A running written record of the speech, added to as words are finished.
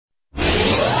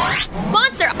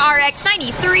RX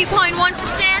 93.1%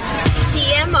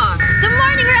 TMR. The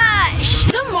Morning Rush.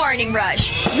 The Morning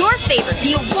Rush. Your favorite,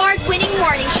 the award-winning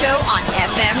morning show on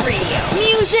FM radio.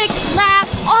 Music,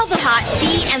 laughs, all the hot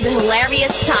tea, and the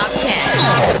hilarious top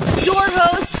 10. Your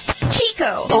hosts,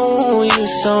 Chico. Oh, you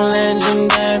so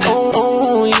legendary.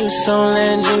 Oh, you so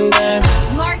legendary.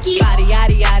 Markki. Yada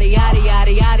yada yada yada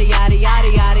yada yada yada yada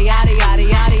yada yada yada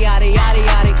yada yada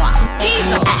yada yada.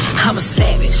 Hazel. I'm a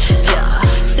savage. Yeah.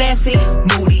 Sassy,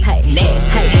 moody,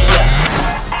 nasty.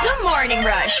 Yeah. The Morning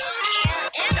Rush.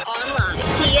 Air and online.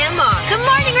 TMR. The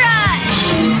Morning Rush.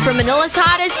 From Manila's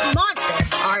hottest, Monster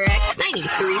RX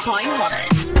 93.1.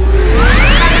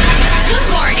 The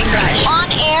Morning Rush.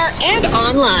 On air and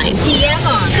online.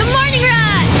 TMR. The Morning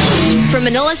Rush. From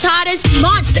Manila's hottest,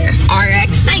 Monster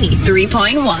RX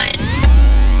 93.1.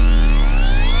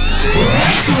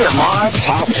 TMR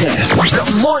Top 10. The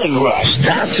Morning Rush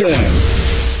Top 10.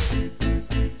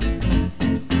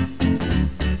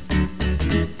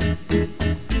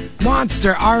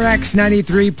 Monster RX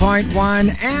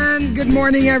 93.1, and good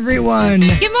morning, everyone.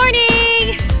 Good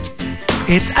morning.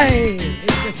 It's a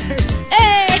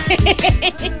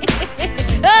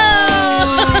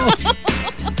Oh.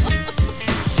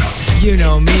 You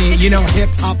know me. You know hip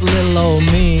hop, little old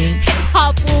me.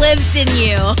 Hop lives in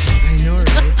you. I know,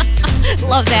 right?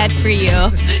 Love that for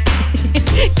you.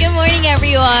 Good morning,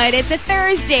 everyone. It's a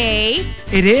Thursday.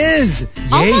 It is.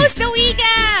 Yay. Almost the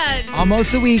weekend.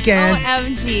 Almost the weekend.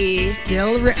 OMG.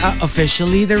 Still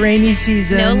officially the rainy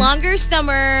season. No longer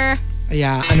summer.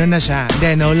 Yeah, ano na siya?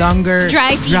 De, no longer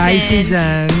Dry season. Dry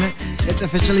season. It's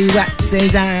officially wet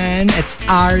season. It's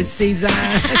our season.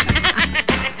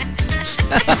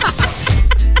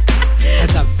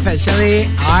 It's officially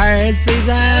our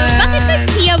season. Bakit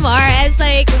the TMR as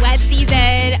like wet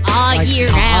season all Like, year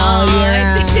all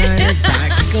round? year round.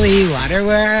 Practically water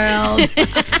world.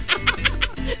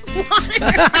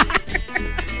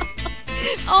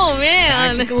 Oh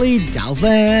man. Practically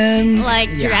dolphins. Like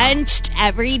Yeah. drenched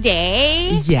every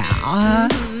day. Yeah.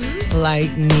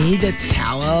 Like need a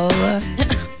towel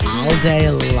all day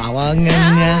long.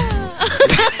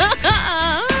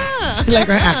 Like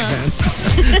my accent.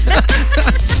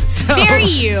 So, Very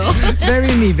you.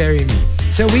 very me, very me.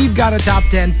 So we've got a top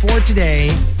 10 for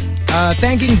today.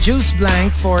 Thanking Juice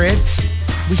Blank for it.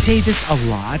 We say this a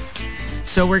lot.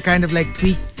 So we're kind of like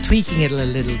tweaking it a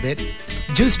little bit.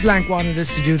 Juice Blank wanted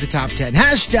us to do the top 10.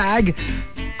 Hashtag,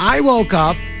 I woke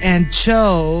up and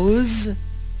chose,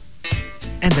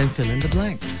 and then fill in the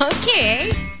blanks.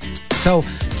 Okay. So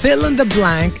fill in the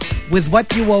blank with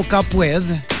what you woke up with,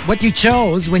 what you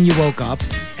chose when you woke up,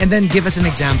 and then give us an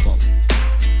example.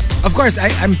 Of course,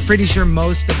 I'm pretty sure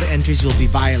most of the entries will be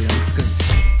violence because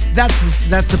that's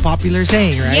the popular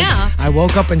saying, right? Yeah. I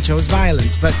woke up and chose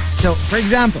violence. But so, for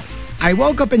example, I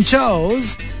woke up and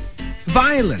chose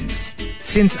violence.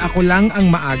 Since ako lang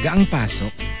ang maaga ang pasok,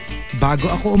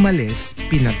 bago ako umalis,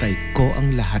 pinatay ko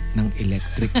ang lahat ng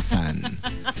electric fan.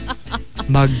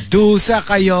 Magdusa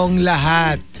kayong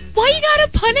lahat. Why you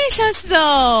gotta punish us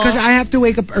though? Because I have to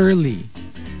wake up early.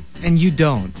 And you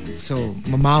don't. So,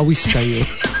 mamawis kayo.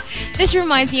 This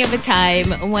reminds me of a time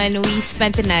when we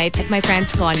spent the night at my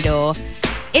friend's condo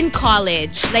in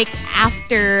college, like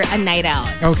after a night out.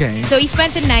 Okay. So we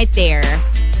spent the night there.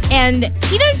 And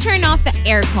she didn't turn off the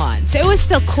aircon. So it was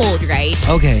still cold, right?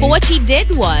 Okay. But what she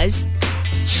did was,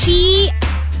 she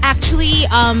actually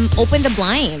opened the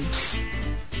blinds.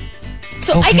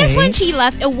 So I guess when she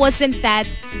left, it wasn't that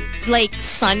like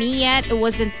sunny yet. It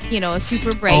wasn't,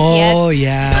 super bright yet. Oh,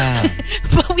 yeah.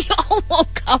 But we all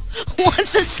woke up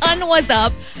once the sun was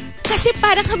up. Kasi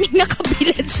para kami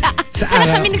nakabilad para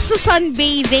araw. kami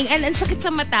nagsusunbathing and ang sakit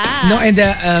sa mata. No, and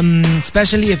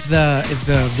especially if the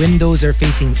windows are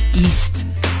facing east.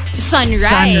 Sunrise.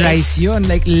 Sunrise yun.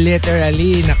 Like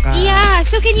literally Yeah,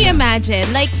 so can you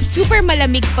imagine? Like super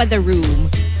malamig pa the room.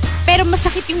 Pero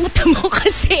masakit yung mata mo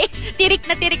kasi tirik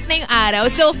na yung araw.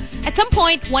 So at some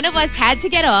point, one of us had to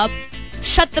get up,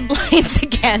 shut the blinds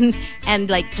again, and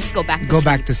like just go back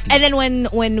to sleep. And then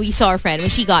when we saw our friend,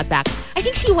 when she got back, I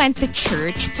think she went to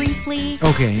church briefly.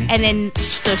 Okay. And then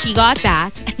so she got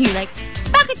back, and you're like,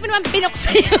 bakit mo naman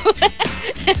binuksan yun?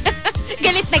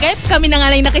 Galit na galit, kami na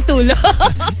nga lang nakitulog.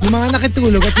 Yung mga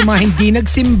nakitulog at yung mga hindi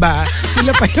nagsimba,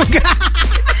 sila pa yung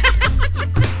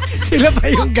sila pa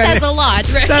yung galit. Says a lot,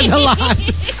 right? Says a lot.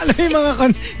 Alam mo,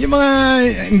 yung mga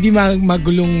hindi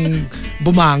magulong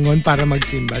bumangon para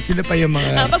magsimba. Sila pa yung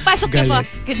mga pagpasok niyo po,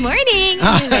 good morning.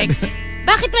 Like,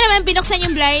 bakit mo naman binuksan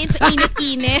yung blinds?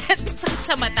 Init-init. Sakit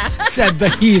sa mata. Said the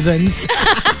heathens.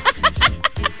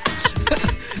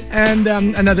 And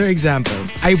another example.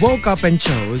 I woke up and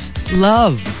chose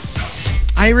love.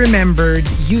 I remembered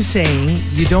you saying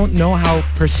you don't know how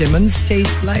persimmons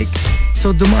taste like.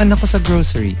 So dumaan ako sa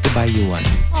grocery to buy you one.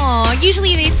 Oh,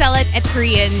 usually they sell it at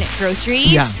Korean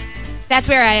groceries. Yeah. That's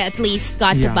where I at least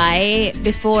got to buy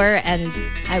before, and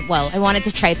I wanted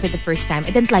to try it for the first time.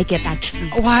 I didn't like it actually.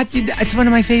 What? It's one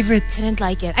of my favorites. I didn't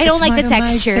like it. I don't like the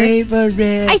texture. It's one of my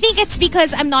favorites. I think it's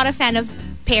because I'm not a fan of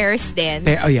pears then.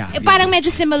 Oh yeah. Parang medyo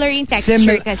similar yung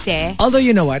texture kasi. Although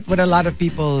you know what a lot of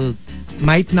people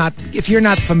might not, if you're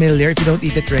not familiar, if you don't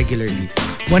eat it regularly,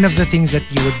 one of the things that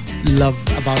you would love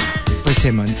about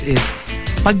persimmons is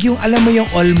pag yung, alam mo yung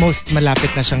almost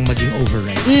malapit na siyang maging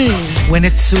overripe. When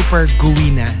it's super gooey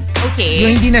na. Okay.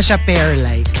 Yung hindi na siya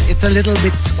pear-like. It's a little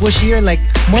bit squishier, like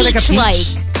more like a peach.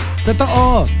 Peach-like.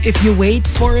 Totoo. If you wait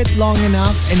for it long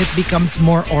enough and it becomes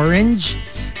more orange,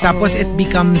 tapos it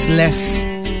becomes less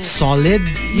solid,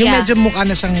 yung medyo mukha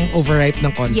na siyang overripe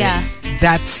ng konti. Yeah.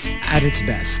 That's at its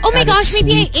best. Oh my gosh,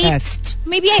 maybe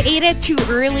I ate it too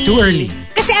early. Too early.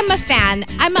 Kasi I'm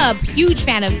a huge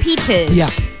fan of peaches. Yeah.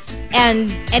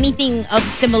 And anything of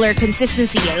similar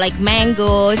consistency, like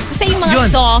mangoes. Basta yung mga Yun,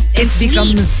 soft and sweet. It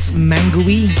becomes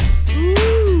mangoey.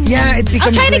 Ooh. Yeah, it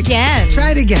becomes I'll try it again. Try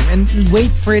it again and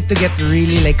wait for it to get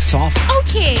really like soft.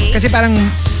 Okay. Kasi parang,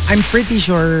 I'm pretty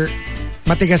sure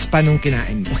matigas pa nung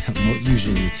kinain mo.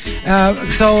 Usually.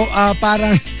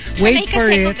 Parang wait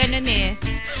for it. Ganun eh.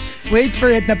 Wait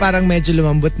for it na parang medyo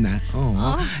lumambot na.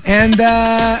 Oh. And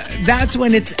that's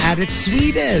when it's at its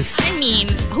sweetest. I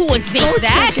mean, who would think Go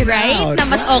that, check it right? out, Na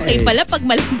mas okay pala pag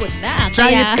malambot na.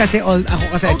 Try Kaya, it kasi ako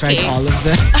kasi I tried all of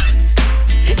them.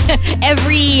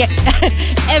 every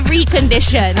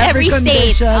condition, every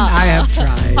state. Condition, I have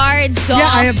tried. Hard, soft. Yeah,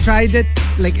 I have tried it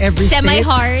like every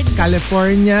Semi-hard. state.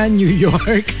 California, New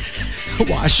York,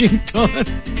 Washington,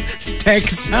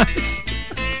 Texas.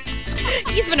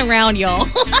 He's been around, y'all.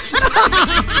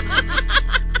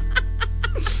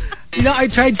 You know, I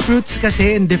tried fruits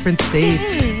kasi in different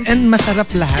states. And masarap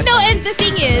lahat. No, and the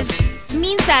thing is,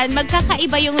 minsan,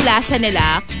 magkakaiba yung lasa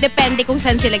nila depende kung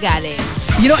saan sila galing.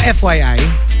 You know, FYI,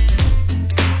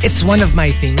 it's one of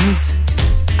my things.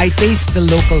 I taste the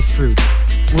local fruit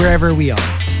wherever we are.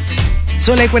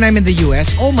 So like when I'm in the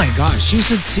US, oh my gosh, you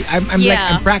should see,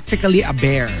 I'm practically a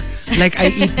bear. Like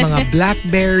I eat mga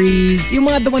blackberries, yung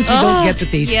mga the ones we don't get to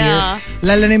taste here.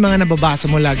 Lalo na yung mga nababasa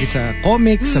mo lagi sa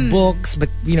comics, sa books, but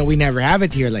you know, we never have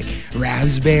it here. Like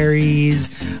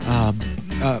raspberries,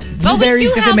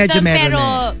 blueberries kasi medyo meron pero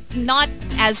not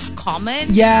as common.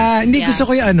 Yeah, hindi gusto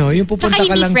ko yung yung pupunta Saka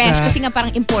ka hindi lang fresh sa... kasi nga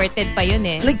parang imported pa yun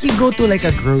eh. Like you go to like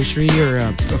a grocery or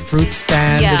a fruit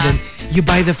stand and then you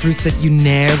buy the fruits that you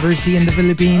never see in the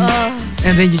Philippines.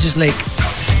 And then you just like,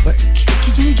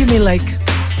 can you give me like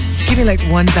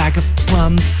one bag of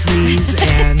plums, please?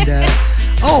 And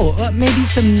maybe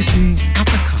some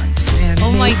apricots. And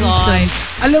oh my God.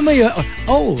 Alam mo yun,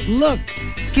 look,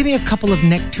 give me a couple of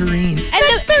nectarines. And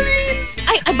nectarines!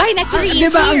 I buy nectarines here.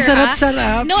 Diba? Ang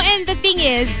sarap-sarap. No, and the thing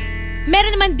is,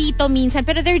 meron naman dito minsan,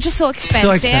 pero they're just so expensive.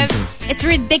 So expensive. It's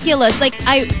ridiculous. Like,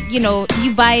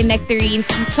 you buy nectarines,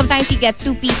 sometimes you get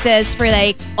 2 pieces for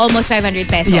like almost 500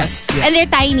 pesos. Yes. And they're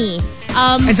tiny.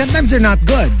 And sometimes they're not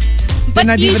good. But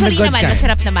not usually even the good naman, kind.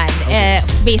 masarap naman,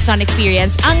 based on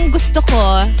experience. Ang gusto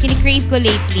ko, kinikrave ko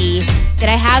lately, that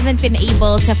I haven't been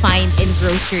able to find in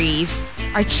groceries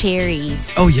are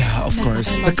cherries. Oh yeah, of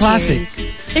course. The classic.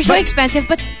 Cherries. They're so expensive,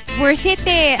 but worth it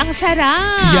eh. Ang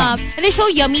sarap. Yeah. And they're so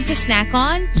yummy to snack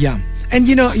on. Yeah. And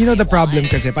you know the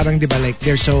problem kasi parang diba like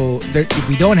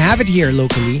we don't have it here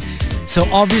locally. So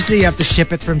obviously you have to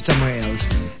ship it from somewhere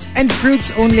else. And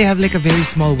fruits only have like a very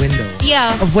small window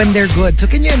of when they're good. So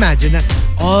can you imagine that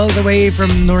all the way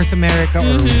from North America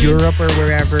or Europe or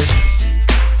wherever,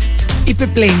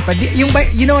 ipe-plain pa.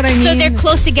 You know what I mean? So they're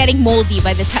close to getting moldy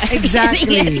by the time.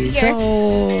 Exactly.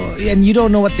 So, and you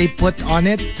don't know what they put on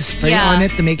it to spray on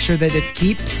it to make sure that it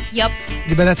keeps. Yep.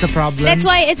 Diba that's a problem? That's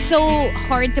why it's so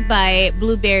hard to buy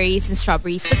blueberries and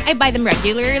strawberries because I buy them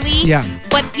regularly. Yeah.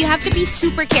 But you have to be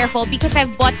super careful because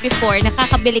I've bought before,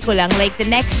 nakakabili ko lang, like the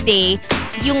next day,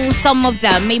 yung some of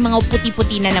them, may mga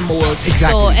puti-puti na mold. Exactly.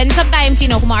 So, and sometimes,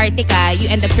 kung maarte ka, you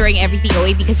end up throwing everything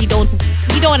away because you don't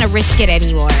want to risk it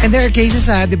anymore. And there are cases,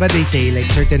 diba they say like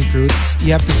certain fruits,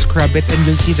 you have to scrub it and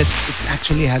you'll see that it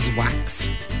actually has wax.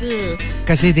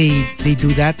 Kasi they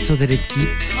do that so that it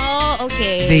keeps. Oh,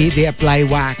 okay. They apply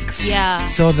wax. Yeah.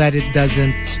 So that it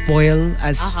doesn't spoil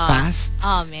as fast.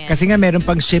 Oh, man. Kasi nga meron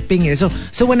pang shipping eh. So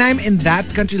when I'm in that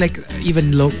country, like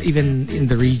even in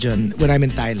the region, when I'm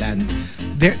in Thailand,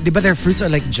 their fruits are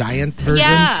like giant versions.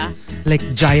 Yeah.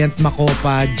 Like giant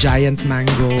makopa, giant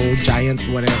mango, giant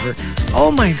whatever.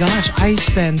 Oh my gosh, I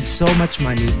spend so much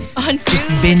money on just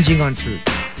fruits. binging on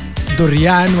fruits.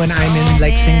 durian when I'm in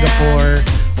like man. Singapore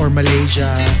or Malaysia,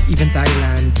 even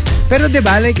Thailand. Pero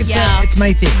diba, like it's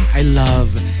my thing. I love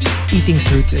eating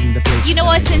fruits in the places. You know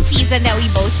that I what's go in to. season that we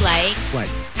both like? What?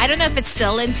 I don't know if it's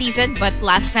still in season, but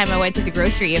last time I went to the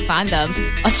grocery, I found them.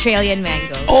 Australian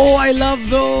mangoes. Oh, I love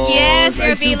those. Yes,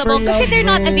 they're I super available. Kasi love they're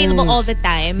not available all those. the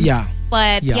time. Yeah.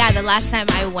 But Yeah. yeah, the last time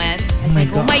I went, I was my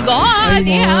like, oh my God, God, I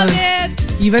they have want. it.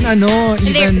 Even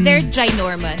They're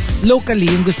ginormous.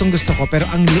 locally, yung gustong-gusto ko, pero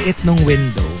ang liit ng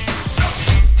window,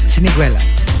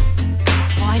 siniguelas.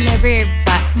 Oh, I never,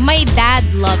 but my dad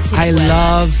loves I siniguelas.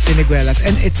 love siniguelas.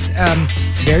 And it's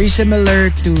very similar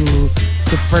to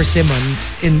persimmons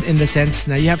in the sense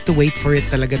na you have to wait for it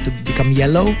talaga to become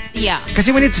yellow. Yeah.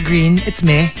 Kasi when it's green, it's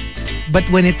meh. But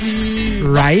when it's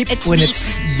ripe, it's when sweet.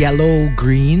 it's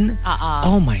yellow-green, Uh-uh.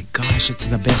 oh my gosh, it's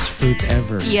the best fruit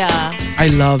ever. Yeah.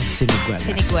 I love siniguelas.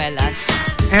 Siniguelas.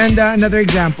 And another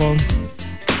example,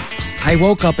 I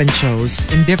woke up and chose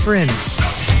indifference.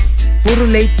 Puro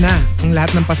late na ang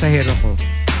lahat ng pasahero ko.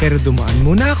 Pero dumaan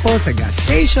muna ako sa gas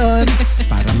station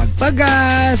para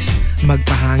magpagas,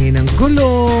 magpahangin ng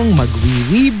gulong,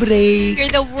 mag-wee-wee break. You're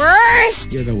the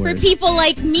worst. You're the For worst. people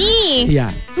like me.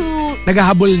 Yeah. Who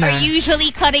Nagahabol na. are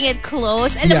usually cutting it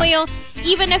close. Alam mo Yeah. yung,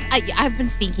 even if, I've been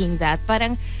thinking that,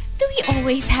 parang, do we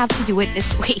always have to do it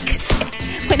this way? Kasi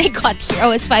when I got here, I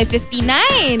was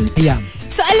 5:59. Yeah.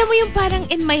 So alam mo yung parang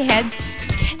in my head,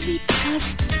 can we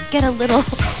just get a little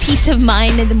peace of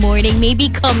mind in the morning? Maybe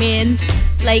come in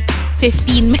like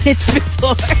 15 minutes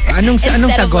before. Anong Instead of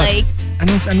sagot? like,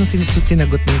 Anong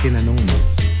sinagot ng tinanong mo?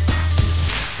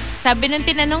 sabi ng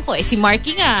tinanong ko, si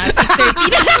Markki nga,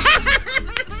 6:30 na.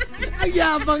 Ang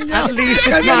yabang niya. At least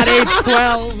it's not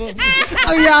 8:12.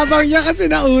 Ang yabang niya kasi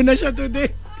nauna siya today.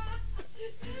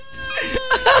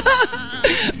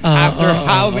 After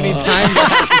how many times did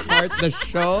I start the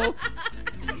show?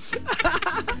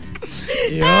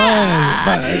 Yun.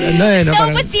 No,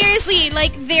 Parang, but seriously,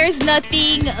 like, there's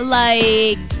nothing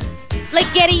like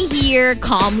getting here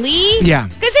calmly. Yeah.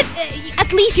 Because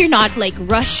at least you're not like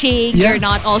rushing. Yeah. You're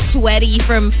not all sweaty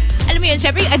from, alam mo yun,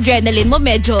 syempre yung adrenaline mo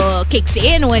medyo kicks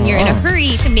in when you're in a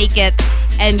hurry to make it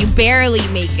and you barely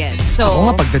make it. So, ako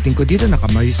nga pagdating ko dito,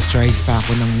 naka-moisturize pa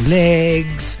ako ng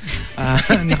legs,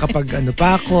 nakapag-ano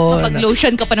pa ako,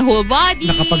 pag-lotion ka pa ng whole body.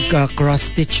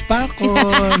 nakapag-cross-stitch pa ako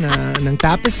ng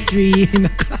tapestry,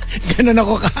 ganun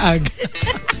ako kaag.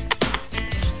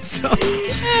 So,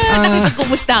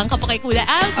 Kumustahan ka pa kay Kuya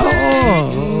Albert.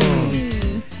 oh.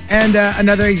 And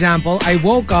another example, I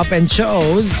woke up and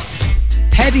chose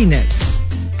pettiness.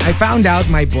 I found out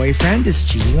my boyfriend is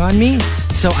cheating on me,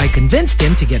 so I convinced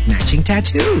him to get matching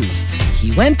tattoos.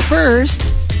 He went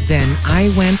first, then I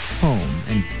went home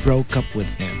and broke up with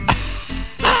him.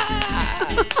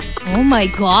 Oh my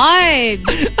God.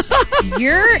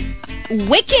 You're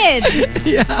wicked.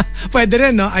 Yeah. Pwede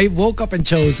rin, no? I woke up and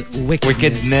chose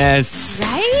wickedness.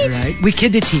 Right? Right?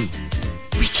 Wickedity.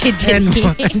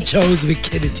 And chose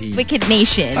wickedity. Wicked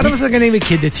Nation. Parang mas maganda yung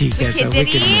wickedity kesa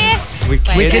Wickedity. wickedness.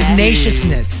 Wicked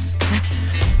Wickednaciousness.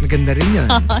 Maganda rin yun.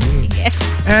 Sige.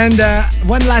 And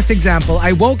one last example,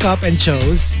 I woke up and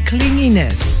chose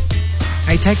clinginess.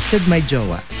 I texted my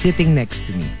jowa sitting next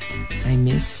to me. I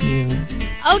miss you.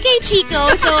 Okay,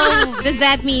 Chico. So, does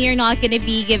that mean you're not going to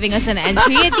be giving us an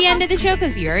entry at the end of the show?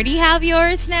 Because you already have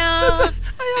yours now.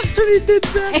 I actually did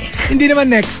that. Hindi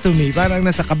naman next to me. Parang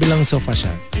nasa kabilang sofa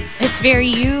siya. It's very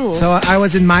you. So, I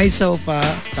was in my sofa.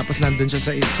 Tapos nandun siya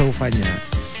sa sofa niya.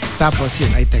 Tapos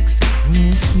yun, I texted,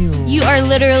 miss you. You are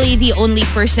literally the only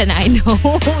person I know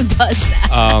who does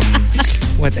that.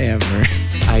 Whatever.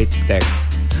 I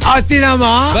text. Oh, tinan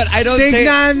mo? But I don't say...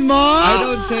 Tignan mo? I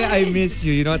don't say I miss you.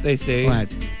 You know what I say? What?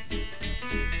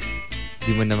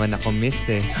 Di mo naman ako miss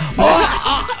eh.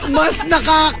 Mas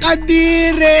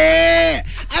nakakadiri!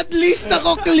 At least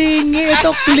ako clingy.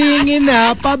 Ito clingy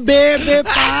na. Pabebe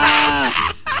pa.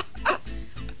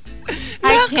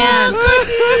 I can't.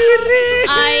 Nakakadiri.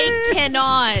 I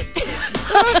cannot.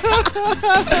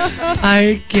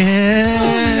 I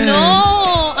can't.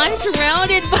 No, I'm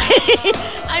surrounded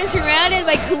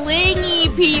by clingy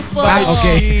people.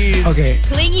 Okay. Okay.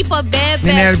 Clingy pa bebe.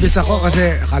 Ninervous ako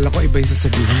kasi akala ko iba yung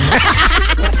sasabihin mo.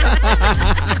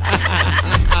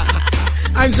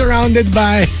 I'm surrounded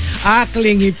by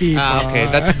clingy people. Okay,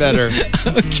 that's better.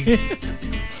 Okay.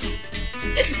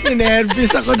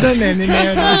 Ninervous ako dun eh.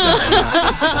 Ninervous ako.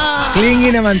 Clingy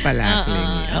naman pala.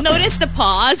 Clingy. Notice the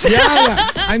pause. Yeah.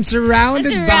 I'm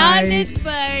surrounded by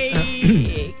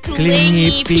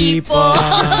clingy people.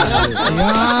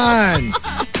 Yan.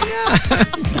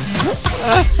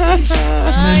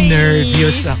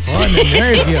 Na-nervous ako.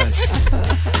 Na-nervous.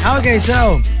 Okay,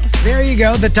 so There you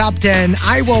go. The top 10.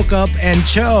 I woke up and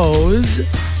chose.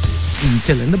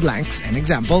 Fill in the blanks. An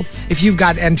example. If you've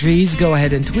got entries, go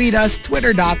ahead and tweet us.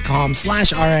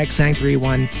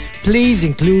 Twitter.com/RX931. Please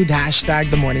include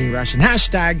hashtag The Morning Rush and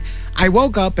hashtag I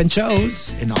woke up and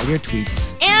chose in all your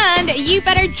tweets. And you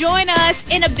better join us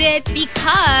in a bit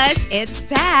because it's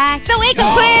back. The Wake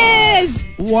Up Quiz!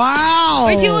 Wow!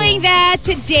 We're doing that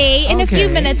today in a few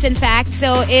minutes, in fact.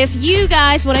 So if you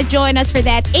guys want to join us for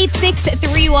that,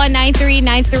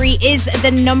 86319393 is the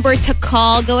number to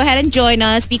call. Go ahead and join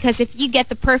us because if you get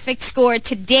the perfect score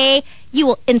today, you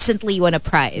will instantly win a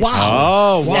prize.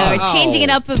 Wow. So we're changing it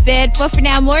up a bit. But for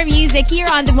now, more music here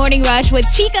on The Morning Rush with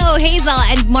Chico, Hazel,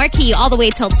 and Markki all the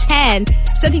way till 10.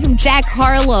 Something from Jack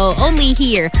Harlow, only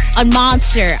here on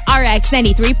Monster RX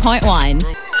 93.1.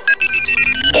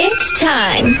 It's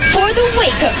time for the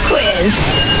Wake Up Quiz.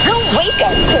 The Wake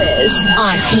Up Quiz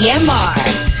on TMR.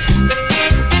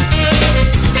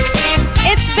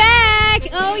 It's back!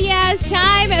 Oh yeah, it's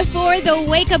time for the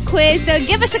Wake Up Quiz. So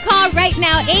give us a call right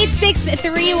now,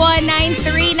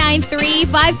 86319393.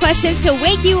 5 questions to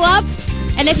wake you up.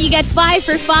 And if you get 5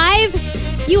 for 5,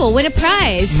 you will win a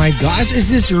prize. My gosh, is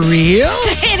this real?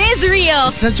 It is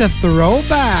real. Such a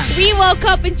throwback. We woke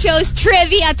up and chose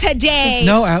trivia today.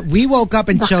 No, we woke up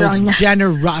and chose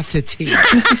generosity.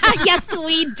 Yes,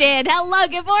 we did. Hello,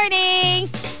 good morning.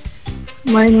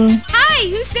 Morning. Hi,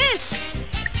 who's this?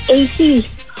 AC.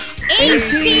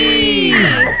 AC.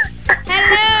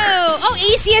 Hello. Oh,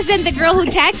 AC is in the girl who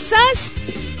texts us?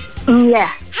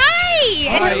 Yeah. Hi.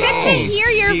 It's good to hear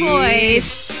your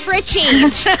voice. For a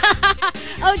change.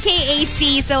 Okay,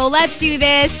 AC. So let's do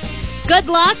this. Good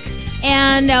luck.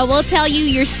 And we'll tell you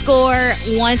your score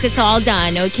once it's all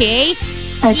done, okay?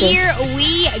 Here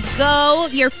we go.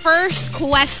 Your first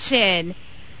question.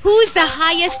 Who's the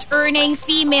highest earning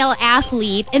female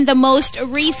athlete in the most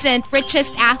recent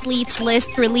richest athletes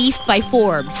list released by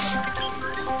Forbes?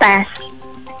 Pass.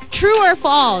 True or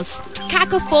false?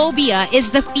 Cacophobia is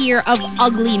the fear of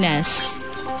ugliness.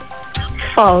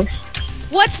 False.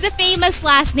 What's the famous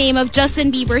last name of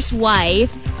Justin Bieber's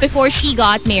wife before she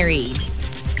got married?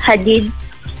 Hadid.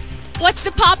 What's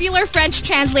the popular French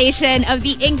translation of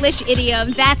the English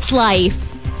idiom, that's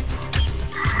life?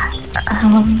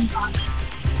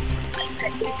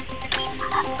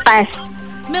 Pass.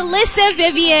 Melissa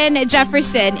Vivian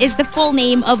Jefferson is the full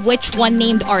name of which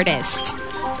one-named artist?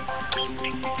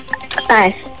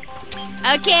 Pass.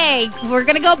 Okay, we're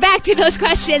gonna go back to those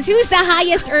questions. Who's the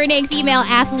highest earning female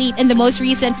athlete in the most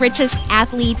recent richest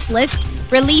athletes list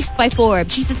released by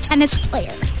Forbes? She's a tennis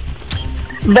player.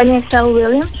 Vanessa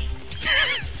Williams.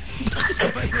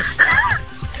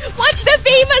 What's the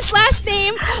famous last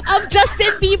name of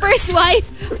Justin Bieber's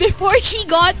wife before she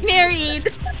got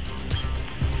married?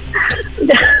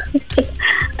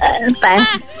 Pass.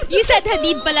 You said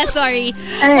Hadid pala, sorry.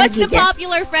 Ay, What's the Hadid, yeah.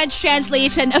 popular French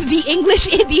translation of the English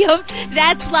idiom,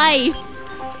 that's life?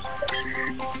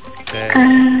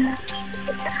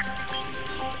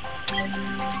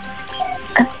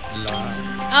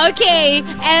 Okay,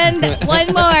 and one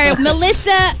more.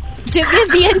 Melissa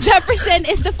Vivian Jefferson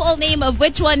is the full name of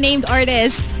which one named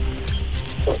artist?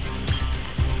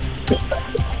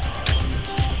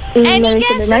 Any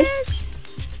Melissa Benoist. guesses?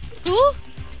 Who?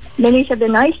 Melissa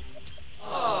Benoist.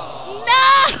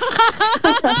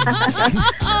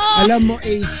 Alam mo,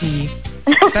 AC,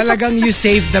 talagang you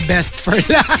save the best for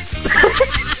last.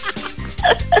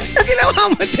 Ginawa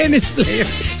mo tennis player,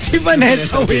 si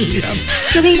Vanessa Williams.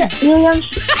 Williams.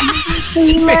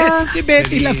 Si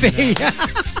Betty La Fea.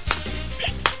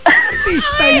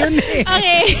 Artista yun eh.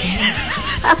 Okay.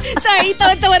 Sorry,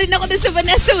 tawa-tawa rin ako dun sa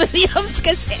Vanessa Williams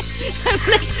kasi I'm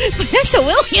like, Vanessa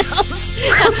Williams?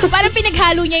 Parang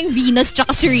pinaghalo niya yung Venus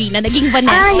tsaka Serena, naging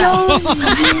Vanessa.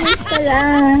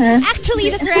 Pala.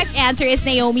 Actually, the correct answer is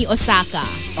Naomi Osaka.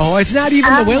 Oh, it's not even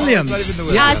the Williams.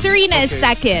 Serena is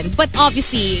second, but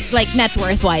obviously, like net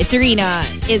worth-wise, Serena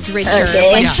is richer.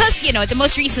 Okay. But Yeah. just, the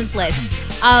most recent list.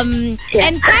 And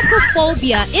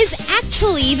cacophobia is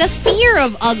actually the fear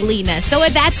of ugliness. So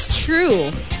that's true.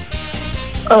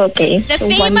 Okay. The so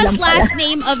one famous lang pala. last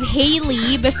name of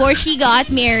Hailey before she got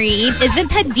married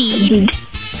isn't Hadid.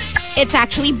 It's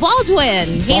actually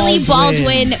Baldwin. Hailey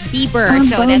Baldwin Bieber.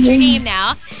 So that's her name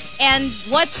now. And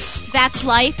that's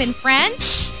life in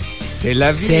French? C'est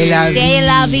la vie. C'est la vie. C'est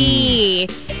la vie.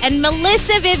 And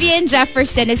Melissa Vivian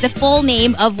Jefferson is the full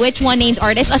name of which one named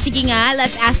artist? O sige nga,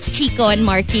 let's ask Chico and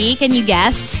Markki. Can you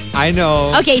guess? I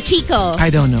know. Okay, Chico. I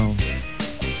don't know.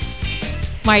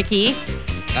 Markki.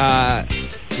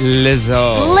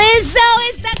 Lizzo. Lizzo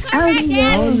is the correct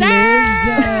answer.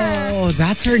 Oh,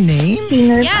 that's her name?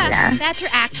 Singer Yeah, pala. that's her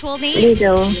actual name.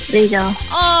 Lido.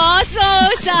 Oh, so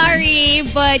sorry,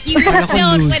 but you Akala ko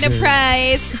don't win a loser.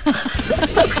 prize.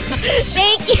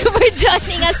 Thank you for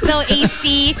joining us, though,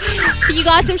 AC. You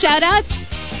got some shout-outs?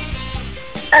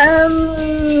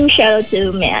 Shout out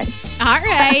to man. All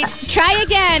right. Try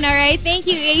again, all right? Thank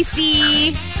you,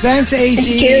 AC. Thanks, AC.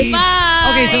 Thank you. Bye.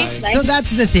 Okay, so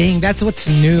that's the thing. That's what's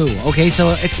new. Okay,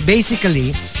 so it's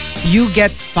basically you get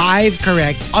 5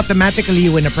 correct, automatically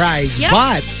you win a prize. Yep.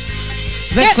 But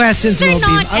the They're- questions they're will be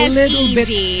not a as little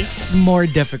easy. bit more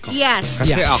difficult. Yes. Kasi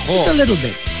Yeah, ako, just a little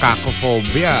bit.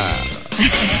 cacophobia.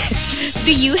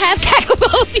 Do you have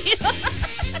cacophobia?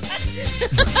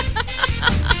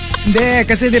 Hindi,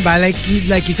 kasi diba, like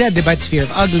you said, diba, it's fear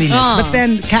of ugliness. Oh. But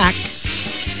then cac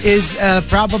is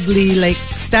probably like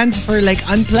stands for like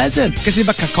unpleasant. Kasi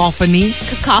diba cacophony,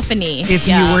 Cacophony. if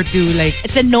Yeah. you were to like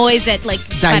It's a noise that like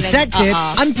dissect it,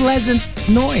 unpleasant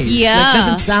noise. Yeah. Like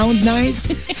doesn't sound nice.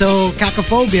 So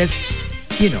cacophobia is,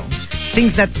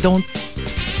 things that don't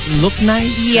look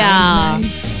nice. Yeah. Sound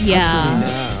nice, Yeah.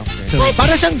 ugliness. So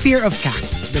para siyang fear of cac.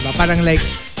 Diba? Parang like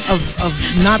of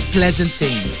not pleasant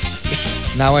things.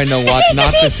 Now I know what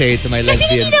not to say to my Kasi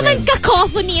lesbian hindi naman friend.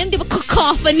 cacophony yan, di ba?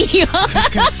 Cacophony yun.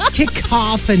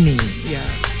 Cacophony. Yeah.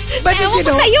 But Ewan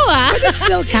ko sa'yo, ah. but it's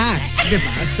still cac.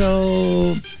 Diba?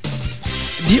 So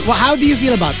how do you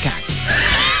feel about cac?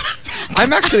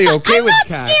 I'm actually okay I'm with not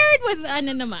cat. scared with,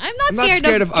 naman. I'm not not scared,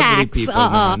 scared of of ugly cats. people Oo.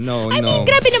 naman. No, I mean, no.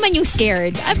 grabe naman yung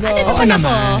scared. Oo naman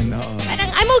naman. ako. Oo. Parang,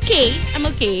 I'm okay. I'm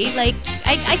okay. Like,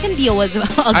 I can deal with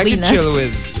I ugliness. can chill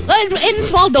with Well, in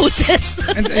small doses.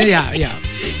 And, yeah.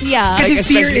 Yeah. Kasi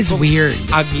fear especially is kung weird.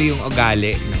 ugly yung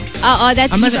ugali. No? Oo,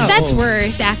 that's mas- that's oo.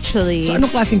 worse actually. So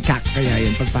anong klaseng cac kaya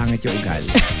yun pag pangit yung ugali?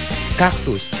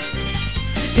 Cactus.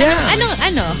 Yeah. ano?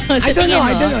 Sa I don't tingin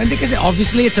know. mo? Hindi kasi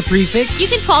obviously it's a prefix. You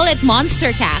can call it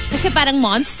monster cat kasi parang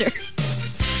monster.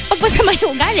 Pag masama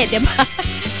yung ugali, di ba?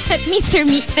 That means they're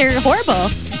horrible.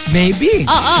 Maybe.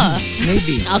 Oo.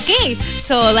 Maybe. Okay,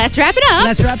 so let's wrap it up.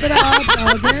 Let's wrap it up.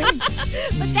 Okay.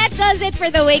 But that does it for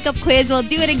the Wake Up Quiz. We'll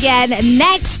do it again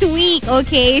next week,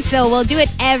 okay? So we'll do it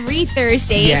every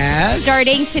Thursday. Yes.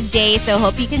 Starting today, so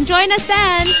hope you can join us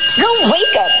then. The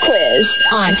Wake Up Quiz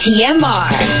on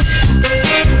TMR.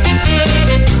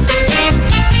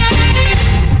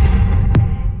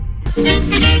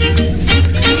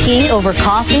 Tea over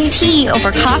coffee? Tea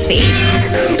over coffee.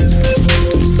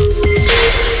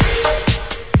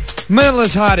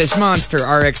 Manila's hottest monster,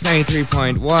 RX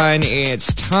 93.1.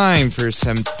 It's time for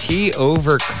some tea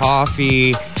over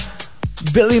coffee.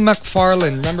 Billy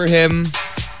McFarland, remember him?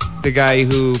 The guy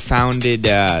who founded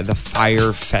the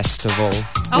Fire Festival.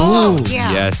 Oh, Ooh.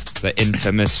 yeah. Yes, the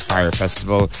infamous Fire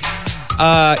Festival.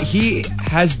 He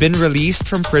has been released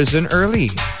from prison early,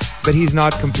 but he's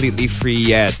not completely free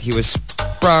yet. He was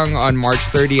sprung on March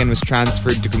 30 and was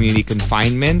transferred to community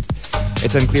confinement.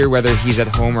 It's unclear whether he's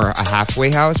at home or a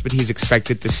halfway house, but he's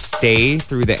expected to stay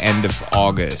through the end of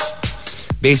August.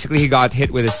 Basically, he got hit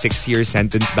with a 6-year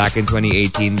sentence back in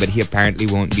 2018, but he apparently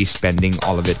won't be spending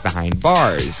all of it behind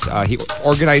bars. He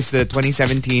organized the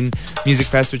 2017 Music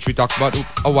Fest, which we talked about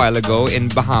a while ago, in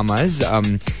Bahamas.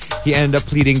 He ended up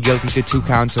pleading guilty to 2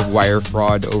 counts of wire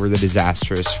fraud over the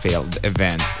disastrous failed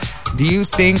event. Do you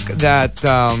think that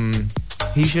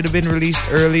he should have been released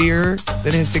earlier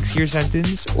than his 6-year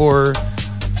sentence? Or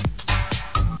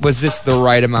was this the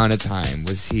right amount of time?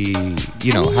 Was he,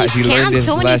 has he learned his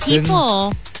so many lesson?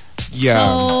 people.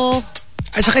 Yeah. So,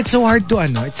 At saka it's so hard to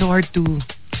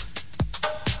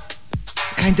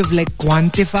kind of like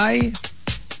quantify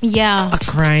yeah. a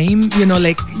crime. You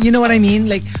know what I mean?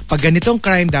 Like, pag ganitong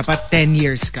crime, dapat 10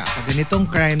 years ka. Pag ganitong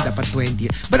crime, dapat 20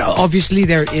 years. But obviously,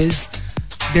 there is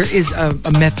a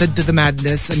method to the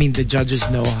madness. I mean, the judges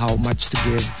know how much to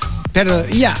give. Pero,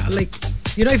 yeah, like,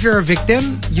 if you're a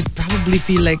victim, you'd probably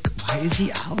feel like, why is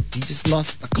he out? He just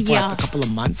lost a couple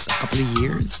of months, a couple of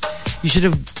years. You should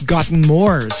have gotten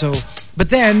more. So, but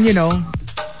then,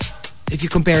 if you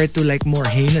compare it to like more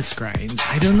heinous crimes,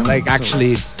 I don't know. Like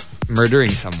actually murdering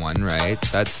someone, right?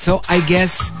 So I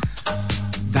guess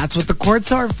that's what the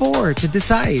courts are for, to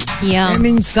decide. Yeah. I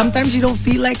mean, sometimes you don't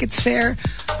feel like it's fair,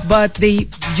 but they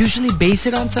usually base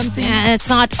it on something. And it's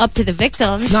not up to the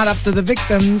victims. It's not up to the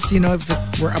victims. If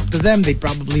it were up to them, they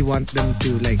probably want them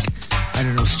to, like, I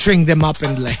don't know, string them up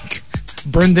and, like,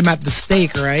 burn them at the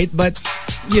stake, right? But,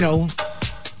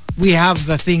 we have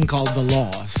the thing called the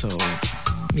law. So,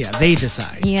 yeah, they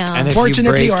decide. Yeah. And if you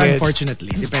Fortunately break or it- unfortunately,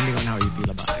 depending on how you feel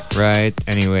about it. Right.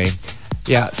 Anyway.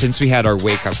 Yeah, since we had our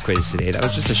wake-up quiz today, that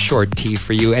was just a short tea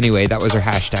for you. Anyway, that was our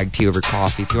hashtag tea over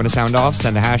coffee. If you want to sound off,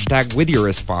 send a hashtag with your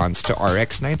response to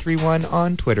RX931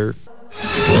 on Twitter.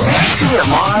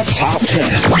 TMR Top 10.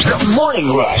 The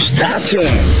Morning Rush Top 10.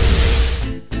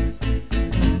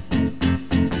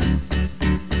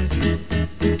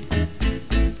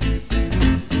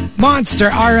 Monster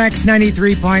RX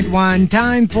 93.1.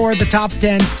 Time for the top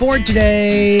 10 for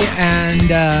today.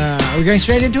 And are we going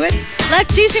straight into it?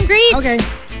 Let's do some greets. Okay.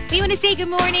 We want to say good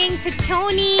morning to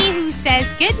Tony, who says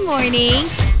good morning.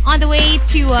 On the way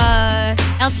to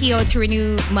LTO to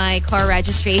renew my car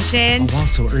registration. Oh, wow,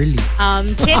 so early.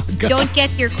 Kit, don't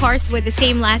get your cars with the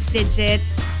same last digit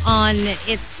on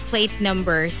its plate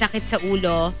number. Sakit sa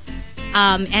ulo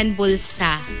and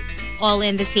bulsa. All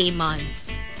in the same month.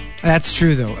 That's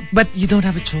true, though. But you don't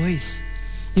have a choice.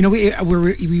 You know,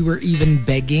 we were even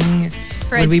begging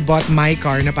when we bought my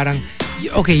car na parang,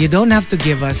 okay, you don't have to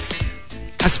give us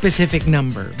a specific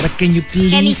number, but can you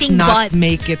please not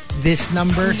make it this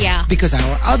number? Yeah. Because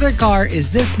our other car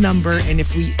is this number, and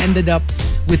if we ended up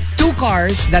with two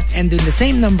cars that end in the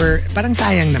same number, parang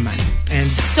sayang naman. And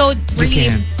so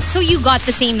you got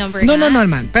the same number? No,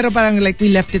 man. Pero parang like we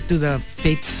left it to the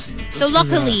fates. So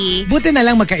luckily, buti na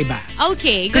lang magkaiba.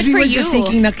 Okay, good for you. Because we were just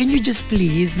thinking na, can you just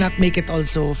please not make it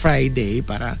also Friday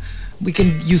para we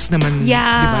can use naman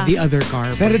diba, the other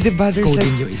car. Pero diba there's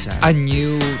like yung isa. A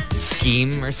new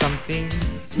scheme or something?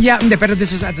 Yeah, pero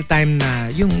this was at the time na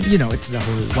yung, you know, it's the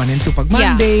whole 1 and 2 pag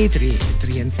Monday, 3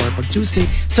 and 4 pag Tuesday.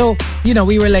 So, you know,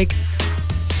 we were like,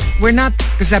 we're not,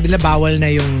 kasi sabi nila bawal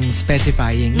na yung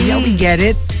specifying. Yeah, we get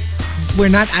it. We're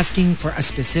not asking for a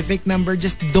specific number.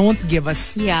 Just don't give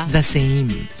us the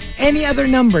same. Any other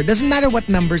number. Doesn't matter what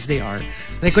numbers they are.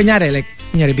 Like, kunyari,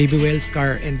 Baby Whale's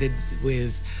car ended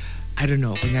with, I don't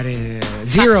know, kunyari,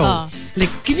 0.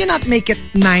 Like, can you not make it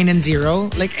 9 and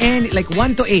 0? Like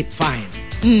 1 to 8, fine.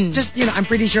 Just, you know, I'm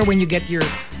pretty sure when you get your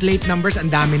plate numbers, ang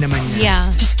dami naman yan.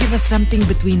 Yeah. Just give us something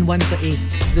between 1 to 8.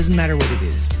 Doesn't matter what it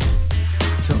is.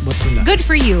 So, good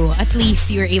for you. At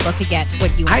least you're able to get what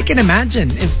you want. I can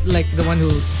imagine if like the one who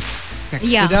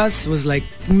texted us was like,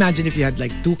 imagine if you had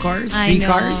like 2 cars, 3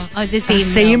 cars. Oh, the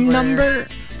same number.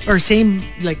 Or same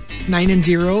like 9 and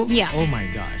 0. Yeah. Oh my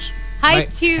gosh. Hi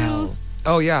to...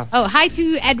 Oh, yeah. Oh, hi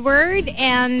to Edward.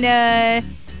 And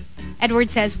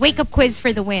Edward says, wake up quiz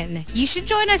for the win. You should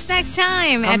join us next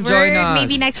time, Come Edward. join us.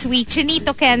 Maybe next week.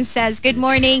 Chinito Ken says, good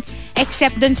morning.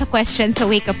 Except dun sa question sa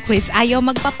wake up quiz, ayaw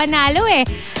magpapanalo eh.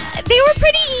 They were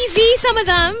pretty easy, some of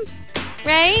them.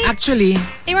 Right? Actually,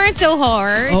 they weren't so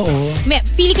hard.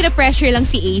 Feeling ko na pressure lang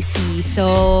si AC.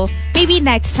 So, maybe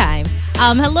next time.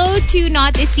 Hello to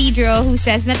Not Isidro who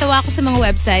says, natawa ko sa mga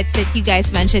websites that you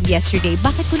guys mentioned yesterday.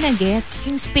 Bakit ko na-gets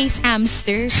yung Space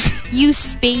Hamster? Use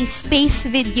space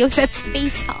videos at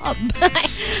Space Hub.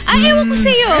 Ewan ko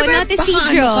sa'yo, Not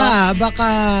Isidro.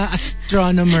 Baka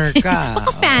astronomer ka.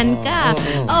 Baka fan ka.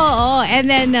 Oo. And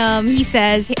then he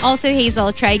says, also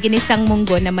Hazel, try ginisang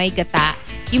munggo na may gata.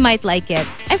 You might like it.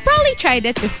 I've probably tried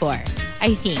it before,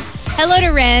 I think. Hello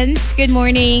to Renz. Good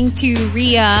morning to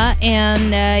Rhea.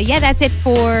 And that's it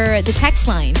for the text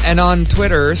line. And on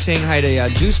Twitter, saying hi to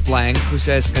Juice Blank, who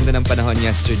says, ganda ng panahon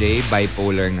yesterday,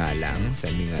 bipolar nga lang,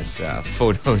 sending us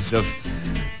photos of,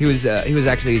 he was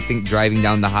actually, I think, driving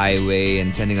down the highway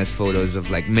and sending us photos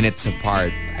of like minutes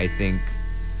apart, I think.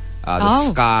 The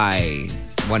sky.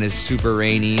 One is super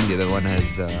rainy, the other one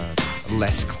has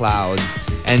less clouds.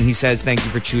 And he says, thank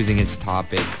you for choosing his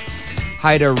topic.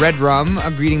 Hi to Red Rum,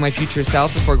 greeting my future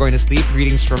self before going to sleep.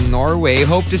 Greetings from Norway.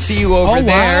 Hope to see you over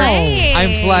there. Hey.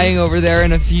 I'm flying over there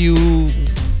in a few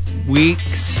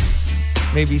weeks,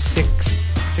 maybe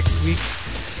six weeks.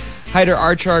 Hi to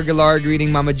Archer Aguilar,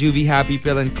 greeting Mama Juvie, Happy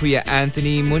Pill, and Kuya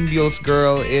Anthony. Moonbiel's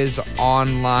Girl is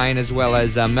online, as well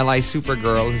as Melai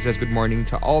Supergirl, who says good morning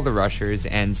to all the rushers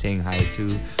and saying hi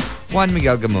to Juan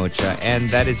Miguel Gamocha. And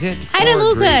that is it. Hi to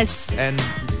Lucas. And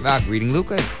greeting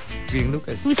Lucas.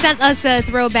 Who sent us a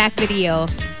throwback video.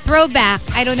 Throwback,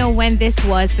 I don't know when this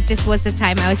was, but this was the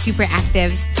time I was super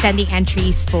active sending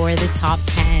entries for the top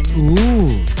 10.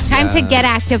 Ooh. Time to get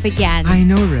active again. I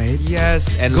know, right?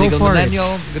 Yes, and Go Legal for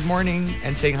Millennial, good morning,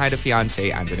 and saying hi to fiance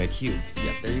Antoinette Hugh.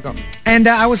 Yep, there you go. And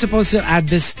I was supposed to add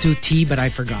this to tea, but I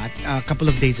forgot a couple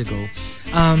of days ago.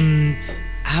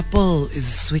 Apple is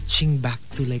switching back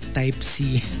to like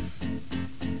Type-C.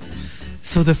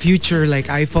 So the future, like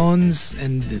iPhones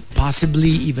and possibly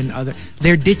even other,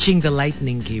 they're ditching the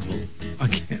lightning cable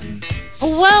again.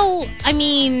 Well, I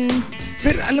mean...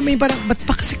 Pero alam mo yung parang, ba't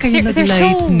pa kasi kayo they're so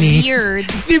nag-lightning? weird.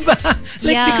 Diba?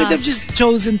 Like they could have just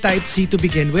chosen Type-C to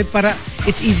begin with para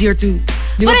it's easier to...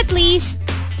 But at least,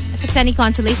 if it's any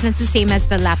consolation, it's the same as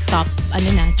the laptop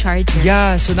charger.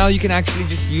 Yeah, so now you can actually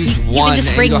just use one. You can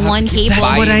just bring one cable.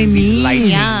 That's what I mean.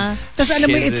 Yeah. Tapos alam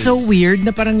mo, it's so weird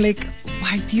na parang like,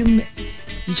 why do you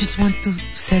You just want to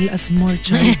sell us more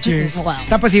chargers. Wow.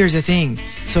 Tapos here's the thing.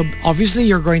 So obviously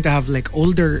you're going to have like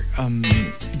older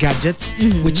gadgets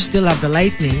which still have the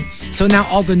lightning. So now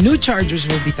all the new chargers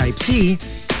will be Type-C.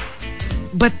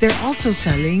 But they're also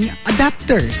selling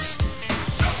adapters.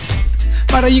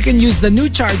 Para you can use the new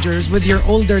chargers with your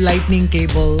older lightning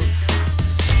cable.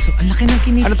 So ang laki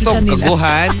ng Ano to? kinikita nila.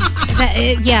 Kaguhan?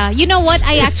 Yeah. You know what?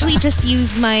 I actually just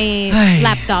use my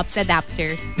laptop's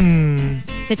adapter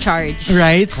to charge.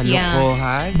 Right? Yeah.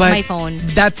 Kalokohan? But My phone.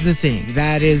 that's the thing.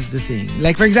 That is the thing.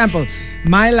 Like for example,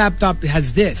 my laptop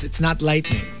has this. It's not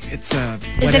lightning. It's Isn't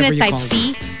whatever it you call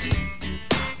Type-C? this.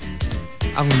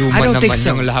 Ang luma I don't think naman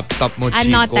so. yung laptop mo, Chico.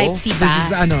 Not Type-C This is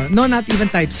ba? the no, not even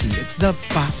Type-C. It's the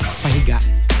pahiga.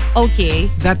 Okay.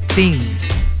 That thing.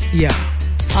 Yeah.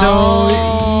 So,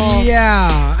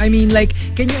 yeah. I mean, like,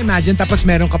 can you imagine? Tapos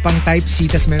meron ka pang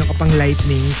Type-C, tapos meron ka pang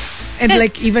lightning. And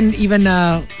like, even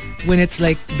when it's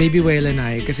like Baby Whale and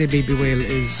I, kasi Baby Whale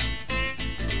is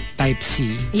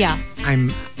Type-C. Yeah.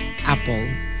 I'm Apple.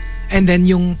 And then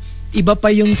yung iba pa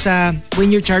yung sa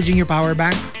when you're charging your power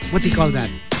bank, what do you call that?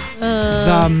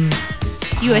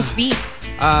 USB.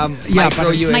 Yeah,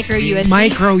 micro parang- USB. Micro USB.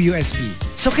 Micro USB.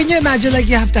 So can you imagine like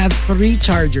you have to have 3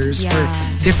 chargers for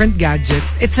different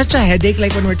gadgets? It's such a headache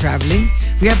like when we're traveling.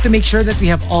 We have to make sure that we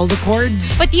have all the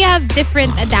cords. But you have different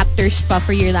adapters pa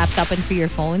for your laptop and for your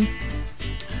phone?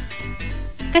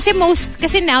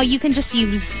 Kasi now you can just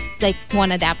use like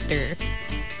one adapter.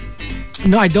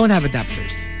 No, I don't have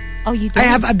adapters. Oh, you don't? I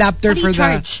have adapter How do you for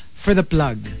charge? the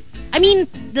plug. I mean,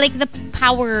 like the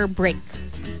power brick.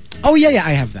 Oh yeah,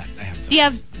 I have that. Do you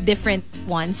have different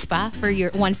ones pa?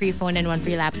 One for your phone and one for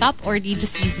your laptop? Or do you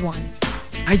just use one?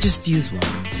 I just use one.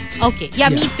 Okay. Yeah,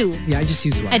 me too. Yeah, I just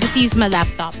use one. I just use my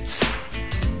laptops.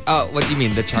 What do you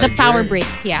mean? The charger? The power brick,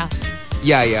 yeah.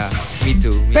 Yeah. Me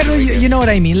too. Pero you know what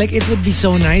I mean? Like it would be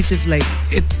so nice if like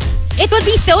It would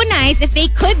be so nice if they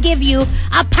could give you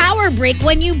a power brick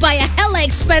when you buy a hella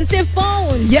expensive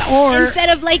phone. Yeah, or instead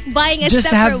of like buying a just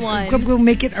separate have one.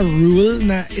 make it a rule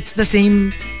na it's the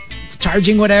same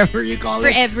charging whatever you call For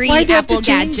it. every Why do you have to Apple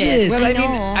change gadget. it? Well, I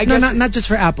mean, know. I No, guess not just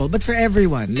for Apple, but for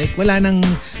everyone. Like, wala nang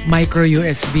micro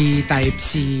USB,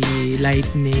 Type-C,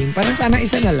 Lightning. Parang sana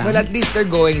isa na lang. well, at least they're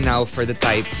going now for the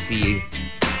Type-C,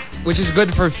 which is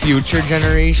good for future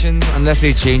generations unless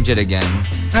they change it again.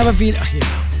 I have a feel,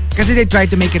 kasi they tried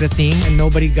to make it a thing and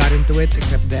nobody got into it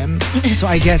except them. So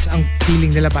I guess ang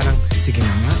feeling nila parang, sige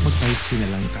na nga, mag-Type-C na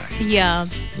lang tayo. Yeah.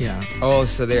 Yeah. Oh,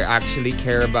 so they actually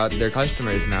care about their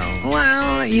customers now.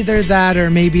 Well, either that or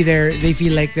maybe they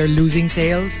feel like they're losing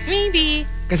sales. Maybe.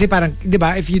 Kasi parang, di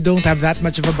ba, if you don't have that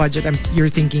much of a budget, you're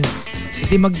thinking,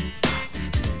 hindi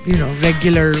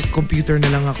regular computer na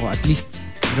lang ako. At least,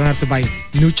 I don't have to buy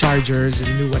new chargers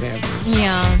and new whatever.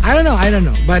 Yeah. I don't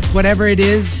know. But whatever it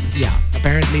is, yeah,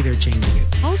 apparently they're changing it.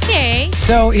 Okay.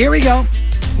 So here we go.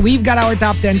 We've got our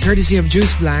top 10 courtesy of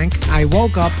Juice Blank. I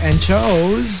woke up and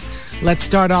chose, let's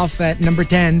start off at number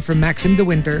 10 from Maxim de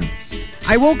Winter.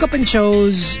 I woke up and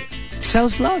chose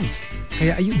self-love.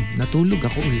 Kaya ayun, natulog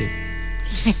ako ulit.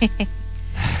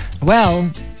 Well,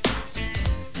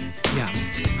 yeah,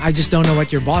 I just don't know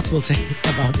what your boss will say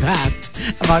about that,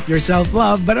 about your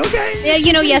self-love, but okay.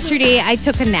 Yeah, yesterday I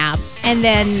took a nap and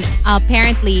then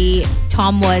apparently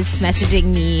Tom was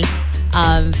messaging me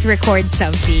to record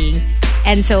something.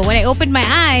 And so when I opened my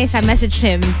eyes, I messaged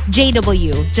him,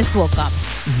 JW, just woke up.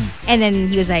 And then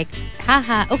he was like,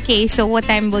 haha, okay, so what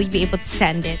time will you be able to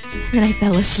send it? And then I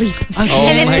fell asleep. Oh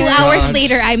and then my 2 hours God.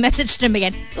 later, I messaged him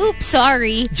again. Oops,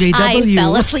 sorry. JW. I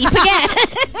fell asleep again.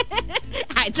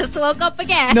 I just woke up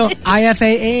again. No,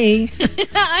 IFAA.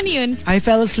 Ano yun? I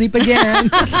fell asleep again.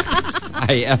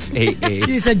 IFAA.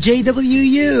 He said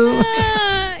JWU.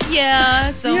 Yeah,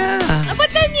 so Yeah. but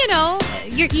then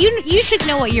you should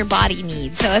know what your body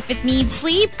needs. So if it needs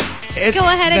sleep, go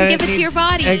ahead and give it to your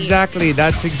body. Exactly.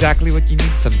 That's exactly what you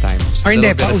need sometimes. Just Or a hindi,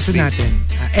 little bit of pauso sleep. natin.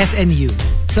 SNU.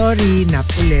 Sorry, nap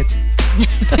ulit.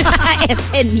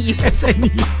 SNU.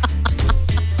 SNU.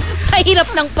 Pahirap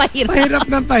ng pahirap. Pahirap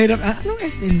ng pahirap. Anong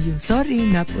SNU? Sorry,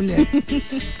 nap ulit.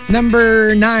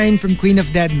 Number 9 from Queen of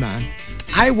Deadma.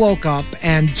 I woke up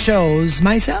and chose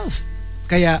myself.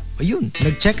 Kaya, ayun,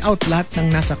 nag-check out lahat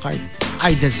ng nasa cart.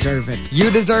 I deserve it.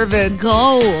 You deserve it.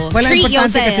 Go. Wala Treat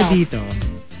importante kasi yourself. dito.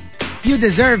 You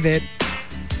deserve it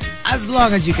as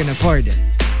long as you can afford it.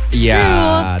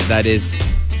 Yeah, that is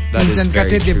Minsan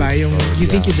very kasi, di ba, yung you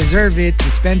think you deserve it,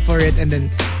 you spend for it, and then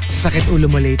sakit ulo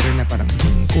mo later na parang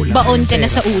kulang. Baon ka na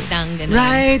pera. sa utang. Ganun.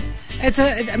 Right?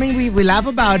 I mean, we laugh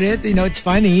about it. It's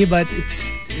funny, but it's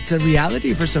a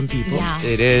reality for some people. Yeah.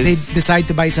 It They is. decide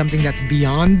to buy something that's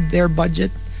beyond their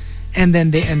budget, and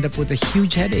then they end up with a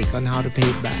huge headache on how to pay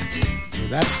it back. So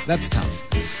that's tough.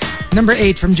 Number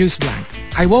 8 from Juice Blank.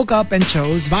 I woke up and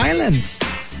chose violence.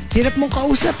 Hirap mong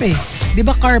kausap eh. Di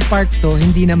ba car park to,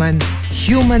 hindi naman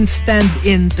human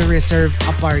stand-in to reserve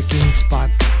a parking spot.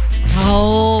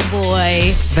 Oh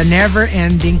boy. The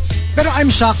never-ending. Pero I'm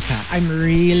shocked ha. I'm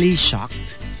really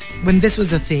shocked. When this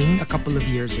was a thing a couple of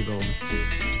years ago,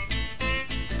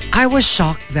 I was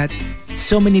shocked that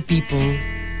so many people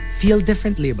feel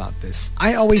differently about this.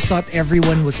 I always thought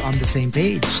everyone was on the same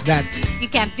page. That You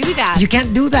can't do that. you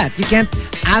can't do that. You can't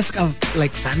ask a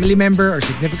family member or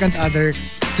significant other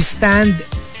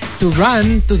to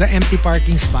run to the empty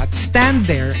parking spot, stand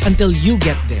there until you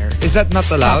get there. Is that not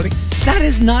allowed? Stopping. That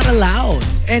is not allowed.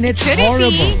 And it's Should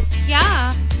horrible. it be?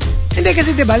 Yeah. Hindi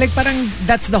kasi diba, like parang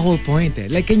that's the whole point eh.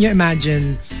 Like can you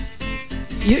imagine,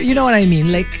 you know what I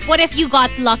mean? Like, What if you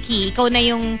got lucky? Ikaw na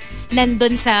yung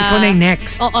nandun sa... ikaw na yung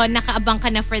next. Oo, nakaabang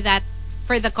ka na for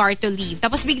the car to leave.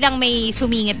 Tapos biglang may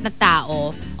sumingit na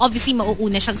tao. Obviously,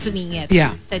 mauuna siyang sumingit.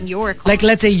 Yeah. Then your car. Like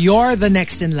let's say you're the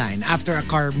next in line after a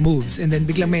car moves and then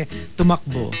biglang may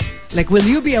tumakbo. Like will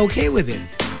you be okay with it?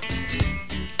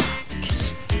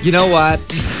 You know what?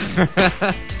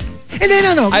 Hindi,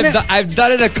 no. I've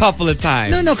done it a couple of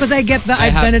times. No, because I get that. I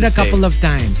I've have done it to a say. couple of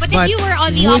times. But if you were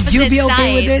on the would you opposite be okay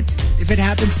side- with it if it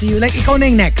happens to you? Like, ikaw na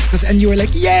yung next. And you were like,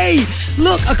 yay!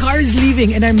 Look, a car is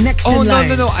leaving and I'm next in line.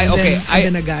 No. And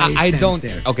then a guy I stands don't.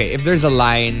 there. Okay, if there's a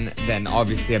line, then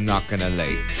obviously I'm not gonna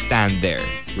like stand there,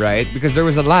 right? Because there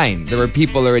was a line. There were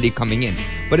people already coming in.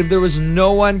 But if there was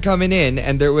no one coming in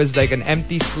and there was like an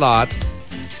empty slot,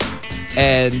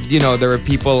 and you know there were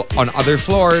people on other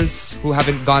floors who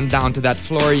haven't gone down to that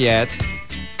floor yet.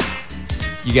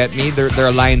 You get me? There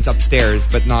are lines upstairs,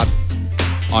 but not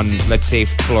on, let's say,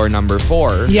 floor number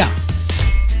 4. Yeah.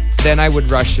 Then I would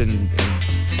rush and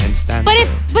stand there.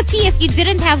 But see, if you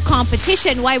didn't have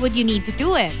competition, why would you need to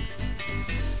do it?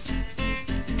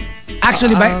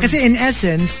 Actually, kasi in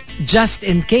essence, just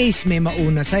in case may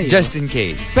mauna sa'yo. Just in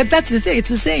case. But that's the thing. It's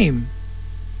the same.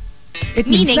 It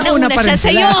Meaning, means nauna pa siya rin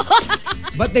sila.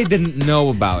 sa'yo. But they didn't know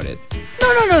about it.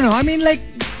 No. I mean, like,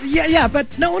 yeah, but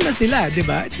nauna sila, di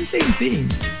ba? It's the same thing.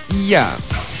 Yeah.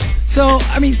 So,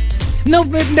 I mean, no,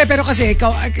 pero kasi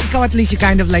ikaw at least you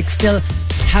kind of like still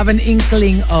have an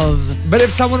inkling of... But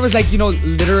if someone was like, you know,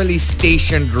 literally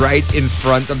stationed right in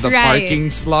front of the Right. parking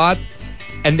slot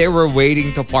and they were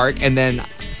waiting to park and then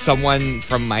someone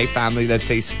from my family, let's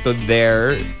say, stood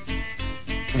there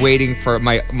waiting for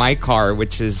my car,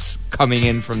 which is coming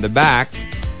in from the back,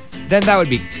 then that would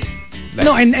be like,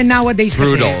 No, and nowadays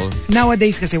brutal.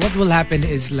 Kasi what will happen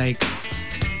is like,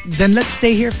 then let's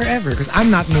stay here forever because I'm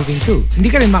not moving too. Hindi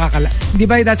ka rin Di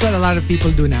ba that's what a lot of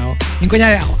people do now? Yung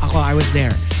kunyari ako, I was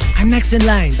there. I'm next in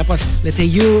line. Tapos, let's say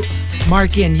you,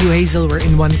 Markki, and you, Hazel, were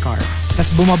in one car. Tapos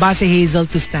bumaba si Hazel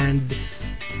to stand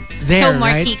there, So Markki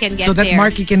right? can get so that there.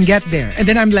 Markki can get there. And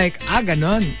then I'm like,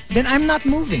 ganon. Then I'm not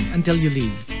moving until you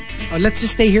leave. Oh, let's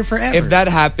just stay here forever. if that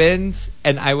happens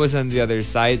and I was on the other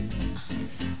side,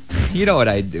 you know what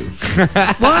I'd do.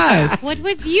 What? What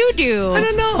would you do? I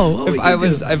don't know. What would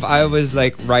you do? If I was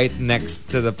like right next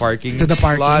to the parking parking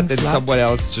slot and slot. someone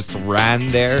else just ran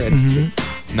there and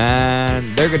man,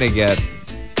 they're gonna get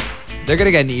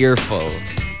an earful.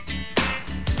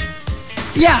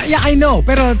 Yeah, I know.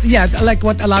 Pero yeah, like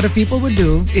what a lot of people would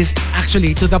do is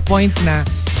actually to the point na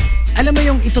alam mo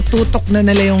yung itututok na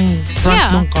nila yung front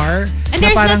Yeah. ng car. And na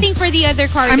there's parang, nothing for the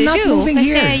other car I'm to not do. moving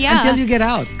Kasi, here yeah. until you get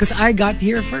out because I got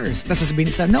here first. Tapos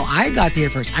sasabihin nila, no, I got here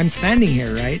first. I'm standing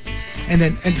here, right? And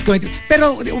then it's going to...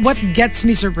 Pero what gets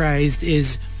me surprised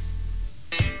is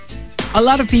a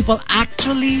lot of people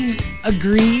actually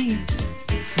agree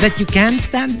that you can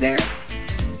stand there.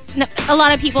 No, a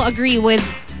lot of people agree with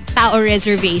Tao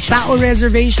reservation. Tao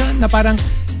reservation na parang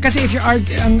kasi if your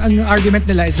ang argument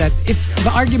nila is that if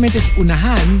the argument is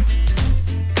unahan,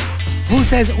 who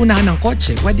says unahan ng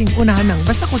kotse? Pwedeng unahan ng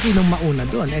basta kung sinong mauna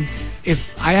doon. And if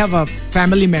I have a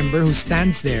family member who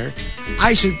stands there,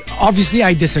 I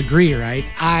disagree, right?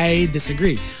 I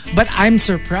disagree. But I'm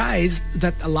surprised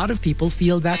that a lot of people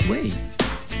feel that way.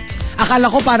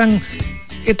 Akala ko parang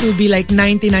it will be like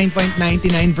 99.99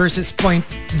 versus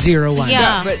 0.01.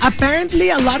 Yeah. But Apparently,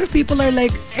 a lot of people are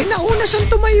like, nauna siyang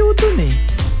tumayo dun eh.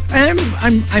 And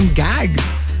I'm gagged.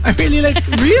 I'm really like,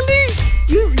 really?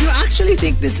 You actually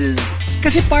think this is...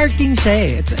 Kasi parking siya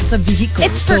eh. It's a vehicle.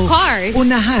 It's for cars.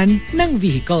 Unahan ng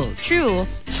vehicles. True.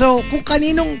 So, kung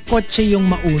kaninong kotse yung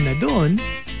mauna dun,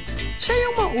 siya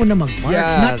yung mauna mag-park,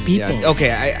 not people. Yeah. Okay,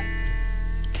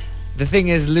 the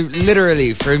thing is,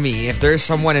 literally, for me, if there's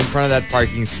someone in front of that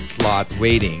parking slot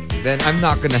waiting, then I'm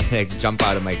not gonna like jump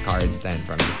out of my car and stand in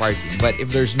front of the parking. But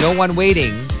if there's no one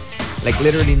waiting, like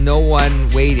literally no one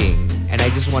waiting, and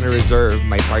I just want to reserve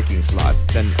my parking slot,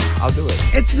 then I'll do it.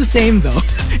 It's the same though.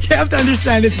 You have to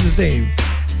understand it's the same.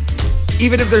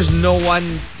 Even if there's no one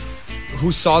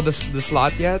who saw the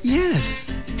slot yet? Yes.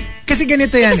 Kasi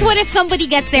ganito yan. Because what if somebody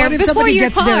gets there What if before somebody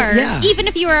your gets car? there? Yeah. Even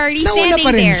if you were already Nauna standing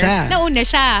pa rin there. siya. Nauna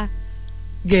siya.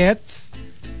 Gets?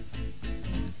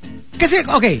 Kasi,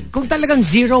 okay, kung talagang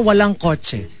zero, walang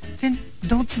kotse, then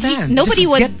don't stand. Nobody Just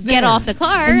would get there. off the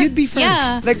car. And you'd be first.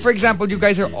 Yeah. Like, for example, you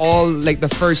guys are all like the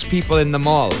first people in the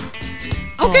mall.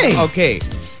 Okay. Okay.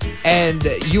 And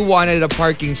you wanted a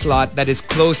parking slot that is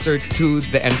closer to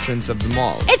the entrance of the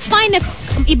mall. It's fine if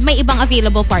may ibang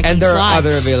available parking slots. And there are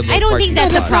other available I don't think parking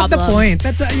that's a slots. That's not problem. the point.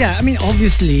 That's yeah. I mean,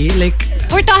 obviously, like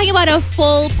We're talking about a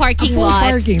full parking full lot.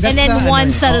 parking. That's And then the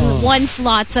one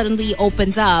slot suddenly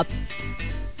opens up.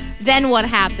 Then what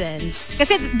happens?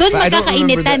 Kasi doon But I don't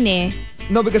remember magkakainitan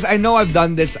that. No, because I know I've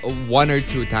done this 1 or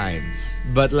 2 times.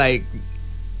 But like,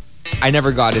 I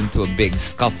never got into a big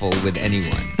scuffle with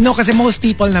anyone. no, kasi most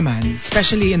people naman,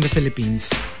 especially in the Philippines,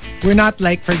 we're not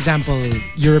like, for example,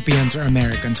 Europeans or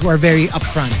Americans who are very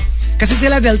upfront. Kasi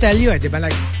sila, they'll tell you, di ba?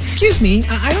 Like, excuse me,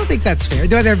 I don't think that's fair.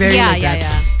 Di ba? They're very like that.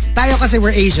 Yeah. Tayo kasi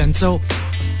we're Asian, so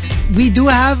we do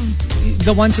have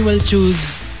the ones who will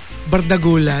choose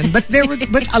bardagulan, but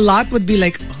but a lot would be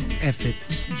like, oh, F it,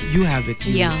 you have it.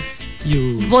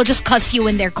 We'll just cuss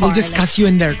you in their car. We'll just cuss you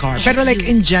in their car. Yes, Pero like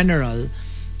you. in general,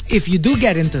 if you do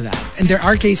get into that, and there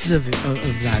are cases of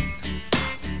that,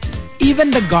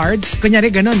 even the guards, kunyari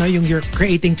gano'n, no, yung you're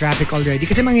creating traffic already.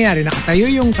 Kasi mangyayari,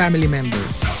 nakatayo yung family member.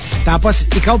 Tapos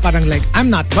ikaw parang like, I'm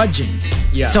not budging.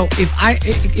 Yeah. So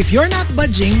if you're not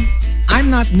budging, I'm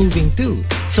not moving too.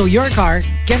 So your car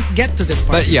can't get to this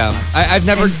part. But yeah, I've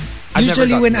never... I've never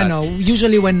Usually got to that.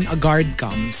 usually when a guard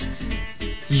comes,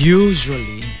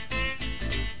 usually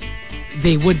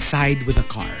they would side with the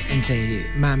car and say,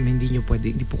 ma'am, hindi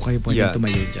po kayo pwede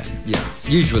tumayo dyan. Yeah,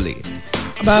 usually.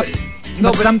 But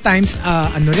sometimes,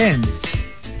 ano rin,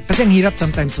 kasi ang hirap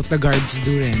sometimes what the guards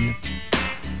do rin,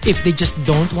 if they just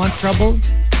don't want trouble,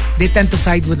 they tend to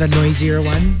side with the noisier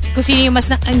one. Kung sino yung mas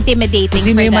intimidating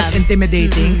Sino for yung them. mas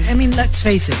intimidating. I mean, let's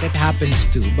face it, it happens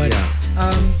too. But,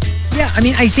 yeah, I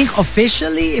mean, I think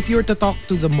officially, if you were to talk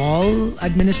to the mall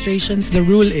administrations, the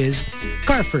rule is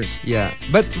car first. Yeah.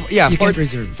 But yeah, You can't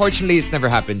reserve. Fortunately, it's never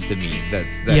happened to me that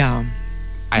Yeah.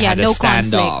 I had a no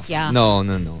standoff. conflict, yeah. No,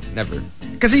 never.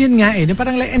 Kasi yun nga eh,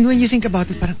 parang like, and when you think about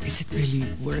it, parang, is it really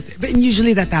worth it? But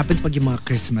usually that happens pag yung mga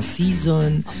Christmas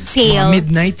season, Sale. mga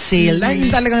midnight sale. Like,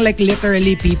 yung talagang like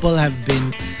literally people have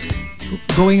been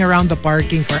going around the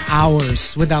parking for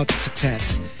hours without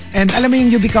success. And alam mo yung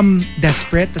you become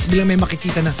desperate, tapos bilang may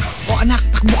makikita na, oh anak,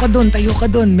 takbo ka doon, tayo ka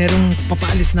doon, merong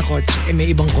papaalis na kotse, eh may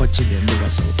ibang kotse din, di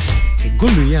ba? So, eh,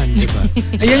 gulo yan, di ba?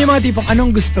 Ayan yung mga tipong,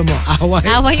 anong gusto mo?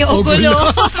 Away o gulo?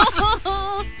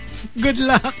 Good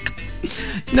luck.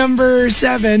 Number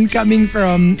 7, coming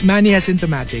from Manny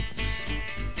Asymptomatic.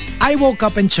 I woke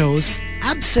up and chose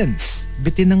absence.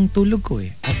 Bitin ng tulog ko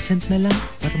eh. Absent na lang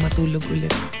para matulog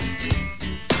ulit.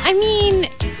 I mean,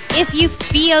 if you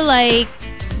feel like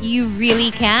you really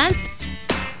can't,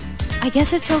 I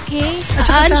guess it's okay. At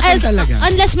saka sa akin talaga.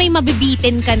 Unless may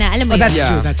mabibitin ka na, alam mo Oh, yun. that's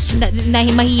true, that's true. Na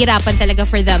mahihirapan talaga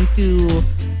for them to,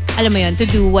 alam mo yun, to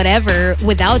do whatever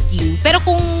without you. Pero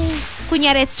kung,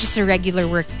 kunyari, it's just a regular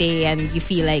work day and you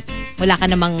feel like wala ka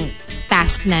namang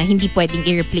task na hindi pwedeng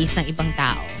i-replace ng ibang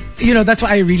tao. You know, that's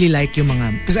why I really like yung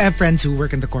mga, because I have friends who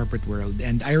work in the corporate world,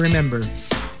 and I remember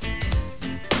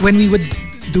when we would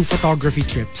do photography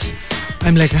trips,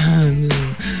 I'm like,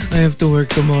 I have to work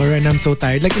tomorrow and I'm so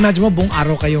tired. Like, imagine mo, buong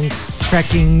araw kayong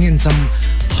trekking in some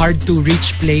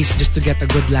hard-to-reach place just to get a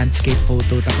good landscape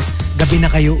photo. Tapos, gabi na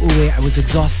kayo uwi. I was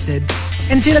exhausted.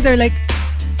 And sila, they're like,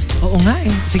 oo nga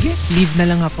eh. Sige, leave na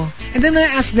lang ako. And then when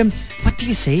I ask them, what do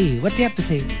you say? What do you have to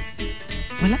say?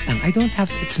 Wala lang. I don't have,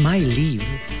 it's my leave.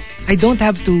 I don't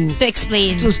have to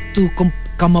explain. To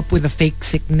come up with a fake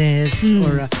sickness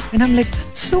or and I'm like,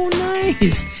 that's so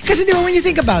nice. Kasi di ba, when you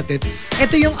think about it,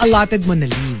 ito yung allotted mo na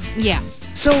leave. Yeah.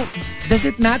 So, does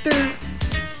it matter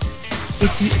if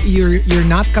you're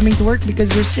not coming to work because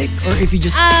you're sick, or if you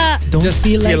just don't Just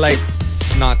feel like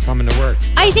not coming to work.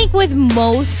 I think with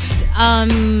most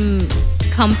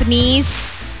companies,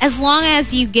 as long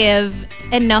as you give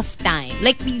enough time,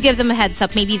 like you give them a heads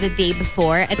up maybe the day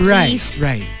before at least.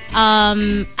 Right.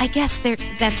 I guess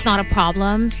that's not a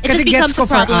problem. It Kasi just becomes gets ko a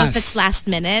for problem us. if it's last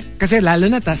minute. Kasi lalo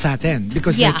na sa atin,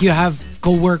 because Yeah. like you have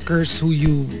co-workers who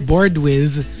you board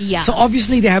with. Yeah. So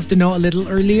obviously they have to know a little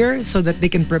earlier so that they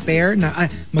can prepare na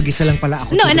mag-isa lang pala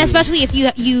ako. No, and today. especially if you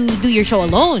do your show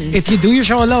alone. If you do your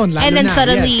show alone, lalo and then na,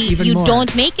 suddenly yes, even you more. don't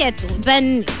make it,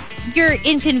 then you're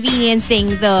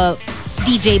inconveniencing the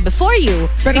DJ before you.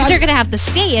 Pero Because they're gonna have to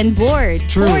stay and board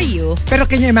True. for you. Pero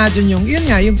can you imagine yung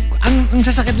ang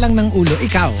sasakit lang ng ulo,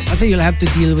 ikaw. Kasi you'll have to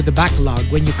deal with the backlog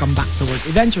when you come back to work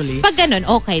eventually. Pag ganun,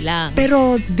 okay lang.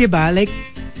 Pero, di ba, like,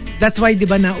 that's why, di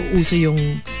ba, nauuso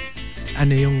yung,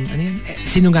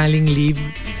 sinungaling leave.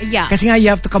 Yeah. Kasi nga, you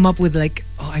have to come up with like,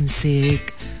 oh, I'm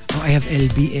sick. Oh, I have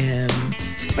LBM.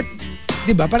 But,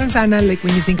 di ba, parang sana, like,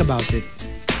 when you think about it,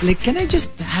 like, can I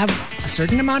just have a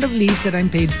certain amount of leaves that I'm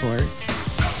paid for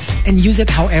and use it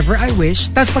however I wish?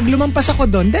 Tapos pag lumampas ako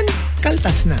doon, then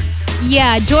kaltas na.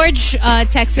 Yeah, George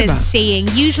texted Diba? saying,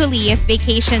 usually if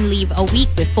vacation leave a week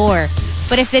before,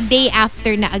 but if the day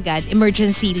after na agad,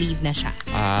 emergency leave na siya.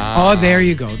 Oh, there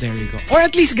you go. Or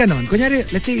at least ganon. Kunyari,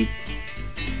 let's say,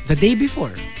 the day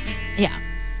before. Yeah.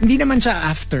 Hindi naman siya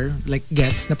after, like,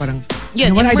 gets na parang,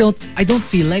 Yun, you know what, I don't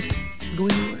feel like going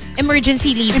to work.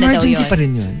 Emergency leave na daw Emergency yun. pa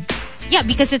rin yun. Yeah,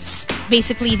 because it's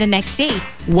basically the next day.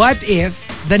 What if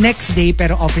the next day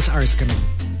pero office hours ka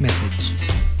message?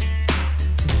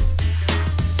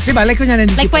 Diba? Like kunyari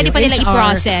nandito Like, pwede yung pa nila HR,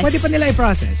 i-process. Pwede pa nila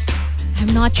i-process.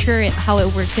 I'm not sure how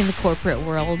it works in the corporate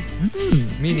world.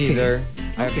 Me neither.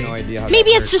 I have no idea how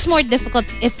Maybe that it's just more difficult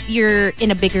if you're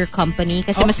in a bigger company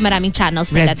kasi mas maraming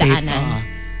channels na Red tape. dadaanan.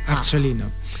 Actually, no.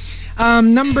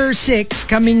 Number 6,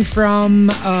 coming from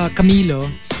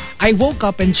Camilo, I woke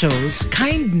up and chose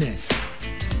kindness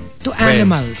to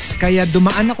animals. Kaya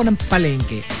dumaan ako ng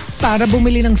palengke para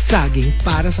bumili ng saging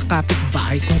para sa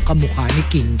kapitbahay kong kamukha ni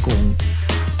King Kong.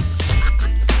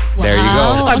 There you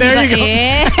go. Wow, there ang you go.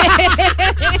 bait.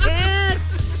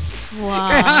 Wow.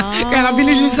 Kaya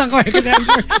binilisan ko kasi I'm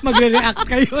sure magre-react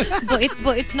kayo.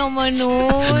 Bait naman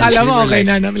nun. Alam mo, okay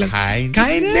Like, na. Bilang,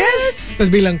 kindness? Tapos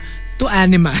bilang, to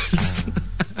animals.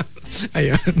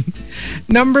 Ayun.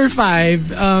 Number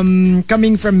 5,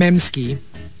 coming from Memski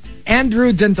and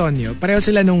Rudes Antonio. Pareho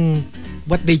sila nung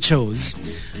what they chose.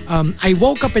 I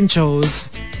woke up and chose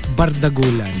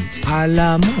Bardagulan.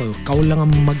 Alam mo, ikaw lang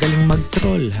ang magaling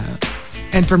mag-troll, ha?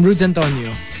 And from Rudes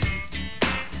Antonio,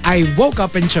 I woke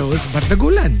up and chose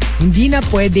Bardagulan. Hindi na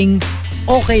pwedeng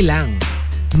okay lang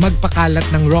magpakalat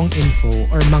ng wrong info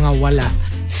or mga wala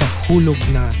sa hulog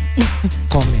na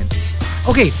comments.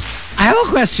 Okay, I have a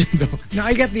question though. Now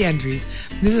I get the entries.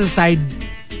 This is a side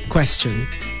question.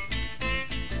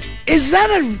 Is that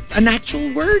an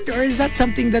actual word or is that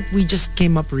something that we just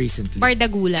came up recently?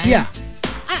 Bardagulan? Yeah.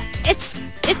 It's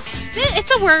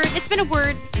a word. It's been a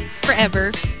word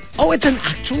forever. Oh, it's an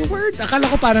actual word? Akala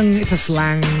ko parang it's a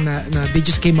slang na they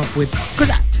just came up with. Because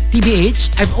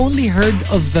TBH, I've only heard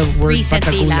of the word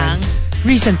Recently Bardagulan. lang.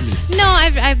 Recently. No,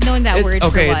 I've known that word for a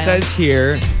Okay, while. it says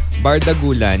here,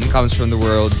 Bardagulan comes from the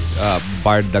word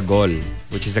Bardagol,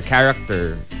 which is a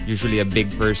character, usually a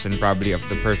big person, probably of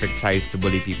the perfect size to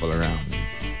bully people around.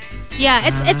 Yeah,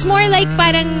 it's more like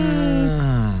parang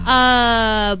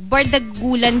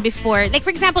bardagulan before. Like for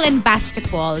example in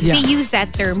basketball, Yeah. they use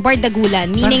that term,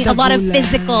 bardagulan, meaning a lot of Bardagulan.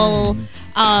 physical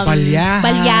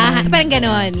Balyahan. Parang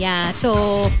ganon, yeah.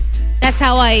 So that's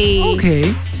how I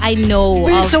know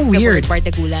But of it's so the weird. word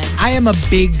bardagulan. I am a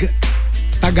big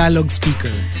Tagalog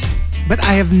speaker, but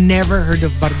I have never heard of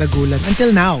Bardagulan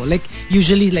until now. Like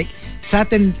usually like sa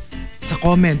atin sa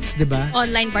comments, di ba?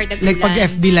 Online bardagulan. Like pag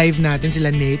FB live natin, sila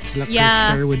Nate, sila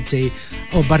Yeah. Krister would say,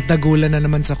 oh, Bardagulan na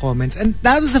naman sa comments. And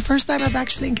that was the first time I've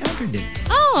actually encountered it.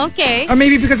 Oh, okay. Or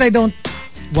maybe because I don't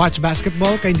watch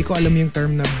basketball, kaya hindi ko alam yung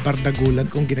term na Bardagulan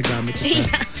kung ginagamit siya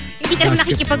sa Hindi ka naman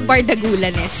basketball.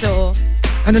 nakikipag-bardagulan eh. So,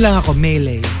 ano lang ako,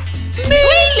 melee.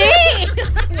 Melee!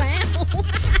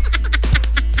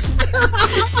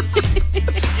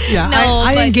 Yeah, No,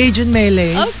 I but- engage in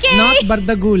melees, Okay. not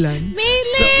Bardagulan.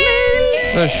 Melee!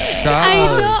 So I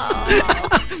know.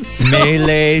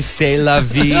 Melee, c'est la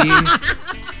vie.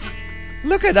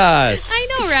 Look at us. I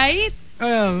know, right?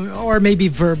 Or maybe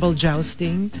verbal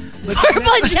jousting. But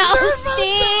Purple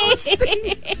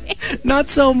jousting! not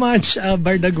so much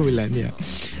Bardagulan, yeah.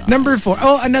 Number 4.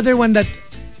 Oh, another one that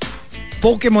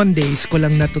Pokemon days ko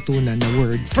lang natutunan na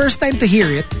word. First time to hear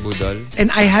it. Budol. And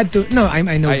I had to, no, I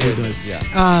know Budol. Yeah.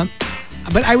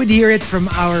 But I would hear it from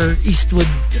our Eastwood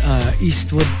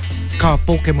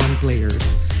Pokemon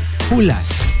players.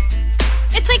 Hulas.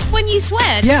 It's like when you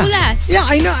sweat. Yeah. Hulas. Yeah,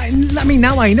 I know. I mean,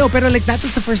 now I know. Pero like, that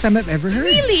was the first time I've ever heard.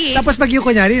 Really? Tapos pag yung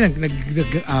kunyari,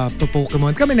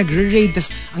 Pokemon kami, nagre-raid,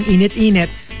 tas ang init-init.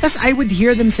 Tas I would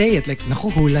hear them say it. Like, naku,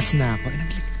 hulas na ako. And I'm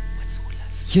like, what's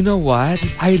hulas? You know what?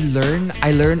 I learn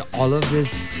all of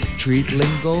this street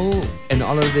lingo and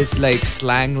all of this like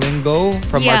slang lingo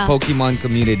from our Pokemon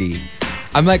community.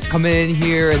 I'm like coming in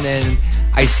here and then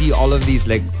I see all of these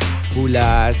like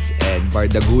hulas and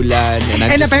bardagulan and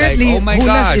I'm And just apparently, like, oh my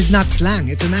hulas gosh. is not slang.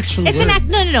 It's an actual word.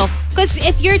 No. Because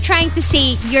if you're trying to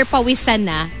say you're pawisan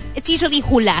na, it's usually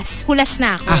hulas. Hulas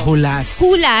na ako. Hulas.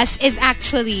 Hulas is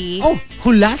actually... Oh,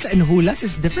 hulas and hulas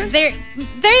is different? They're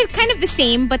kind of the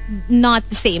same, but not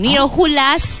the same. You know,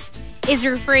 hulas is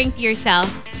referring to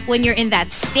yourself when you're in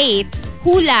that state.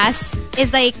 Hulas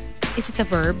is like... Is it a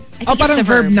verb? I think parang it's a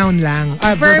verb noun lang.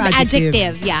 Verb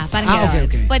adjective. Yeah, parang yun.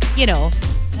 Okay. But, you know...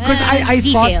 Because I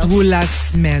thought details.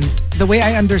 hulas meant, the way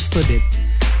I understood it,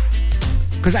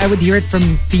 because I would hear it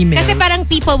from females. Kasi parang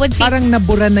people would say, parang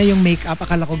nabura na yung makeup,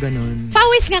 akala ko ganun.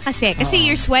 pawis nga kasi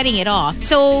you're sweating it off.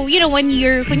 So, you know, when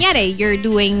you're, kunyari, you're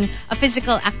doing a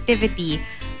physical activity,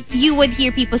 you would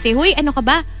hear people say, "Huy, ano ka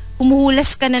ba?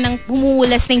 Humuhulas na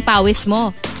yung pawis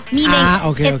mo." Meaning,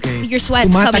 okay. your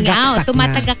sweat's coming out.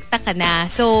 Tumatagaktak Tumatagaktak ka na.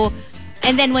 So,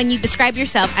 and then when you describe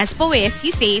yourself as pawis,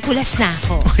 you say, hulas na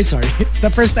ako. Okay, sorry. The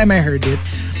first time I heard it,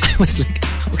 I was like,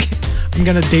 okay, I'm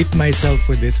gonna date myself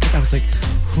for this. But I was like,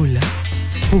 hulas?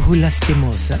 Huhulas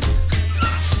timosa?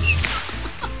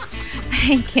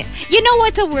 I can't. You know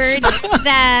what's a word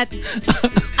that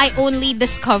I only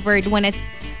discovered when it...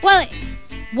 Well,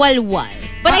 walwal.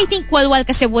 But I think walwal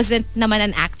kasi wasn't naman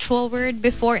an actual word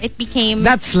before it became...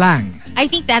 That's slang. I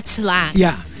think that's slang.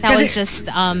 Yeah. That was just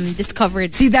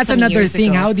discovered. See, that's so many another years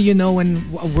thing. ago. How do you know when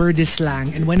a word is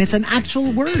slang and when it's an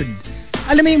actual word?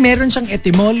 Alam mo yung meron siyang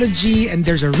etymology and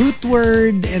there's a root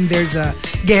word and there's a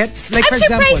gets. Like, I'm for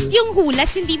example, surprised yung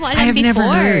hulas hindi mo alam I have before. never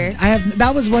heard.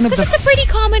 That was one of Because the... it's a pretty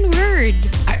common word.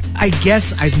 I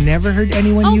guess I've never heard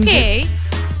anyone use it. Okay.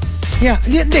 Yeah,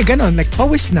 hindi, ganon. Like,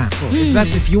 pawis na ako.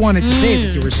 If you wanted to say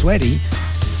that you were sweaty,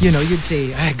 you know, you'd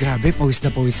say, ay, grabe, pawis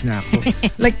na ako.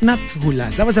 Like, not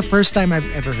hulas. That was the first time I've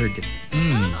ever heard it.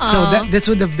 So, this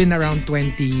would have been around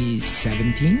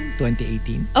 2017,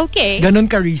 2018. Okay. Ganon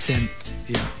ka-recent.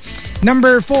 Yeah.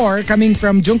 Number 4, coming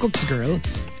from Jungkook's Girl,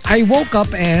 I woke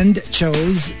up and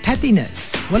chose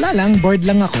pettiness. Wala lang, bored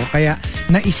lang ako, kaya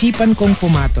naisipan kong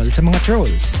pumatol sa mga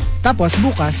trolls. Tapos,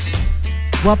 bukas,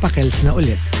 wapakels na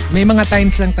ulit. May mga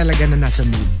times lang talaga na nasa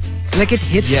mood. Like it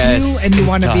hits you and you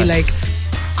wanna be like,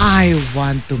 I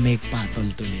want to make patol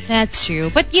today. That's true.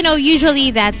 But, you know,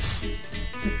 usually that's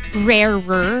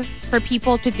rarer for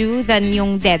people to do than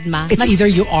yung deadma. It's either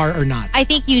you are or not. I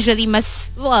think usually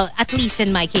well, at least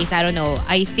in my case, I don't know.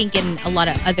 I think in a lot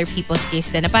of other people's case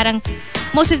then, parang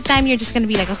most of the time you're just gonna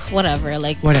be like, oh, whatever.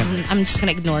 Like, I'm just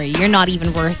gonna ignore you. You're not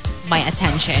even worth my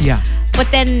attention. Yeah. But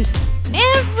then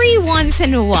every once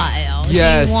in a while, you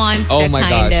want oh the my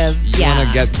kind gosh. of, You want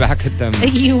to get back at them.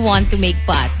 You want to make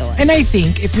pato. And I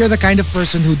think if you're the kind of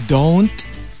person who don't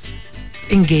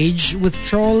engage with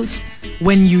trolls,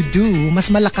 when you do, mas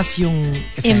malakas yung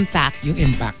effect, impact. Yung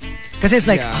impact. Kasi it's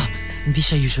like, hindi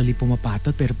siya usually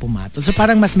pumapatol pero pumatol. So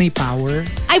parang mas may power.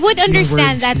 I would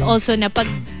understand words, that no? also na pag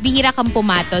bihira kang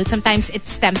pumatol, sometimes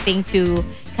it's tempting to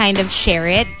kind of share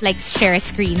it, like share a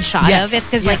screenshot of it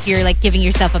because like you're like giving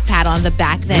yourself a pat on the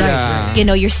back that you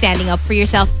know you're standing up for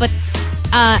yourself. But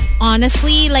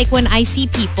honestly, like when I see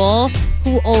people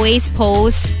who always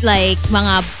post like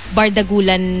mga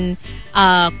bardagulan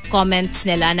comments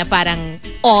nila na parang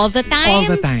all the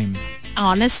time.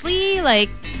 Honestly, like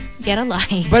get a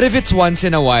life. But if it's once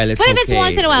in a while, it's okay. But if it's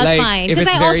once in a while, like, it's fine. If Because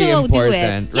it's I very also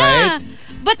important, do it. right? Yeah.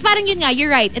 But parang yun nga, you're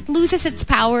right. It loses its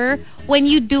power when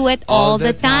you do it all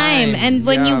the time. And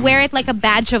when you wear it like a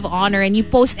badge of honor and you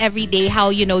post every day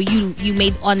how, you know, you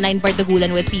made online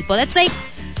bardagulan with people. It's like,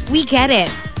 we get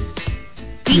it.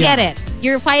 We get it.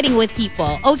 You're fighting with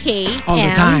people. Okay. All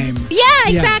the time.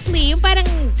 Yeah, exactly. Yung parang,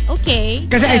 okay.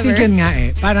 Kasi I think yun nga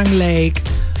parang like,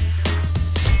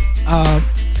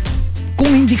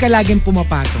 kung hindi ka laging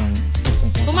pumapatong.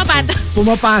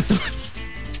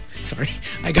 Sorry,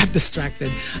 I got distracted.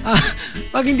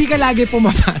 Pag hindi ka lagi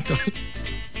pumapatol,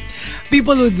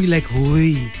 people would be like,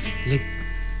 huy, like,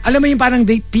 alam mo yung parang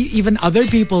even other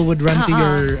people would run to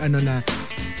your,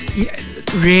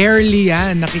 rarely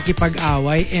yan,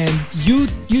 nakikipag-away and you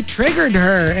triggered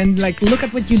her and like, look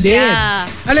at what you did. Yeah.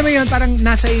 Alam mo yun, parang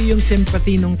nasa iyo yung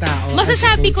sympathy nung tao.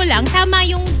 Masasabi ko lang, tama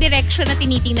yung direction na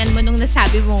tinitingnan mo nung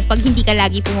nasabi mo pag hindi ka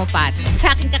lagi pumapatol.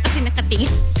 Sa akin ka kasi nakatingin.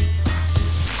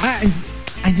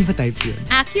 Hindi ba type yun?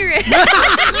 Accurate.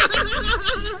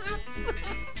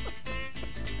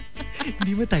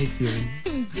 Hindi ba type yun?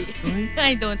 Hindi.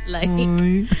 I don't like.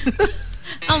 Ay.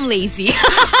 I'm lazy.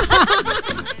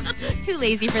 Too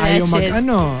lazy for that Ayaw shit.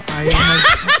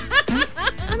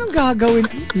 Anong gagawin?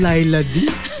 Laila D?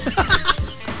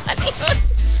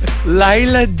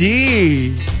 Laila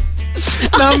D.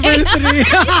 Number 3.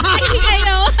 I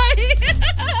know.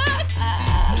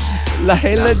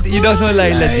 Laila D. You don't know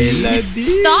Laila D? Laila D.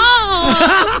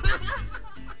 Stop!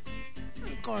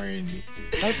 Corny.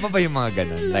 Kahit pa ba yung mga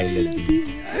ganun? Laila D.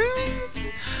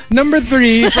 Number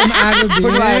 3 from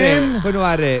Arobin.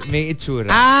 Kunwari, may itsura.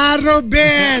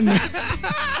 Arobin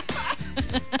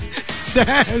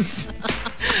says,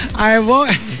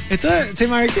 ito, si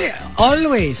Markki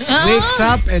always wakes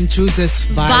up and chooses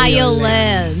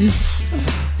violence.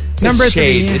 Number It's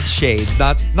shade, 3. it's shade.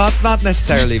 Not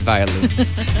necessarily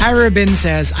violence. Arobin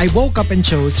says, I woke up and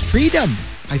chose freedom.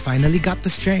 I finally got the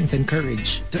strength and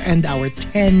courage to end our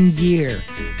 10-year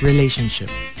relationship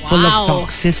full of Wow.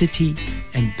 toxicity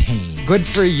and pain. Good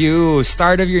for you.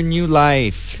 Start of your new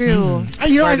life. True.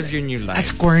 You know, Start of your new life.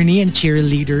 as corny and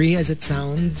cheerleadery as it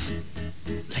sounds,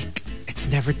 like, it's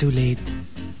never too late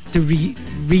to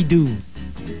redo.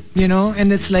 You know?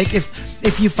 And it's like if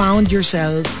you find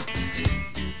yourself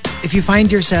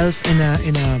in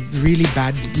a really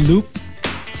bad loop,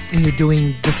 and you're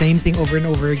doing the same thing over and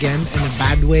over again in a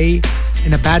bad way,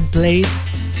 in a bad place,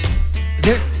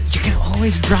 you can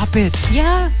always drop it.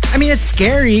 Yeah. I mean, it's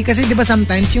scary kasi diba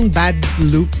sometimes yung bad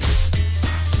loops,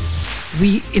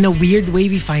 in a weird way,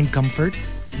 we find comfort.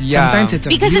 Yeah. Sometimes it's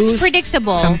Because abuse, it's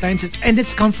predictable. Sometimes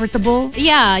it's comfortable.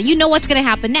 Yeah, you know what's gonna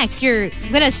happen next. You're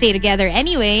gonna stay together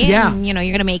anyway. Yeah. And, you're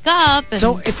gonna make up. And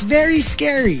So it's very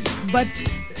scary. But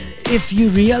if you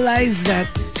realize that,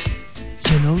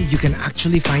 you can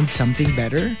actually find something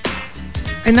better.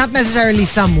 And not necessarily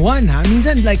someone, ha?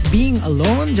 Minsan, like being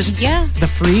alone, just Yeah. the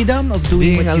freedom of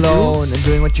doing Being what you alone do and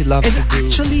doing what you love is to do.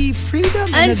 actually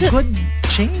freedom And and a good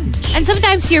change. And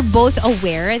sometimes you're both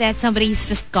aware that somebody's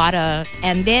just gotta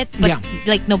end it, but Yeah.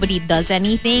 like nobody does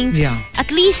anything. Yeah.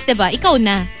 At least, diba, ikaw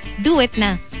na. Do it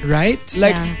na. Right?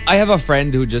 Like, Yeah. I have a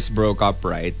friend who just broke up,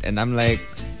 right? And I'm like,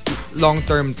 long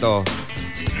term to.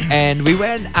 And we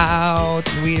went out,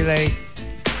 we like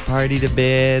partied a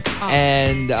bit,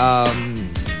 and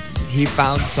he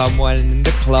found someone in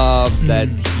the club that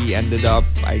he ended up,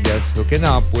 I guess, hooking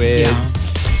up with.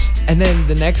 Yeah. And then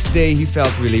the next day, he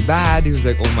felt really bad. He was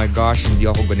like, oh my gosh, hindi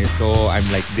ako ganito. I'm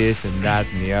like this and that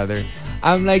and the other.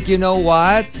 I'm like, you know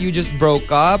what? You just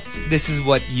broke up. This is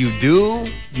what you do.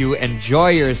 You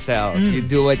enjoy yourself. You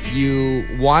do what you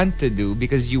want to do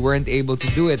because you weren't able to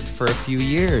do it for a few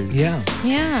years. Yeah.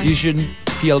 Yeah. You shouldn't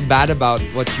feel bad about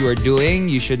what you are doing.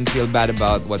 You shouldn't feel bad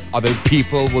about what other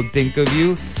people will think of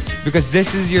you because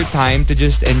this is your time to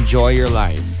just enjoy your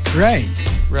life. Right.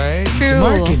 Right? Si True.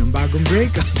 Markki, nung bagong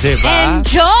breakup. Diba?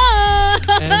 Enjoy!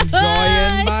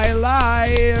 Enjoying my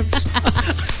life.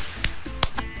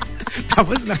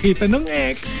 Tapos nakita nung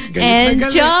ex. Galit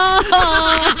na galit.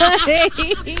 Enjoy!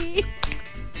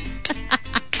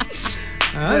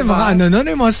 Yung mga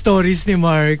yung mga stories ni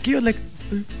Markki. Like,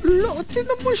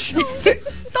 tinan mo siya.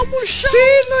 Tinan mo siya.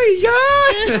 Sino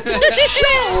yan?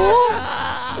 Siya, oh.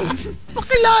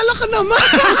 Pakilala ka naman.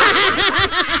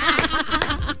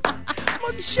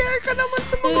 Mag-share ka naman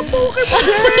sa mga Pokemon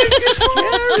friends.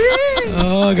 Scary.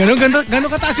 Oh, ganun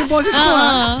kataas yung boses ko,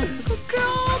 ha?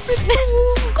 Grabe to.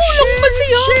 Kulong pa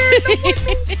siya. Share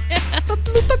naman.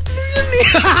 Tatlo yan eh.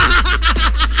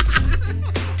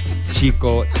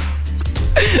 Chico,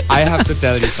 I have to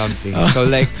tell you something. So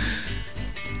like,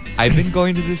 I've been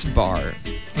going to this bar,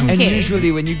 and Okay. usually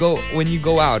when you go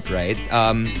out, right?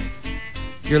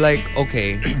 You're like,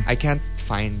 okay, I can't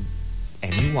find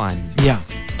anyone. Yeah.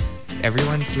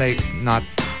 Everyone's like not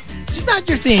Just not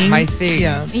your thing. my thing.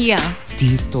 Yeah. Yeah.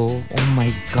 Dito, oh my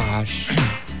gosh,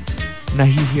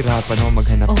 nahihirapan ako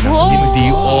maghanap ng Oh. hindi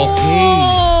okay.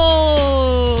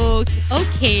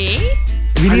 Okay.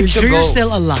 We Are need you to sure go. you're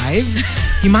still alive?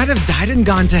 He might have died and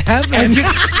gone to heaven.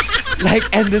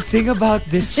 And the thing about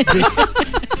this,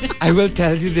 I will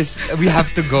tell you this. We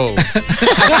have to go.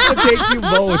 I have to take you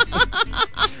both.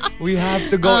 We have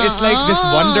to go. It's like this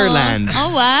wonderland. Oh,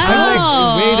 wow. I'm like,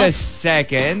 wait a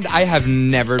second. I have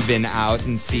never been out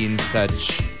and seen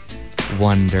such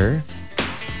wonder.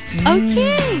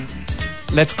 Okay.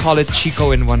 Let's call it Chico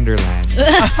in Wonderland.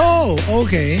 Oh,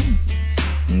 okay.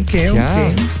 Okay.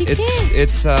 Sige.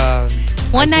 It's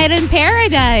One night in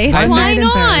paradise. One Why night in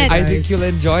not? paradise. I think you'll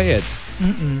enjoy it.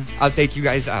 I'll take you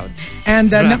guys out. And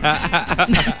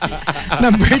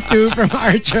number 2 from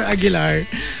Archer Aguilar.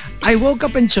 I woke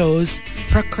up and chose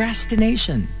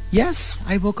procrastination. Yes,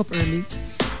 I woke up early.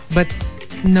 But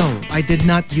no, I did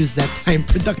not use that time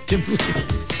productively.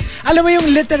 Alam mo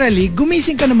yung literally,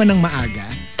 gumising ka naman ng maaga.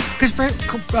 Because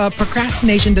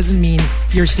procrastination doesn't mean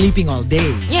you're sleeping all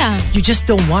day. Yeah. You just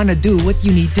don't want to do what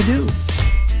you need to do.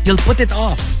 You'll put it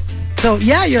off. So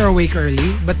yeah, you're awake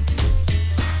early, but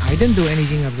I I didn't do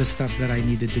anything of the stuff that I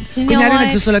needed to. You know Kunyari what?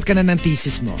 nagsusulat ka na ng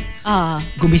thesis mo.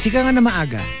 Gumising ka nga na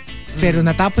maaga. Pero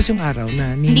natapos yung araw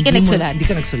na Hindi ka nagsulat. Hindi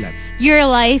ka nagsulat. Your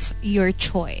life, your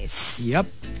choice. Yep.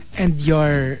 And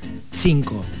your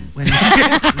cinco.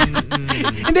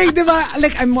 Hindi, diba?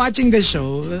 Like, I'm watching the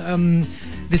show,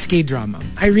 this K-drama.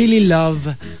 I really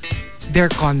love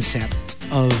their concept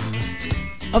of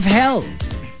hell.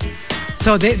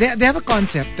 So they have a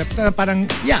concept that parang,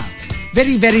 yeah,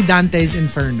 very, very Dante's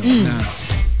Inferno.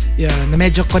 Na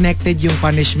medyo connected yung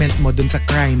punishment mo dun sa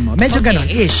crime mo. Medyo ganon,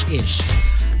 ish.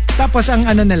 Tapos ang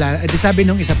ano nila, sabi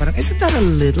nung isa parang, isn't that a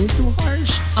little too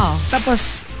harsh?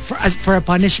 Tapos, for a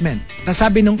punishment, tapos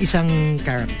sabi nung isang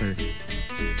character,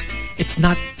 it's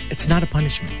not a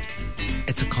punishment.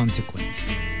 It's a consequence.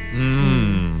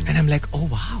 And I'm like, oh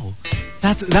wow.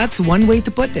 That's one way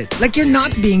to put it. Like, you're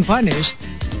not being punished,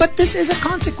 but this is a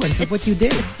consequence of what you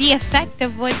did. It's the effect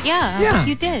of what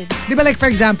you did. Diba, like, for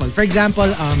example,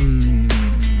 failing,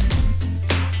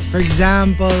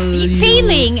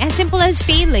 as simple as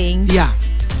failing. Yeah.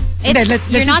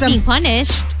 You're not being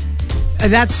punished.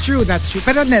 That's true.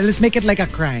 But let's make it like a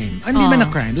crime. Hindi man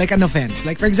a crime, like an offense.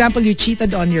 Like, for example, you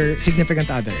cheated on your significant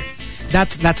other.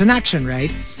 That's an action,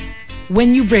 right?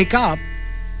 When you break up,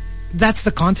 that's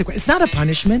the consequence. It's not a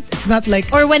punishment. It's not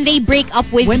like... Or when they break up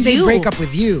with you. When they break up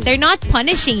with you. They're not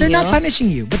punishing you. They're not punishing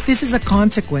you. But this is a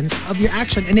consequence of your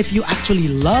action. And if you actually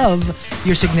love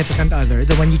your significant other,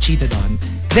 the one you cheated on,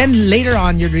 then later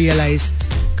on you'd realize,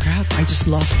 crap, I just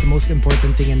lost the most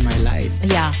important thing in my life.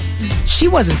 Yeah. She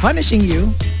wasn't punishing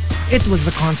you. It was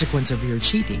the consequence of your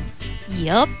cheating.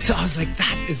 Yep. So I was like,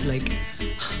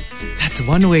 that's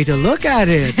one way to look at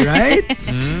it, right?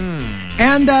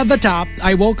 And the top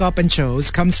I woke up and chose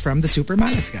comes from the Super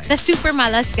Malas guy. The Super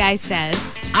Malas guy says,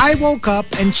 I woke up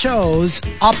and chose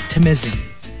optimism.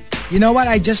 You know what?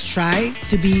 I just try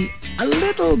to be a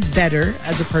little better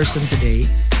as a person today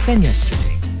than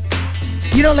yesterday.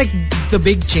 You know, like, the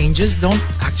big changes don't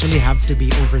actually have to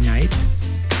be overnight.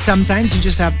 Sometimes you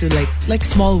just have to like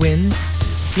small wins.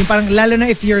 Yung parang, lalo na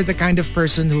if you're the kind of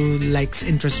person who likes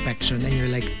introspection and you're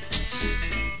like,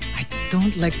 I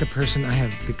don't like the person I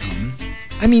have become.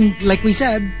 I mean, like we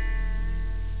said,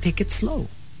 take it slow.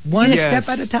 One step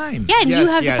at a time. Yeah, and you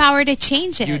have the power to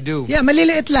change it. You do. Yeah,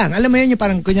 maliliit lang. Alam mo yun, yung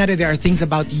parang, kunyari, there are things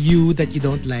about you that you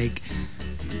don't like.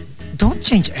 Don't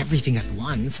change everything at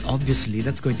once. Obviously,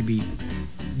 that's going to be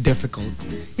difficult.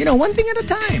 You know, one thing at a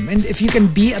time. And if you can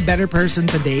be a better person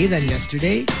today than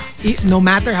yesterday, no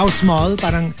matter how small,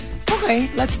 parang, okay,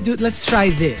 let's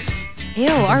try this. Ew,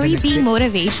 are we being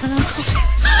motivational?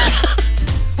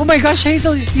 Oh my gosh,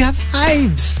 Hazel, you have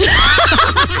hives.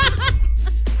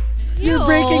 You're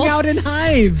breaking out in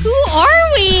hives. Who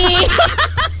are we?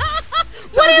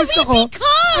 What have we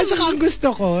become? At saka ang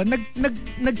gusto ko,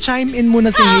 nag-chime in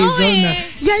muna si Hazel na,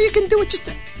 yeah, you can do it.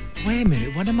 Just, wait a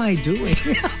minute, what am I doing?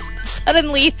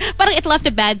 Suddenly, parang it left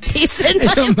a bad taste in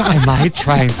my mouth. Am I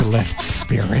trying to lift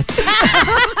spirits?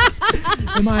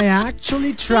 Am I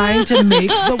actually trying to make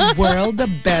the world a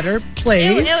better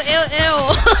place?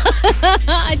 Ew.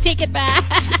 I take it back.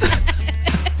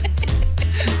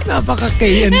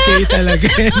 Napaka-K&K talaga.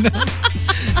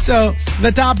 So,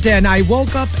 the top 10 I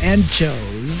woke up and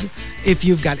chose. If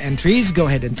you've got entries, go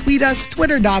ahead and tweet us.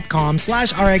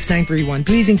 Twitter.com/RX931.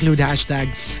 Please include hashtag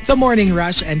The Morning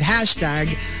Rush and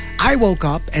hashtag I woke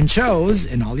up and chose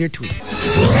in all your tweets.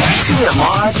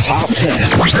 TMR Top 10.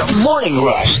 The Morning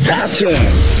Rush Top 10.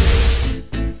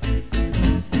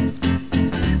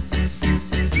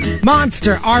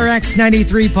 Monster RX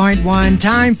 93.1.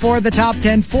 Time for the top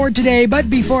 10 for today. But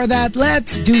before that,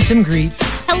 let's do some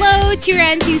greets. Hello,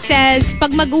 Tirant who says,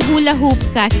 pag mag-hula hoop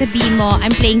ka, sabihin mo,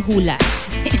 I'm playing hulas.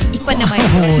 Iba naman yun.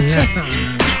 Oh, yeah.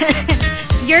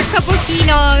 Your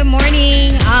Cappuccino,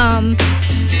 morning.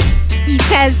 He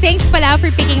says, thanks pala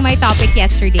for picking my topic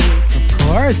yesterday. Of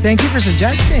course. Thank you for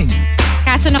suggesting.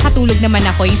 Kaso nakatulog naman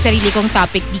ako. Yung sarili kong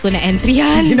topic, di ko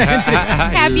na-entry-an.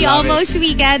 Happy almost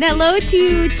weekend. Hello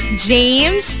to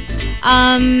James,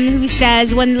 who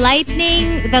says, when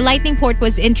the lightning port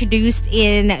was introduced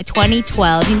in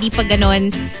 2012, hindi pa kanon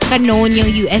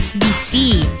yung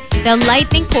USB-C. The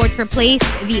lightning port replaced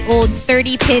the old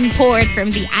 30-pin port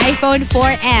from the iPhone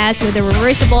 4S with a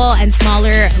reversible and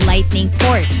smaller lightning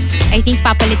port. I think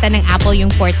papalitan ng Apple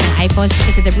yung port ng iPhones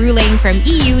because of the ruling from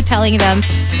EU telling them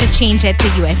to change it to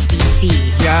USB-C.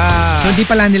 Yeah. So, hindi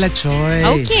pala nila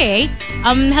choice. Okay.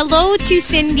 Hello to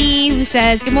Cindy who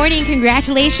says, good morning,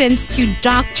 congratulations to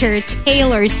Dr.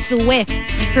 Taylor Swift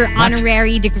for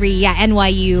honorary degree. Yeah,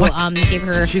 NYU gave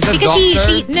her. She's a because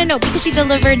doctor? because she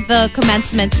delivered the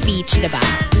commencement speech, diba?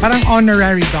 Parang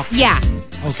honorary doctor. Yeah.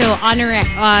 So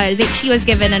she was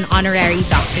given an honorary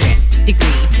doctorate degree.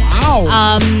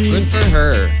 Wow. Good for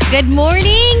her. Good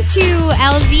morning to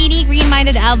Alvini,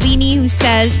 green-minded Alvini, who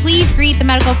says, please greet the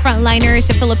medical frontliners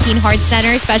sa Philippine Heart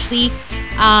Center, especially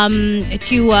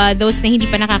to those na hindi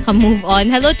pa nakaka-move on.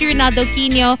 Hello to Ronaldo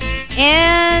Quino.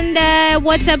 And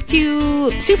what's up to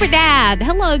Super Dad?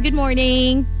 Hello, good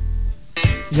morning.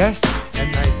 Yes. And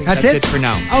I think That's it for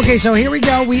now. Okay, so here we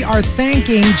go. We are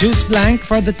thanking Juice Blank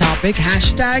for the topic.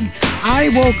 Hashtag I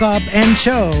woke up and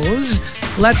chose.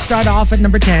 Let's start off at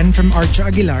number 10 from Archo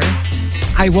Aguilar.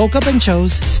 I woke up and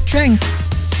chose strength.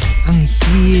 Ang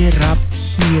hirap.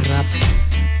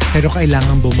 Pero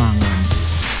kailangan bumangon.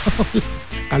 So,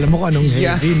 alam mo kung anong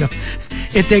heavy, no?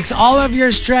 It takes all of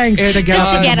your strength to get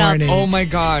up in the morning. Oh my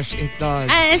gosh, it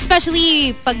does.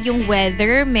 Especially pag yung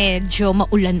weather medyo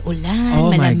maulan-ulan,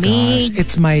 Oh my malamig. gosh.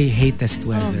 It's my hatest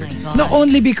weather. Oh my God. No,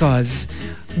 only because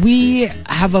we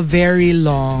have a very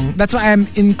long... That's why I'm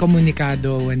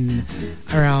incommunicado when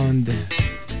around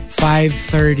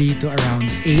 5:30 to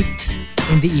around 8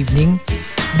 in the evening.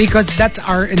 Because that's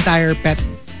our entire pet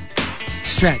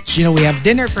stretch. You know, we have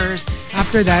dinner first.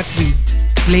 After that, we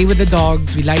play with the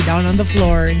dogs. We lie down on the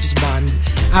floor and just bond.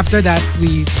 After that,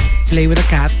 we play with the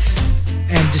cats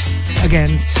and just,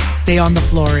 again, stay on the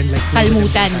floor and like...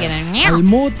 Kalmutan, ganun.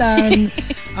 Kalmutan.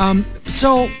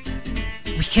 So,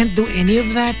 we can't do any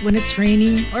of that when it's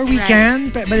rainy. Or we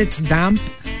can, but it's damp.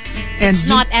 And It's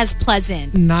not as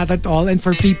pleasant. Not at all. And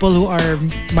for people who are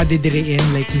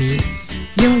madidiriin like me,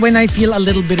 when I feel a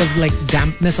little bit of like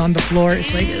dampness on the floor,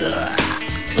 it's like, ugh.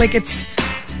 Like it's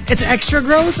extra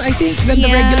gross, I think, than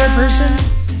the regular person.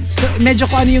 So, medyo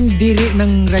kung ano yung diri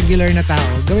ng regular na tao,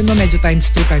 gawin mo medyo times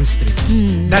 2, times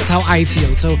 3. That's how I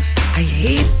feel. So, I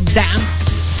hate damp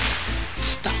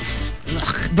stuff.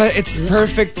 Ugh. But it's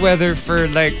perfect weather for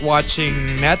like watching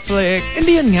Netflix.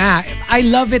 Hindi yun nga. I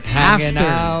love it Hanging after.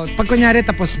 out. Pag kunyari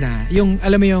tapos na, yung,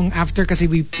 alam mo yung after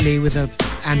kasi we play with the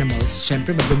animals.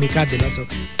 Siyempre, magdumi ka, diba? So,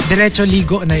 diretso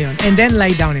ligo na yun. And then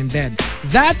lie down in bed.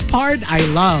 That part I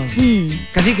love.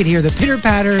 Kasi you can hear the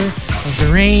pitter-patter of the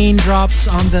raindrops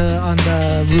on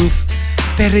the roof.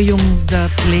 Pero yung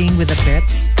the playing with the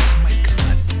pets, oh my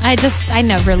God. I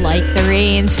never liked the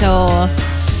rain, so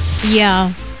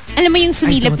yeah. Alam mo yung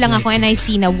sumilip lang ako and I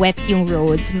see na wet yung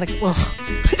roads. I'm like, ugh.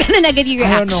 Ganun agad yung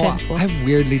I don't reaction know. ko. I've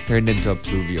weirdly turned into a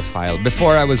pluviophile.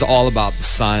 Before I was all about the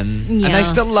sun. Yeah. And I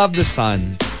still love the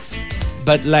sun.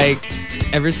 But like,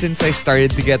 ever since I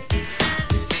started to get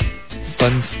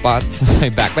sunspots on my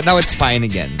back. But now it's fine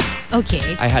again.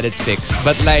 Okay. I had it fixed.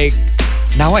 But like,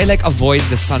 now I like avoid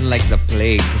the sun like the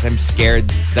plague because I'm scared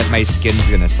that my skin's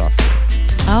gonna suffer.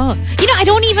 Oh. You know, I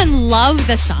don't even love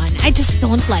the sun. I just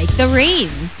don't like the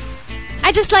rain.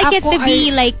 I just like it to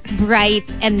be like bright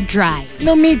and dry.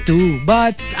 No, me too.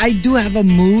 But I do have a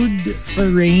mood for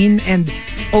rain and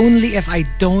only if I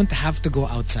don't have to go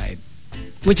outside.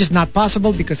 Which is not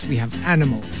possible because we have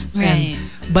animals. Right.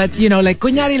 But, you know, like,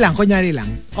 kunyari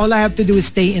lang. All I have to do is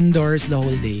stay indoors the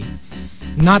whole day.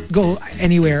 Not go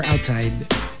anywhere outside.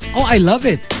 Oh, I love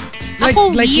it. Ako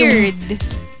weird.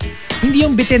 Hindi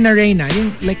yung bitin na rain, yung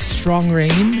like strong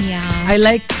rain. Yeah. I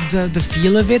like the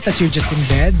feel of it as you're just in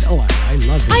bed. Oh, I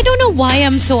love it. I don't know why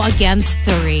I'm so against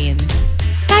the rain.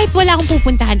 Kahit wala akong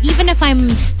pupuntahan, even if I'm,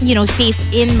 you know, safe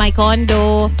in my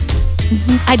condo,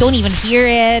 I don't even hear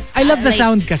it. I love the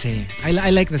sound kasi. I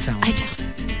like the sound. It just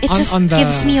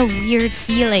gives me a weird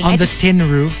feeling. On the tin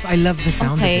roof, I love the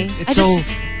sound Okay. of it. It's so...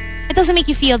 It doesn't make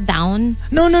you feel down?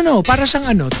 No. Para siyang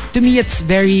ano, to me it's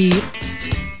very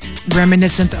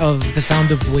reminiscent of the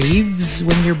sound of waves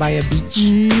when you're by a beach.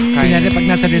 Kunyari pag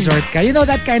nasa resort ka. You know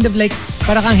that kind of like,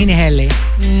 para kang hinihele.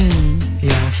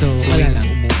 Yeah, so wala lang.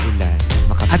 Umuulan.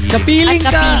 At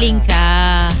kapiling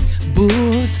ka.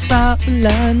 Buhos pa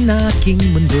pala na aking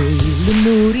mundo'y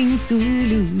lunuring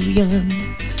tuluyan.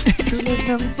 Tulad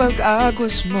ng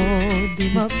pag-agos mo,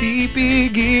 di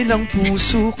mapipigil ang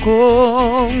puso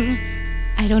kong.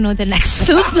 I don't know the next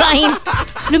line.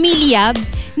 Lumiliyab.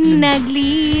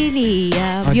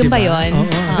 Nagliliyab. Yun diba? ba yun?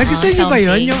 Oo. Nagustuhan niyo ba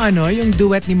yun? Yung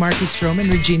duet ni Markki and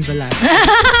Regine Velasquez.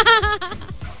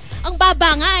 Ang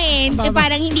baba nga eh.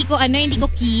 Parang hindi ko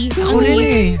key. Ako rin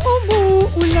eh.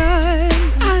 Umuulan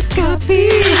at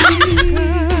kapiling ka.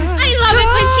 I love it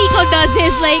when Chico does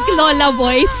his like Lola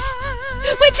voice.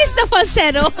 Which is the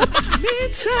falsetto.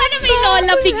 Ano may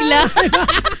Lola bigla?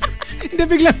 Hindi,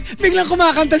 biglang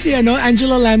kumakanta si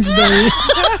Angela Lansbury.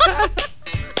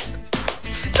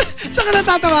 Tsaka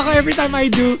natatawa ko every time I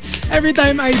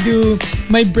do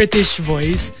my British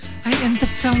voice. I am the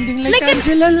sounding like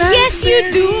Angela Lansbury. Yes, you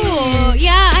do.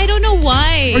 Yeah, I don't know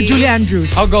why. Or Julie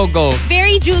Andrews. I'll go.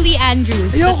 Very Julie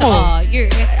Andrews. Ayoko.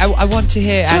 I want to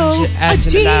hear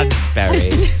Angela Lansbury.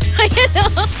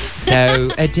 No,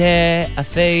 a day, a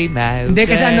female. Hindi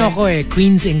kasi ako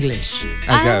Queen's English.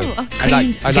 I'll go.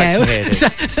 okay. I'd like to hear this.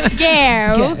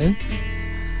 Girl.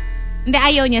 Hindi,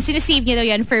 ayaw niya. Sinasave niya daw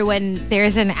yan for when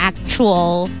there's an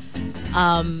actual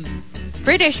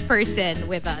British person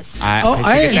with us.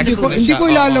 Hindi ko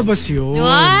ilalabas yun.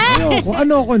 What?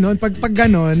 Ano ako nun? Pag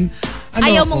ganon,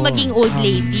 ayaw mong maging old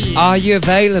lady. Are you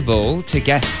available to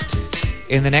guest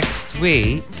in the next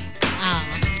week?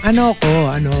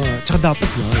 Tsaka dapat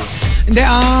yun. Hindi,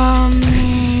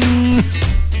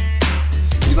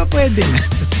 di ba pwede na?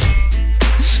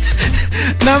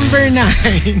 Number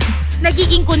 9.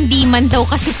 Nagiging kundiman daw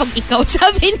kasi pag ikaw,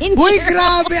 sabi ni Uy,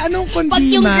 grabe. Anong kundiman? Pag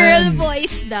yung girl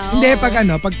voice daw. Hindi, pag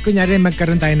kunyari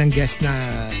magkaroon tayo ng guest na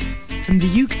from the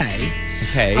UK.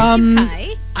 Okay.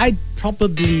 I'd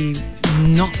probably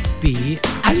not be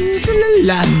Angela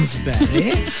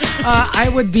Lansbury. I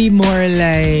would be more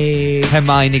like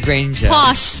Hermione Granger.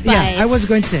 Posh spice. Yeah, I was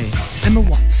going to say Emma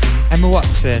Watson. Emma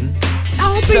Watson.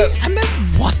 I'll be Emma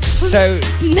Watson. So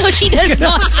No, she does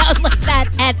not sound like that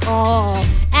at all.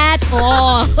 At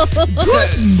all.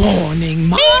 Good morning.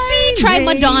 Maybe try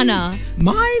Madonna.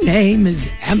 My name is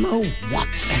Emma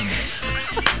Watson.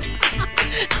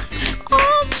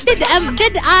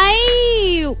 Did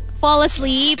I fall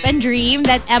asleep and dream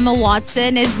that Emma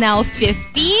Watson is now 50?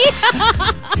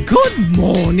 Good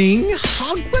morning,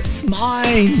 Hogwarts.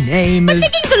 My name is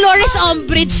Thinking Dolores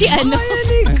Umbridge si ano.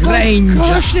 Hermione Granger.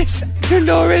 gosh, it's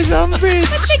Dolores Umbridge.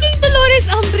 Thinking Dolores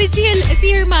Umbridge si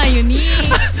Hermione.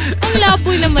 Ang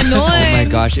labo naman nun. Oh my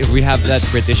gosh, if we have that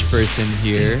British person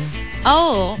here,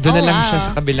 doon na lang wow. siya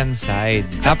sa kabilang side.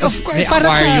 Tapos Of course, may para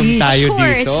aquarium to each. tayo Of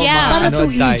course, dito. yeah. Para to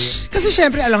Manood tayo. each. Kasi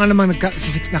syempre, alam nga namang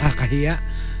nakakahiya.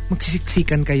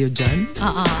 Magsisiksikan kayo dyan.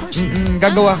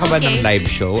 Gagawa ka ba Okay. ng live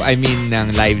show? I mean,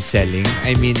 ng live selling?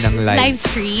 I mean, ng Live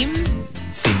stream?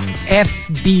 sing.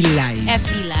 FB Live.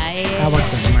 FB Live. Tawag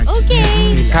ko, Mark.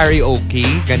 Okay. Karaoke,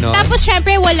 gano'n. Tapos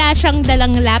syempre wala siyang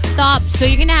dalang laptop. So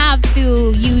you're gonna have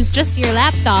to use just your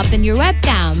laptop and your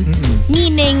webcam.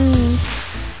 Meaning,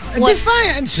 what,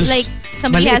 Define. like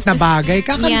somebody Maliit has na to... bagay.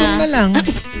 Kakandong na lang.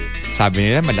 Sabi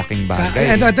nila, malaking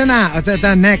bagay. Ito na.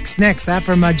 Next.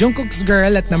 From Jungkook's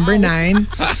Girl at number 9.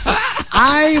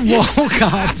 I woke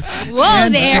up Whoa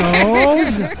and there.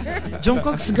 chose...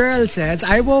 Jungkook's Girl says,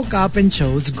 I woke up and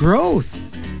chose growth.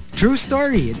 True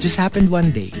story. It just happened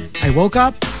one day. I woke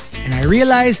up and I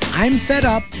realized I'm fed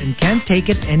up and can't take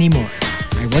it anymore.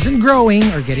 I wasn't growing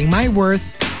or getting my worth,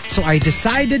 so I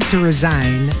decided to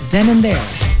resign then and there.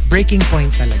 Breaking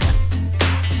point talaga.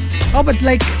 Oh, but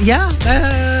like, yeah,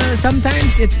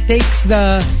 sometimes it takes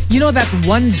that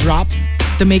one drop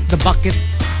to make the bucket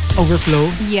overflow.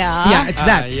 Yeah. Yeah, it's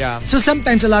that. Yeah. So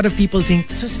sometimes a lot of people think,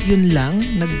 sus, yun lang,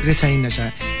 nag-resign na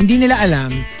siya. Hindi nila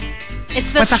alam,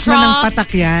 It's the patak straw na ng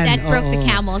patak yan. that broke the Oo.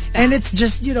 camel's back. And it's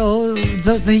just,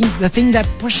 the thing that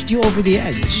pushed you over the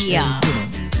edge. Yeah.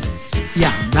 And,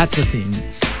 yeah, that's the thing.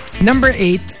 Number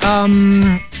 8,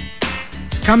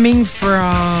 coming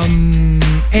from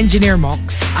Engineer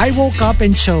Mox, I woke up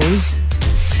and chose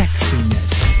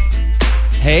sexiness.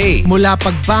 Hey! Mula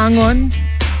pagbangon,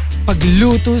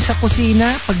 pagluto sa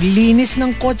kusina, paglinis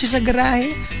ng kotse sa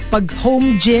garahe, pag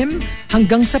home gym,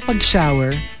 hanggang sa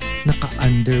pag-shower,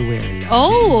 naka-underwear lang.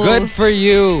 Oh. Good for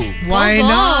you. Why Go.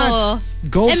 not?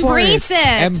 Go Embrace for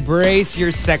it. it. Embrace your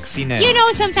sexiness. You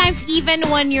know, sometimes even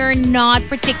when you're not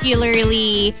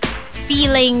particularly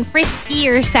feeling frisky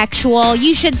or sexual,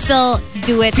 you should still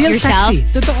do it Feel yourself. sexy.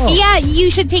 Totoo. Yeah, you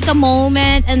should take a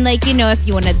moment and if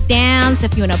you want to dance,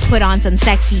 if you want to put on some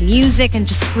sexy music and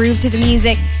just groove to the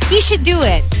music, you should do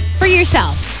it for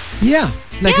yourself. Yeah.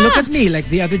 Like, Yeah. look at me. Like,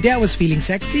 the other day I was feeling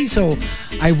sexy, so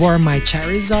I wore my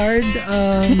Charizard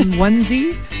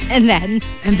onesie, And then,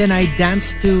 and then I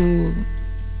danced to...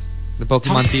 the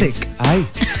Pokemon Toxic. team. Ay.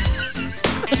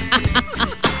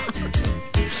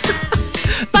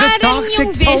 parang toxic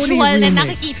yung visual pony na remix.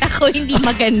 nakikita ko hindi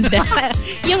maganda.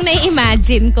 Yung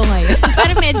nai-imagine ko ngayon.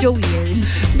 Parang medyo weird.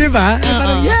 Diba?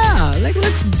 Parang, yeah, like,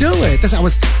 let's do it. Tapos I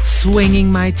was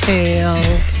swinging my tail,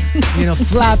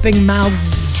 flapping my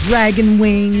dragon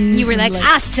wings. You were and like,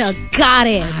 I still got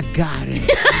it. I got it.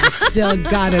 I still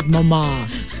got it, mama.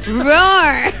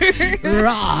 Roar!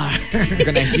 Roar. I'm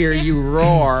gonna hear you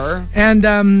roar. And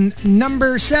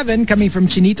number 7, coming from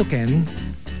Chinito Ken,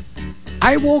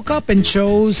 I woke up and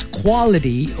chose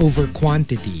quality over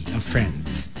quantity of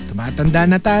friends. Tumatanda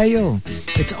na tayo.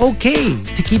 It's okay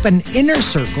to keep an inner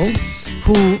circle,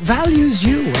 who values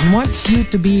you and wants you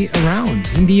to be around.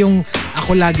 Hindi yung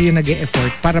ako lagi yung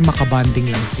nag-e-effort para makabanding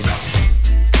lang sila.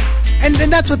 And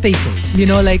that's what they say. You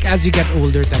know, like as you get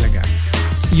older talaga,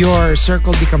 your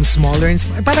circle becomes smaller and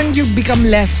parang you become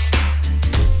less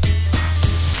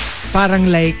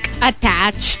parang like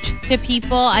attached to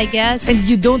people, I guess. and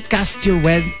you don't cast your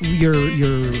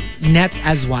net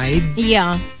as wide.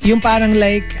 Yeah. Yung parang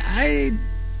like I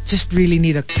just really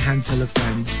need a handful of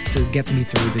friends to get me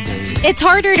through the day. It's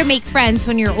harder to make friends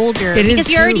when you're older It is because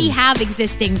you true. already have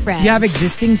existing friends. You have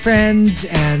existing friends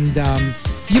and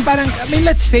yung parang, I mean,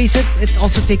 let's face it, it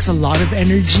also takes a lot of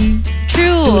energy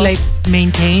True. to like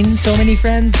maintain so many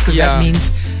friends because Yeah. that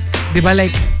means, diba,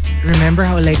 like, remember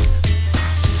how like,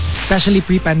 especially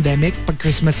pre-pandemic, pag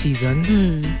Christmas season,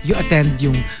 you attend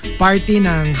yung party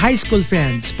ng high school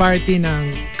friends, party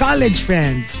ng college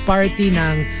friends, party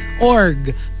ng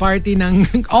org, party ng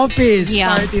office,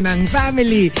 Yeah. party ng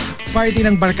family, party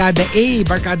ng barkada A,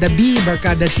 barkada B,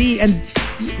 barkada C, and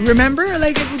remember,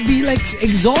 like it would be like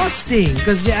exhausting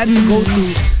because you had to go to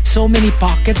so many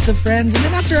pockets of friends, and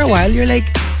then after a while you're like,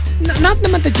 not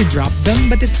naman that you drop them,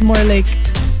 but it's more like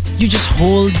you just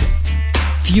hold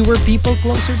fewer people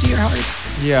closer to your heart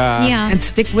Yeah. and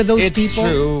stick with those It's people.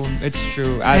 true. It's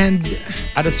true. And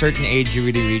At a certain age, you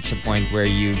really reach a point where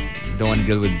you don't want to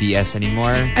deal with BS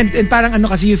anymore. and parang ano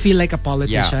kasi you feel like a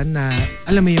politician na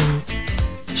alam mo yung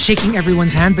shaking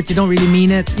everyone's hand but you don't really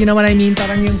mean it. You know what I mean?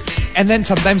 Parang yung And then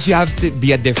sometimes you have to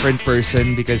be a different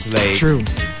person because like true.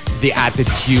 the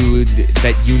attitude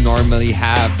that you normally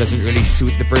have doesn't really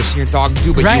suit the person you're talking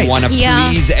to, but Right. you want to Yeah.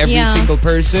 please every Yeah. single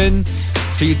person.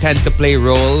 So you tend to play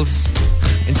roles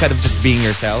instead of just being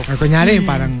yourself. Or kunyari, yung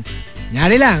parang,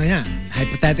 kunyari lang, yan,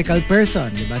 hypothetical person,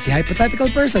 di ba? Si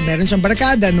hypothetical person, meron siyang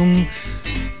barkada nung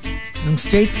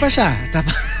straight pa siya.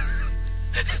 Tapos,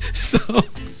 so,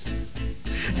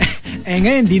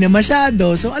 ngayon, di na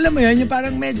masyado. So, alam mo yun, yung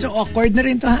parang medyo awkward na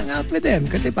rin to hang out with them.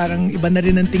 Kasi parang iba na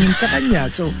rin ang tingin sa kanya.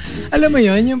 So, alam mo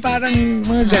yun, yung parang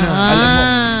mga gano'n. Alam mo,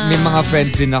 may mga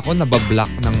friends din ako na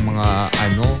bablock ng mga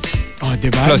Oh,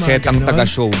 di ba? klosetang Mga ganon.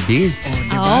 taga-showbiz. Oh,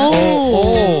 di ba?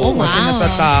 Oo, kasi wow.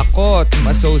 natatakot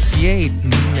ma-associate.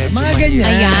 Medyo Mga ganyan.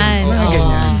 Ayan. Mga Oo.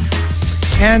 ganyan.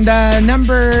 And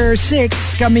number 6,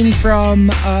 coming from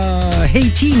Hey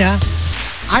Tina,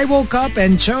 I woke up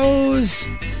and chose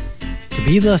to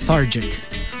be lethargic.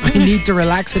 I need to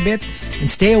relax a bit and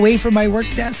stay away from my work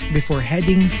desk before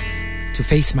heading to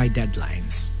face my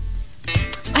deadlines.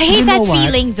 I hate You know that what?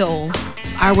 feeling though.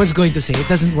 I was going to say, it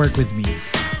doesn't work with me.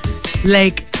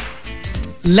 Like,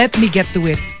 let me get to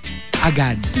it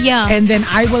agad. Yeah. And then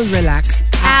I will relax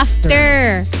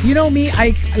After. You know me,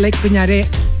 I like kunyari,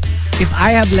 if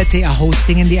I have, let's say, a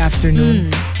hosting in the afternoon,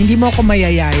 hindi mo ako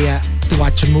mayayaya to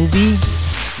watch a movie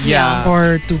Yeah.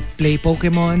 or to play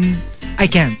Pokemon. I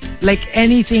can't. Like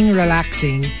anything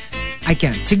relaxing, I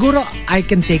can't. Siguro I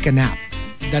can take a nap.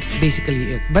 That's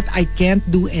basically it. But I can't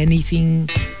do anything,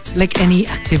 like any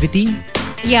activity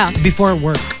Yeah. before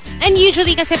work. And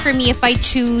usually kasi for me, if I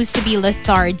choose to be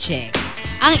lethargic,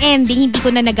 ang ending, hindi ko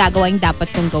na nagagawa yung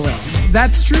dapat kong gawin.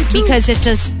 That's true too. Because it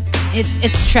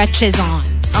stretches on.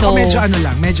 So, Ako medyo ano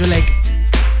lang, medyo like,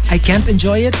 I can't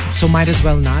enjoy it, so might as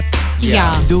well not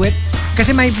yeah. do it.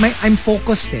 Kasi I'm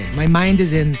focused eh. My mind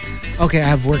is in, okay, I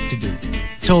have work to do.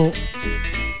 So,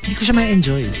 hindi ko siya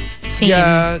ma-enjoy. Same.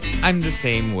 Yeah, I'm the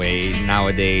same way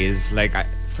nowadays. Like,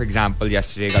 for example,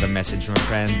 yesterday I got a message from a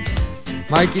friend.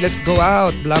 Markki, let's go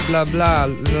out. Blah, blah, blah.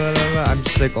 Blah, blah, blah. I'm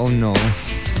just like, oh no.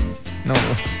 No.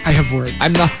 I have work.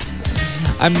 I'm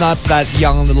not that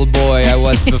young little boy I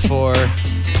was before.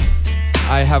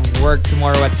 I have work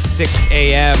tomorrow at 6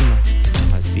 a.m.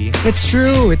 See? It's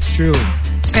true. It's true.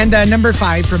 And number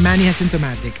 5 from Manny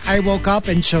Asymptomatic. I woke up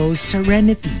and chose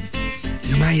serenity.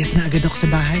 Lumayas na agad ako sa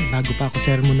bahay bago pa ako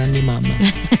sermonan ni mama.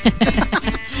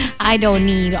 I don't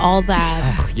need all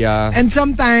that. Yeah. And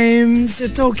sometimes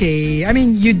it's okay. I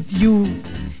mean,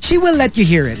 she will let you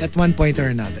hear it at one point or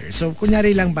another. So,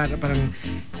 kunyari lang parang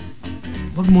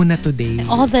wag muna today.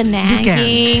 All the You can.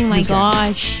 nagging, my You can.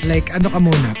 gosh. Like, ano ka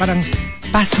muna? Parang,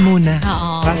 pass muna.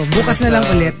 Oo. Oo, bukas na lang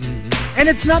ulit. And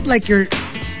it's not like you're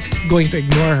going to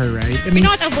ignore her, right? I mean,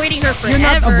 Not avoiding her forever. you're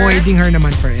not avoiding her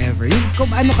naman forever.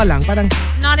 Ano ka lang, parang,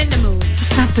 Not in the mood.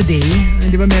 just not today.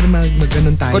 Di ba meron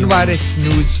mag-ganon tayo? Kunwari,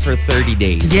 snooze for 30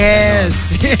 days.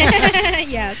 Yes.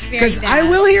 Yes, very Because I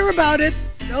will hear about it.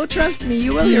 Oh, trust me,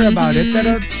 you will hear about it.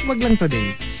 Pero just wag lang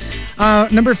today.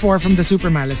 Number 4 from the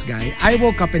Super Malice guy. I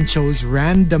woke up and chose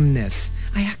randomness.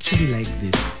 I actually like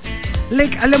this.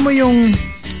 Like, alam mo yung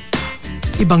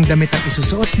ibang damit ang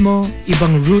isusuot mo,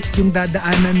 ibang route yung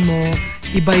dadaanan mo,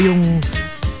 iba yung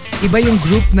iba yung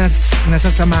group na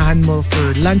nasasamahan mo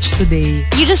for lunch today.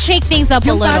 You just shake things up a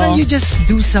Yung little. parang you just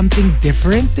do something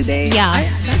different today. Yeah.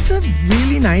 That's a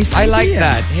really nice I idea. like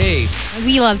that. Hey,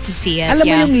 We love to see it. Alam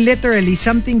mo yeah. yung literally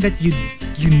something that you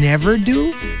never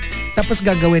do, tapos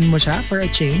gagawin mo siya for a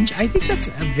change. I think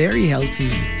that's a very healthy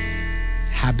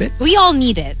habit. We all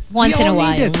need it once We in a all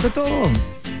while. need it. Totoo.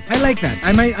 I like that.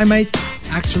 I might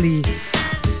actually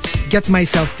get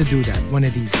myself to do that one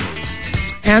of these days.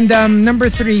 And number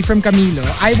 3 from Camilo,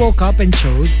 I woke up and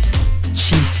chose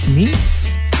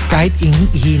chismis. Kahit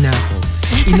ihina ko.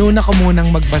 Inuna ko munang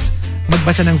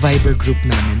magbasa ng Viber group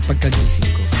namin pagkagising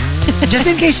ko. Just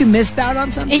in case you missed out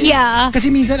on something. Yeah. Kasi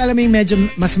minsan, alam mo yung medyo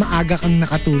mas maaga kang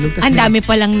nakatulog. Tas Ang dami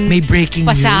palang may breaking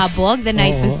news. pasabog the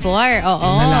night Oo. before. Oo.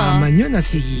 Nalaman nyo na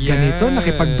si ganito,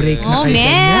 nakipag-break na Oh, kay man.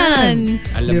 ganyan.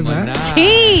 alam mo Diba? na.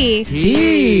 Tea.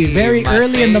 Tea. Very My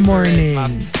early in the morning.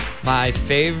 My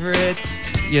favorite,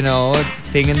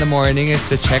 thing in the morning is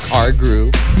to check our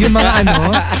group. Yung mga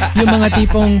yung mga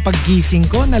tipong paggising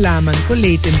ko, nalaman ko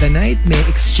late in the night, may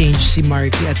exchange si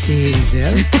Markki at si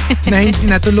Hazel.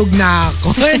 Natulog na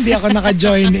ako, hindi ako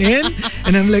naka-join in.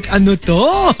 And I'm like, ano to?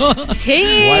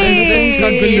 Tea. What is this?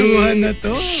 Kaguluhan na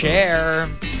to.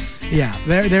 Share. Yeah,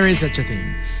 there is such a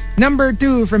thing. Number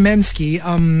 2 from Memski,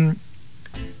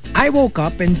 I woke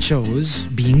up and chose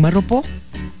being marupok.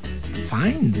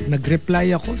 Fine.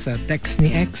 Nag-reply ako sa text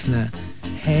ni ex na,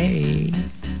 hey,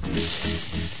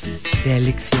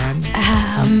 Delix yan.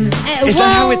 Is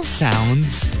that how it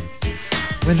sounds?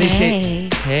 When they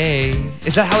say, hey.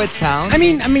 Is that how it sounds? I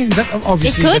mean, that,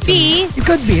 obviously. It could be. It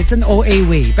could be. It's an OA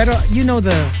way. Pero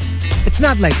it's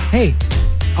not like, hey.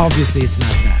 Obviously, it's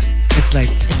not that. It's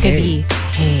like, It could be.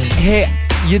 Hey,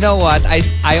 you know what? I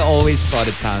always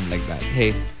thought it sounded like that.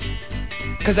 Hey.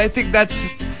 Because I think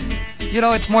that's,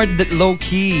 it's more low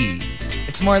key.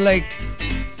 It's more like,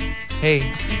 hey.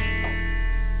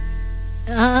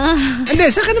 Hindi,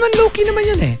 sa akin naman low-key naman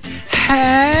yun eh.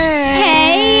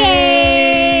 Hey!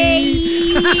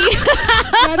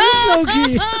 That is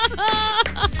low-key.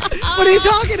 What are you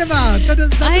talking about?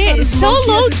 That's about as so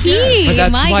low-key as it gets. low-key. But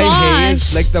that's My why hey gosh.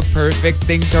 is like the perfect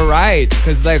thing to write.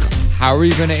 Because like, how are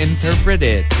you going to interpret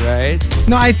it, right?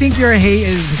 No, I think your hey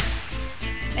is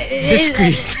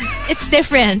discreet. It's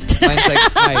different. Mine's like,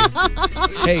 hi.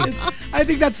 Hey. I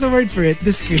think that's the word for it.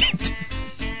 Discreet.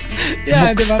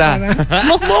 Yeah, Muksta. diba?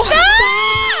 Muksta!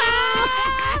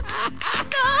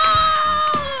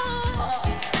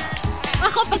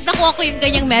 Ako, pag nakuha ko yung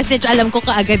ganyang message, alam ko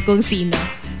kaagad kung sino.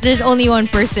 There's only one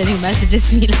person who messages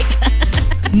me like that.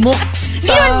 Muksta. Hindi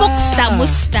naman muksta,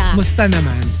 musta. Musta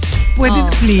naman. Pwede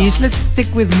please, let's stick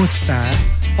with musta.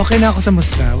 Okay na ako sa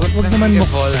musta. Wag naman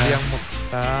Evolve muksta. yung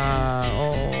muksta.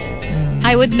 Oh.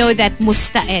 I would know that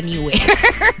musta anywhere.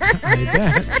 I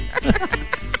bet.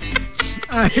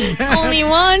 I bet. Only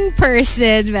one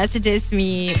person messages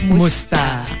me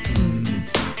musta.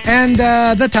 And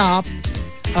the top,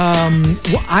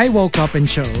 I woke up and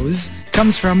chose,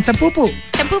 comes from Tampupu.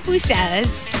 Tampupu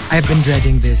says, I've been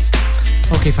dreading this.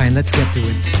 Okay, fine, let's get to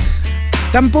it.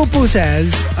 Tampupu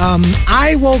says,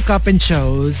 I woke up and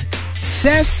chose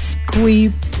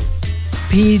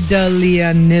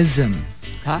sesquipedalianism.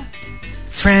 Huh?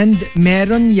 Friend,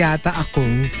 meron yata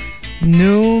akong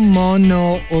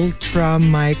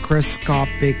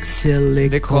pneumono-ultra-microscopic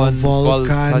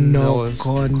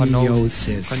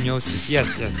silicovolcanoconiosis. Coniosis, yes.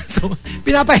 So,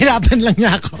 pinapahirapan lang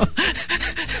niya ako.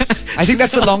 I think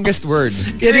that's the longest word.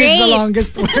 It is the Great.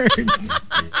 longest word.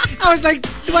 I was like,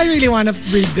 do I really want to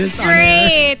read this on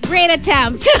air? great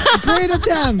attempt. Great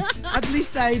attempt. At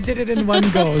least I did it in one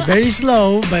go. Very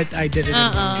slow, but I did it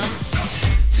in one go.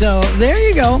 So there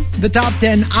you go. The top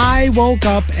 10 I woke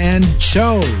up and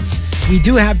chose. We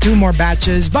do have 2 more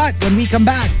batches, but when we come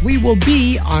back, we will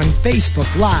be on Facebook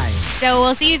Live. So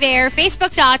we'll see you there.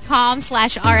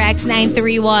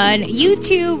 Facebook.com/RX931,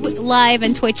 YouTube Live,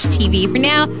 and Twitch TV. For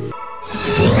now,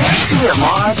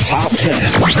 TMR Top 10.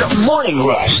 The Morning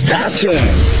Rush Top 10.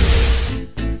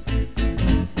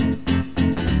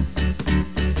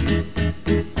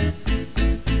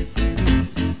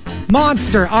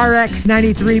 Monster RX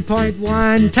 93.1.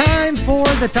 Time for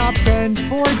the top 10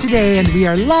 for today, and we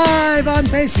are live on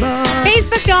Facebook.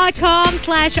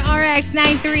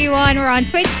 Facebook.com/RX931. We're on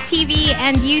Twitch TV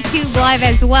and YouTube Live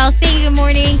as well. Saying good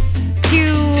morning to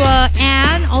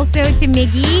Anne, also to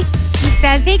Miggy, who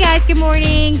says, hey guys, good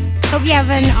morning. Hope you have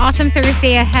an awesome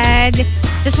Thursday ahead.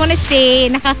 Just want to say,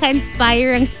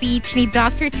 nakaka-inspire ang speech ni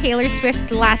Dr. Taylor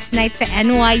Swift last night sa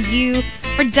NYU.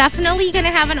 We're definitely going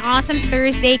to have an awesome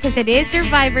Thursday because it is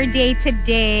Survivor Day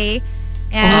today.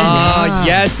 And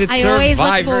yes, it's I always look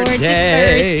Survivor forward to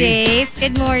Day. Thursdays.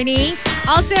 Good morning.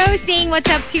 Also, saying what's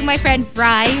up to my friend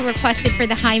Bri, who requested for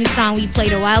the Haim song we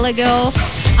played a while ago.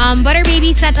 Butter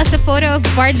Baby sent us a photo of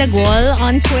Bardagol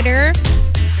on Twitter.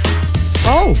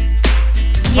 Oh,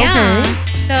 Yeah. okay.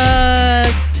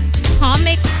 The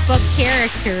comic book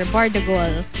character,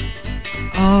 Bardagol.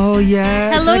 Oh,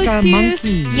 yeah. Hello it's like a to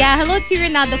monkey. Yeah, hello to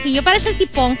Ronaldo Quino. Para siya si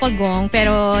Pong Pagong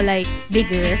pero like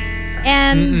bigger.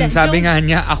 And Sabi nga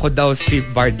niya, ako daw si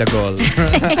Bardagol.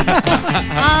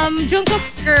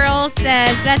 Jungkook's girl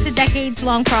says that's a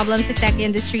decades-long problem sa tech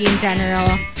industry in general.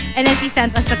 And then she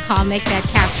sent us a comic that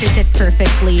captures it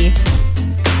perfectly.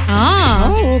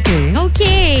 Oh, okay.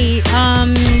 Okay.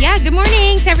 Yeah, good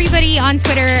morning to everybody on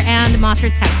Twitter and the Monster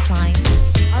text line.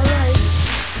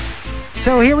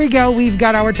 So here we go. We've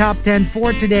got our top 10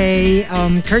 for today,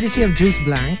 courtesy of Juice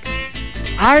Blank.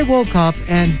 I woke up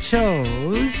and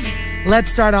chose...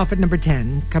 Let's start off at number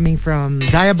 10, coming from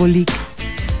Diabolique.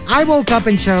 I woke up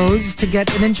and chose to get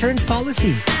an insurance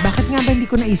policy. Bakit nga ba hindi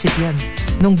ko naisip yan?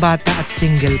 Nung bata at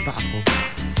single pa ako.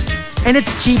 And it's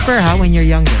cheaper when you're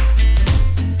younger.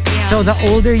 Yeah. So the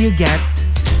older you get,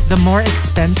 the more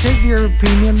expensive your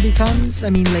premium becomes.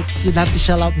 I mean, like, you'd have to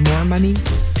shell out more money.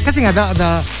 Kasi nga,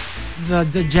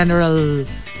 the general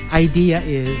idea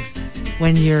is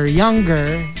when you're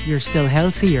younger, you're still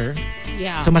healthier.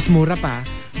 Yeah. So mas mura pa.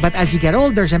 But as you get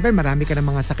older, syempre marami ka ng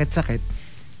mga sakit-sakit.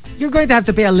 You're going to have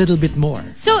to pay a little bit more.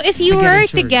 So if you to get were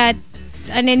to insured. get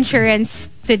an insurance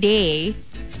today,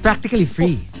 It's practically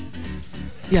free.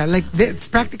 Yeah, like it's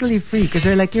practically free because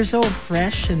they're like, you're so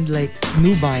fresh and like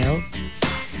nubile.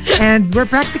 And we're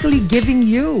practically giving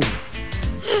you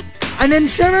an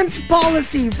insurance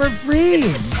policy for free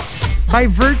by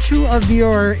virtue of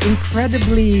your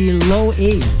incredibly low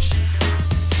age.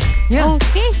 Yeah.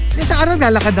 okay. Yung sa araw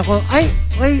lalakad ako,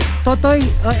 oy, Totoy,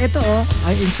 ito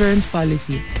insurance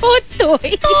policy.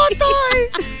 Totoy. Totoy!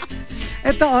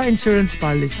 Ito insurance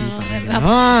policy.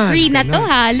 Ganon, Free na to ganon.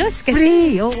 halos. Kasi,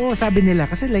 Free, oo, sabi nila.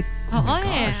 Kasi like, oh Oo, my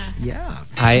gosh, yeah.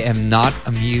 I am not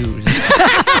amused.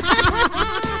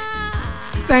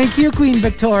 Thank you, Queen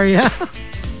Victoria.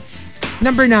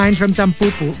 Number 9 from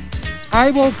Tampupu.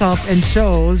 I woke up and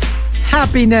chose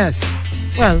happiness.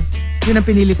 Well, yun ang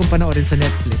pinili kong panoorin sa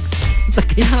Netflix.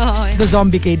 The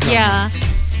zombie K-drama. yeah.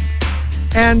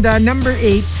 And number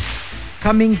 8,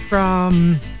 coming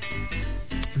from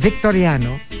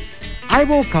Victoriano, I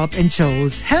woke up and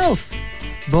chose health,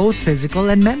 both physical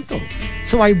and mental.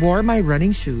 So I wore my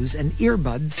running shoes and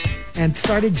earbuds and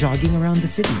started jogging around the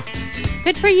city.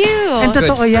 Good for you. And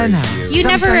totoo Good yan for ha. you. You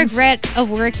never Sometimes- regret a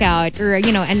workout or,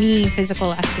 any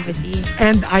physical activity.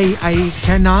 And I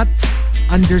cannot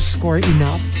underscore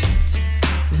enough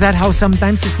that how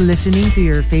sometimes just listening to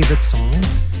your favorite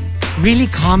songs really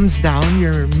calms down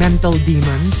your mental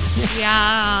demons.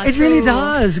 Yeah. It really true.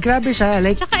 does. Grabe siya.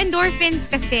 Like, Tsaka endorphins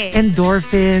kasi.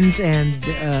 endorphins and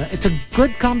it's a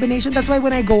good combination. That's why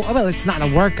when I go, well, it's not a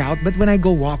workout, but when I go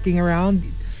walking around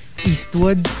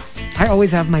Eastwood, I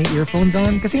always have my earphones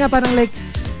on. Kasi nga parang like,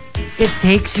 it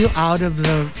takes you out of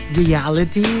the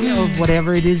reality of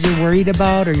whatever it is you're worried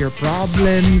about or your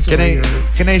problems. Can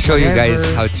I show you guys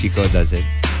whatever. how Chico does it?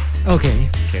 Okay.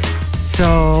 Okay.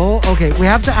 So, okay, we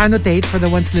have to annotate for the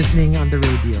ones listening on the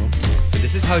radio. So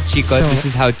this is how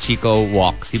Chico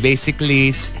walks. He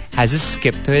basically has a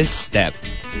skip to his step.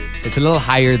 It's a little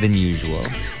higher than usual.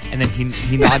 And then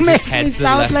he nods his head me to the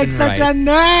sound left like and such right. a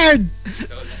nerd.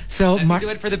 So, Let me do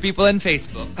it for the people on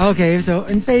Facebook. okay, so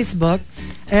in Facebook,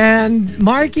 and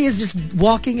Markki is just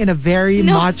walking in a very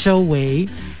macho way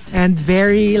and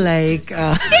very like In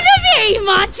a very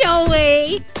macho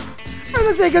way. for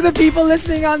the sake of the people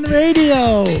listening on the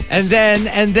radio. And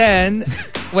then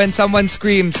when someone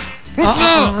screams,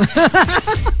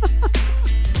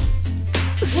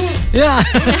 Yeah.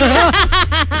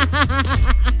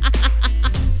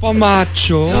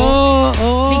 Pamacho.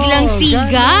 Biglang siga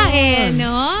ganon.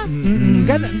 no?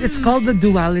 Ganon. It's called the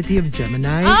duality of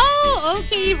Gemini. Oh,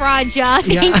 okay, Raja.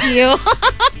 Thank you.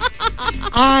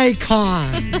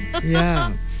 Icon.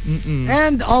 Yeah.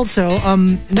 And also,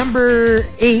 number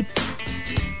 8,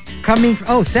 coming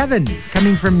from 7,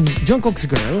 coming from Jungkook's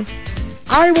girl,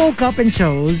 I woke up and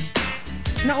chose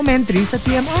na umentry sa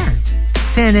TMR.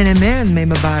 Sana naman, may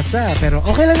mabasa. Pero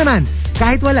okay lang naman.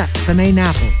 Kahit wala, sanay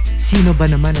na ako. Sino ba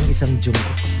naman ang isang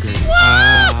Jungkook's girl?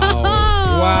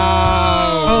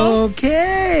 Wow.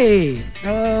 Okay.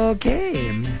 Okay.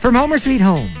 From Home or Sweet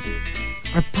Home.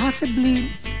 Or possibly,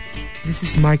 this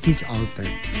is Markki's altar.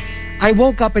 I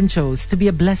woke up and chose to be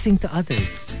a blessing to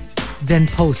others. Then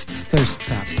posts thirst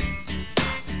trap.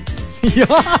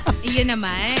 Yun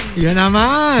naman. Yun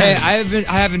naman. Hey,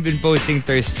 I haven't been posting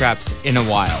thirst traps in a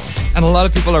while. And a lot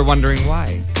of people are wondering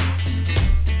why.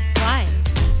 Why?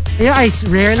 Yeah, I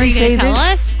rarely Are you say gonna this.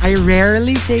 tell us? I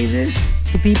rarely say this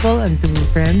to people and to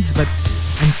friends, but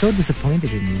I'm so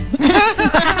disappointed in you.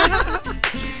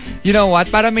 You know what?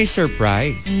 Para may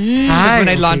surprise. Because when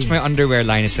I launch my underwear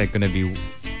line, it's like gonna be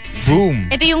boom.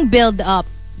 Ito yung build up.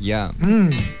 Yeah.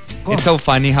 Cool. It's so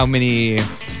funny how many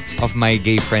of my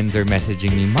gay friends are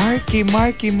messaging me, Markki,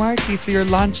 so you're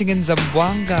launching in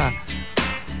Zamboanga.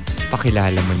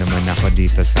 Pakilala mo naman ako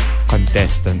dito sa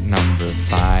contestant number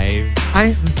 5.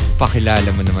 Ay,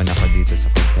 Pakilala mo naman ako dito sa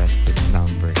contestant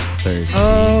number 30.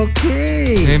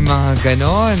 okay. May mga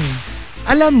ganon.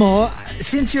 Alam mo,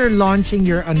 since you're launching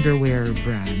your underwear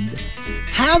brand,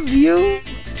 have you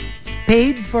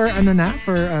paid for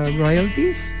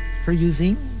royalties for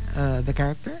using the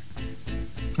character?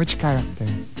 Which character?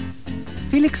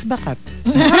 Felix Bakat.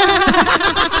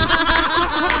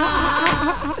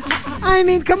 I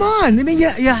mean, come on. I mean, you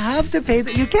have to pay.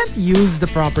 You can't use the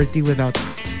property without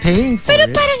paying for Pero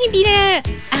it. parang hindi na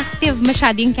active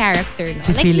masyado yung character. No?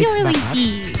 Si Like, Felix you don't really Bakat?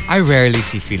 see I rarely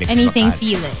see Felix anything Bakat.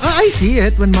 Felix. I see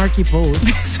it when Markki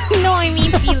posts. No, I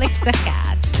mean Felix the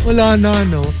cat. Wala na,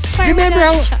 no? Parang Remember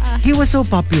wala how siya. he was so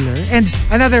popular? And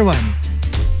another one.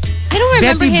 I don't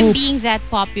remember Betty him Boop. being that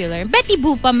popular. Betty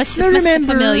Boop pa, mas No,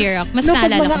 remember? familiar ako. Mas no, pag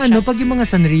naalala mga ko siya. pag yung mga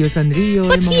Sanrio.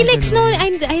 But yung mga Felix, no,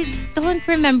 ganun. I don't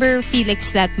remember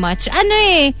Felix that much. Ano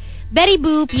eh, Betty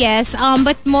Boop, yes.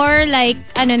 But more like,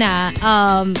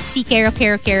 si Kero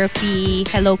P,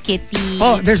 Hello Kitty,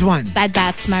 Oh, there's one. Bad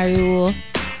Bats Maru.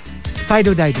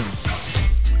 Fido Dido.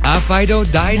 Fido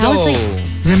Dido. That was like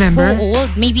Remember? so old.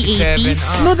 Maybe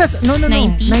 80s. No, that's no.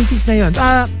 90s? 90s na yun.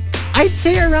 I'd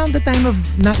say around the time of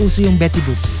nauso yung Betty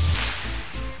Boop.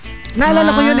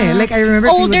 Naalala ko yun eh. Like, I remember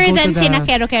she would Older go than to the... sina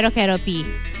Kero P.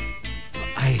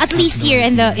 I At have least no here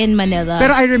idea. in Manila.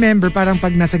 Pero I remember, parang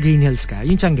pag nasa Green Hills ka,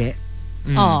 yung Tiangge,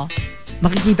 oh,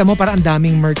 makikita mo parang ang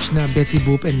daming merch na Betty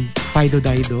Boop and Fido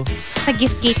Dido. sa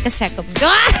gift gate kasi ako.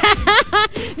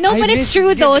 No, I but it's miss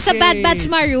true though. gift Sa Bad gate. Bats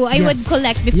Maru, I Yes. would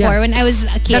collect before Yes. when I was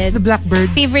a That's kid. the Blackbird.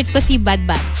 Favorite ko si Bad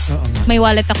Bats. Oo nga. May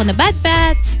wallet ako na Bad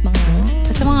Bats.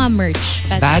 Basta mga merch.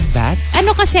 Bad Bats?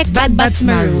 Ano kasi Bad Bats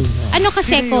Maru? Maru. Ano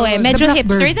kasi Sino ko yun? medyo The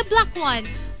hipster. Blackbird. The black one.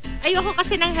 Ayoko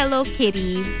kasi ng Hello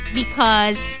Kitty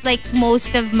because like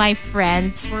most of my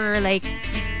friends were like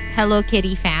Hello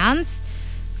Kitty fans.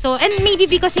 So, and maybe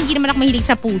because hindi naman ako mahilig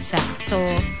sa pusa. So,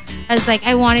 I was like,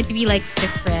 I want it to be like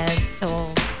different. So,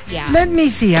 yeah. Let me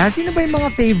see Sino ba yung mga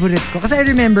favorite ko? Kasi I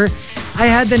remember, I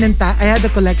had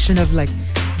a collection of like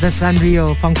the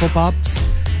Sanrio Funko Pops.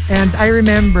 And I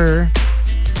remember,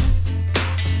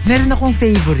 meron akong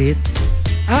favorite.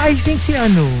 I think si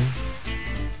ano.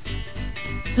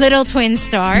 Little Twin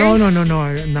Stars? No.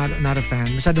 Not a fan.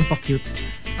 Masyadong pa-cute.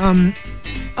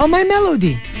 My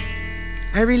Melody.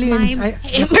 I really... Masyadong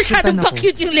nakukutan ako.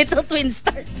 pa-cute yung Little Twin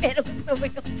Stars. Pero gusto mo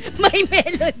yung My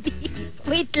Melody.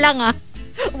 Wait lang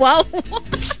Wow.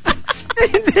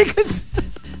 Hindi kasi...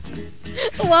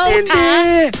 Wow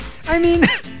Hindi. I mean,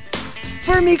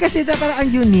 for me kasi parang ang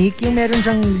unique. Yung meron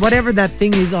siyang whatever that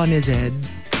thing is on his head.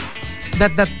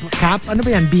 That cap, ano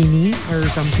ba yan? Beanie or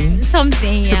something?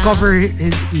 Something, yeah. To cover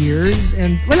his ears.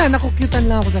 And wala, nakukyutan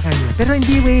lang ako sa kanya. Pero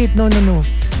hindi, wait. No.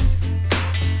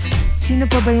 Sino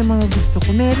pa ba yung mga gusto ko?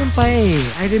 Meron pa eh.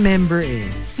 I remember eh.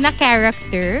 Na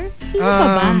character? Sino pa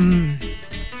ba?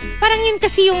 Parang yun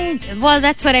kasi yung... Well,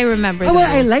 that's what I remember. Well, the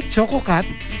I most. like Choco Cat.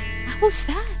 Who's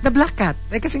that? The Black Cat.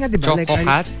 Eh, kasi nga, di ba? Choco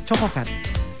Cat? Choco Cat.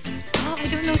 Oh, I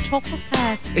don't know. Choco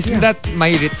Cat. Isn't that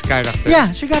my Ritz character?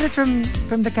 Yeah, she got it from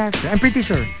the character. I'm pretty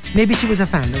sure. Maybe she was a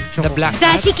fan of Choco The Black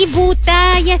Cat. Cat? Dashi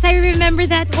Kibuta. Yes, I remember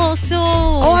that also.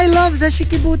 Oh, I love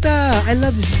Zashikibuta. I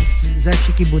love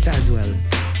Zashikibuta as well.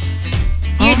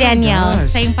 Dear Oh my Danielle. gosh.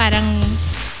 Siya yung parang,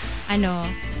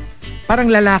 Parang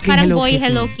lalaking parang Hello boy Kitty.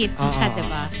 Hello Kitty siya, Oo.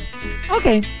 diba?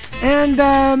 Okay. And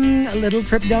a little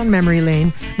trip down memory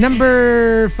lane.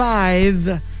 Number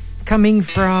 5, coming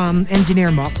from Engineer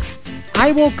Mox.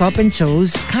 I woke up and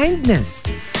chose kindness.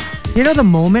 You know, the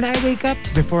moment I wake up,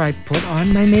 before I put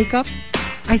on my makeup,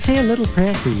 I say a little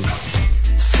prayer for you.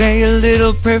 Say a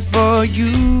little prayer for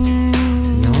you.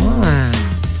 Yun.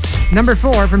 Number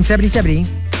 4 from 7070.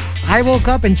 I woke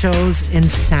up and chose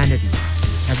insanity.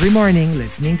 Every morning,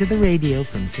 listening to the radio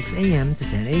from 6 a.m. to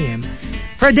 10 a.m.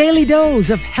 for a daily dose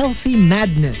of healthy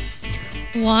madness.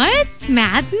 What?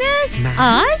 Madness? Madness?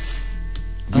 Us?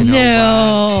 You know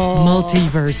No.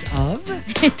 Multiverse of.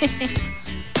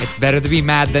 It's better to be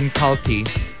mad than culty.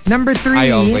 Number 3 I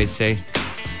always say.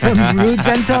 from Rudes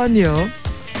Antonio.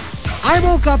 I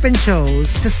woke up and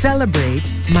chose to celebrate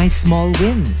my small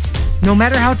wins. No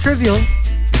matter how trivial,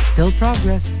 it's still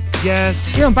progress.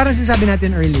 Yes. Yun, parang sinasabi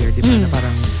natin earlier, di ba? Na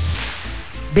parang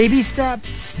baby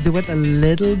steps, do it a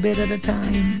little bit at a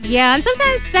time. Yeah, and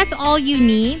sometimes that's all you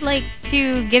need, like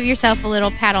to give yourself a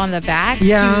little pat on the back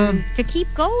to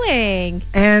keep going.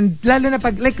 And lalo na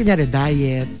pag, like kunyari,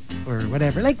 diet or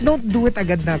whatever, like don't do it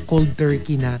agad na cold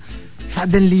turkey na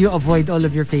suddenly you avoid all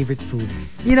of your favorite food.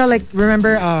 You know, like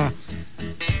remember,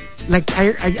 like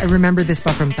I remember this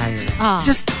pa from Tyra.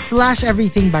 Just slash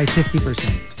everything by 50%.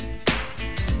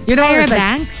 You know, Tyra it's like,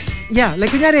 Banks? Yeah, like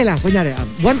kunyari,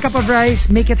 1 cup of rice,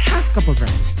 make it half cup of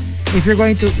rice. If you're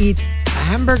going to eat a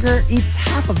hamburger, eat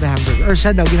half of the hamburger. Or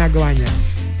siya daw, ginagawa niya.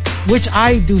 Which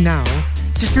I do now.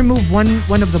 Just remove one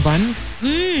of the buns.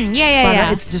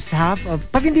 Para it's just half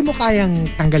of... Pag hindi mo kayang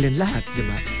tanggalin lahat, di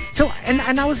ba? So, and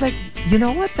I was like, you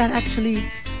know what? That actually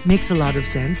makes a lot of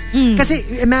sense.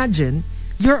 Kasi imagine,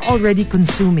 you're already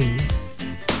consuming...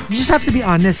 You just have to be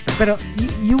honest. Pero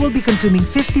you will be consuming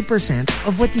 50%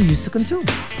 of what you used to consume.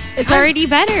 It's already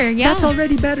better, yeah. That's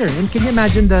already better. And can you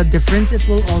imagine the difference it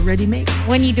will already make?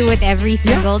 When you do it every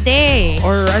single day.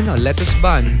 Or lettuce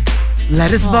bun.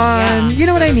 Lettuce bun. Yeah. You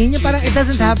know what I mean? Yung parang it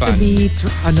doesn't have to be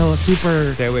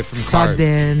super stay away from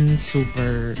sudden,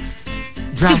 super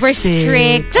drastic. Super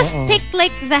strict. Just Oo. pick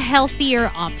like the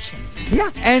healthier option. Yeah,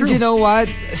 and true. you know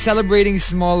what? Celebrating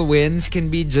small wins can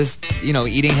be just,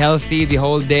 eating healthy the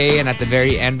whole day and at the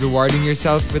very end rewarding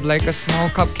yourself with like a small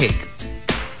cupcake.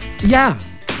 Yeah.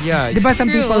 Yeah. Diba some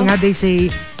True. people nga, they say,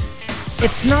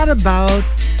 it's not about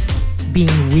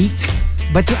being weak,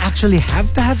 but you actually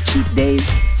have to have cheat days.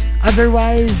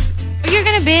 Otherwise, You're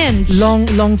gonna binge.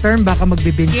 long term, baka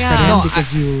magbe-binge ka rin No,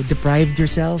 because you deprived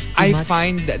yourself too I much.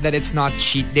 find that it's not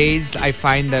cheat days. I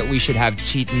find that we should have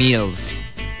cheat meals.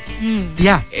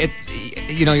 Yeah.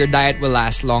 Your diet will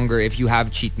last longer if you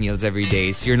have cheat meals every day.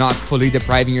 So you're not fully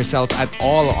depriving yourself at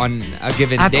all on a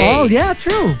given day. At all, yeah,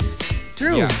 true.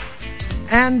 Yeah.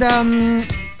 And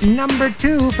number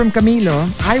 2 from Camilo,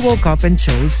 I woke up and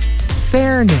chose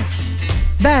fairness.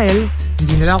 Dahil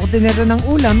hindi nila ako tinira ng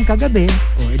ulam kagabi,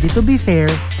 o edi to be fair,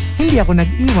 hindi ako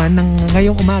nag-iwan ng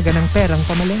ngayong umaga ng perang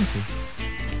pamalengke.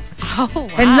 Oh,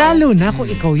 wow. And lalo na kung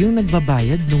ikaw yung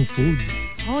nagbabayad ng food.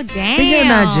 Oh, damn. Can you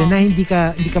imagine na hindi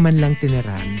ka man lang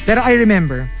tiniran? Pero I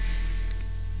remember,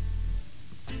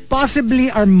 possibly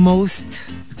our most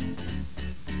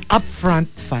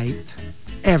upfront fight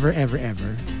ever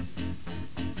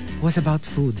was about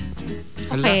food.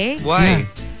 Okay. Why?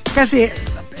 Yeah. Kasi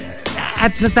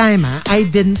at the time I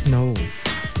didn't know.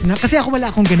 Kasi ako wala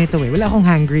akong ganito eh. Wala akong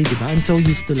hungry, di ba? I'm so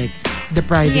used to like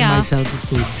depriving myself of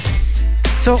food.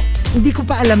 So, hindi ko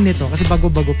pa alam nito kasi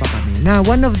bago-bago pa kami na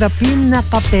one of the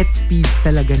pinaka-pet peeve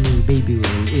talaga ni Baby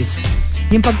Will is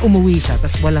yung pag umuwi siya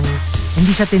tas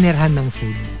hindi siya tinirhan ng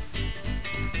food.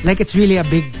 Like it's really a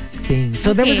big thing.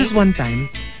 So there was this one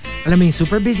time, alam mo yung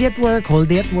super busy at work, whole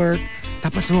day at work,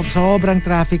 tapos sobrang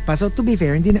traffic pa. So to be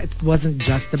fair, it wasn't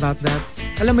just about that.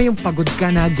 Alam mo yung pagod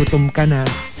ka na, gutom ka na.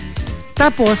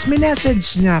 Tapos may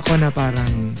message niya ako na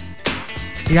parang,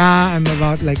 yeah, I'm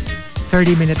about like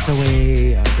 30 minutes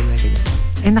away. Ganyan.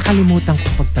 Eh, nakalimutan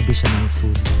ko pagtabi siya ng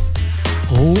food.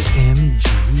 OMG.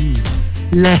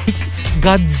 Like,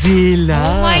 Godzilla.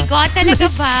 Oh my God, talaga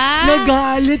ba?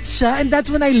 Nagalit siya. And that's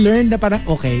when I learned na parang,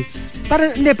 okay.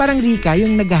 Parang Rika,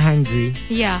 yung nag-hungry.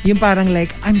 Yeah. Yung parang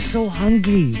like, I'm so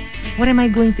hungry. What am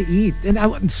I going to eat? And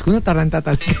taranta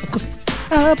talaga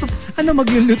ako.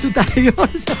 Magluluto tayo?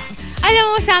 Alam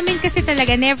mo, sa amin kasi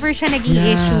talaga, never siya naging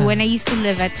issue when I used to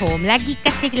live at home.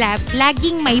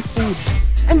 Laging may food.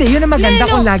 Hindi, yun ang maganda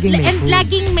kung laging may and food.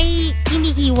 laging may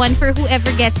iniiwan for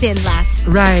whoever gets in last.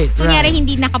 Right. Kunyari,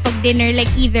 hindi nakapag-dinner, like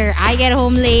either I get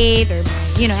home late or,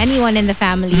 anyone in the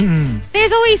family.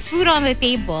 There's always food on the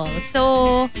table.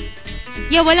 So,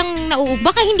 yeah, walang nauubos.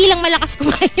 Baka hindi lang malakas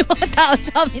kumain yung mga tao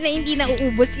sa amin na hindi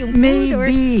nauubos yung food. Maybe. Or,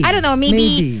 I don't know,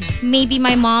 maybe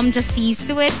my mom just sees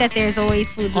to it that there's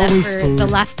always food left for the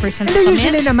last person to come in.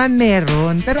 Usually naman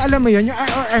meron. Pero alam mo yun,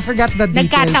 I forgot the details.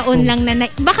 Nagkataon lang na,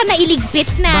 baka nailigpit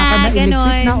na. Baka nailigpit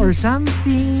ganon. na or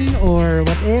something or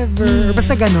whatever.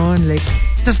 Basta ganon. Like,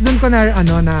 tapos doon ko na,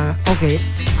 okay,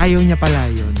 ayaw niya pala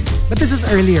yun. But this was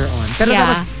earlier on. Pero that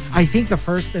was, I think the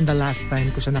first and the last time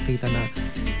ko siya nakita na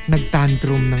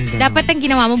nagtantrum ng gano'n. Dapat ang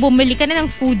ginawa mo, bumili ka na ng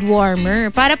food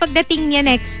warmer para pagdating niya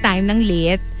next time ng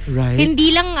late, right?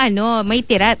 Hindi lang may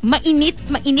tira. Mainit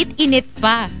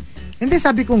pa. Hindi,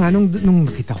 sabi ko nga, nung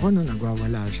nakita ko, nung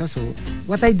nagwawala siya. So,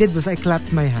 what I did was I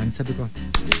clapped my hand. Sabi ko,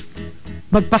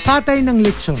 magpakatay ng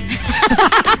lechon.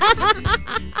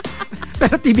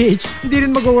 Pero TBH, hindi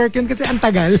rin mag-work yun kasi ang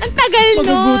tagal. Ang tagal nun.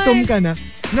 Magugutom ka na.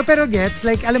 No, pero gets,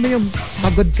 like, alam mo yung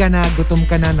pagod ka na, gutom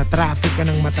ka na traffic ka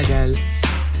ng matagal.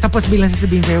 Tapos bilang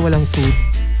sasabihin sa'yo walang food.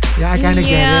 Yeah, I kinda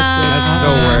get it. That's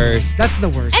the worst. That's the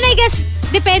worst. And I guess,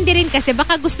 depende rin kasi,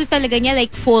 baka gusto talaga niya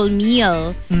like full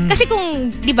meal. Kasi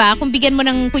kung, di ba, kung bigyan mo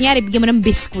ng, kunyari, bigyan mo ng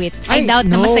biscuit, I doubt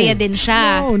na masaya din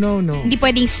siya. No. Hindi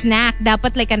pwedeng snack.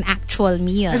 Dapat like an actual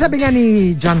meal. Sabi nga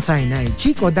ni John Sinai,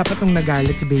 Chico, dapat nung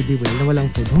nagalit si Baby Will na walang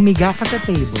food, humiga ka sa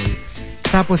table.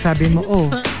 Tapos sabi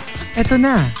mo, eto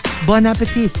na, bon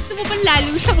appetit. Gusto mo ba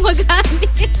lalo siyang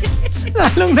magalit?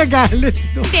 Lalong nagalit.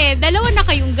 No? Hindi, dalawa na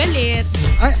kayong galit.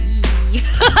 Ay.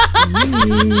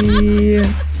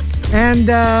 And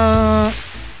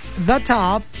the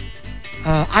top,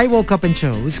 I woke up and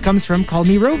chose, comes from Call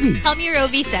Me Rovi. Call Me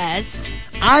Rovi says,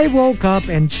 I woke up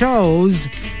and chose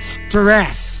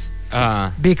stress.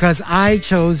 Because I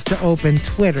chose to open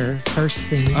Twitter first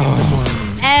thing in the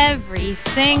morning. Every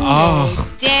single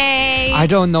day. I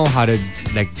don't know how to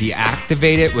like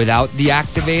deactivate it without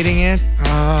deactivating it.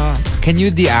 Can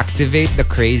you deactivate the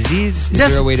crazies? Is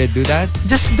there a way to do that?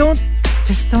 Just don't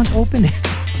open it.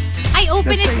 I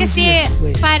open That's it the kasi easiest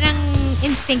way. parang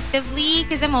instinctively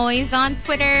because I'm always on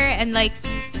Twitter and like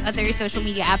other social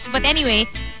media apps. But anyway,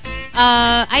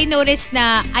 I noticed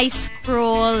na I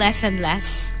scroll less and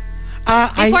less.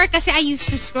 Before kasi I used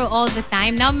to scroll all the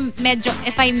time. Now medyo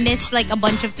if I miss like a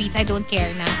bunch of tweets, I don't care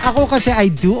na. Ako kasi I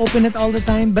do open it all the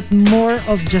time, but more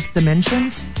of just the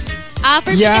mentions.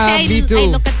 For me kasi I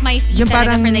look at my feed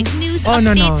talaga for like news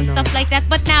updates and stuff like that.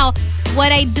 But now, what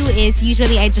I do is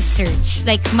usually I just search.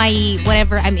 Like my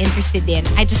whatever I'm interested in,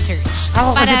 I just search.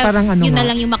 Ako kasi parang ano yun na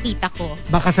lang yung makita ko.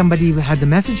 Baka somebody had a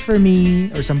message for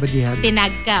me or somebody had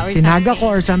Tinag ka or tinaga something.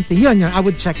 ko or something. Yun. I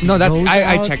would check No, that's those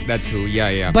I out. check that too.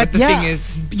 Yeah. But the yeah, thing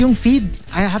is, yung feed,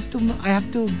 I have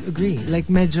to agree. Like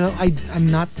medyo I'm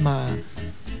not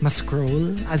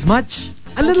ma-scroll as much.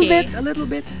 A little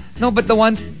bit. no, but the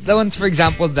ones for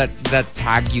example that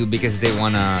tag you because they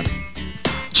wanna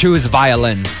choose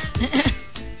violence.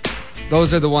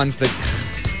 Those are the ones that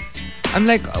I'm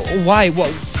like, why?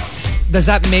 What does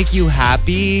that make you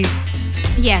happy?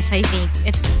 Yes, I think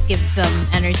it gives them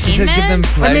entertainment. Does it give them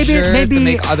pleasure maybe to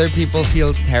make other people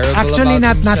feel terrible actually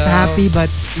about not themselves? happy,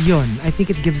 but yun. I think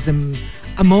it gives them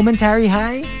a momentary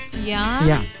high. Yeah.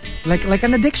 Yeah. Like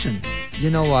an addiction. You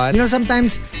know what? You know,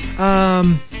 sometimes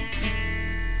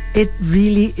it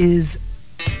really is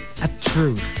a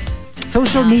truth.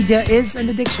 Social media is an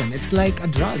addiction. It's like a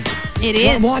drug. It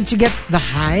is. Once you get the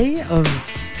high of,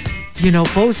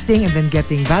 posting and then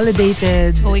getting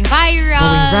validated, Going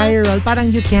viral.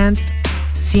 parang you can't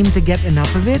seem to get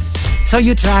enough of it. So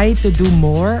you try to do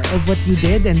more of what you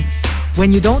did, and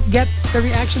when you don't get the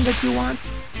reaction that you want,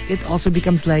 it also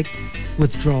becomes like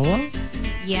withdrawal.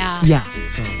 Yeah. Yeah.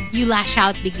 So You lash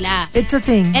out bigla. it's a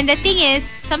thing. And the thing is,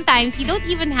 sometimes you don't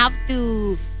even have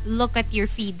to look at your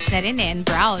feeds na rin and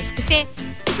browse. Kasi,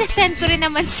 isa-send ko rin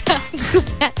naman sa group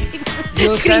natin.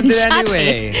 You'll send it Screenshot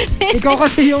anyway. Ikaw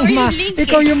kasi yung Or yung link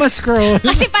ikaw eh. yung ma-scroll.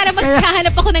 Kasi para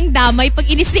magkahanap ako ng damay, pag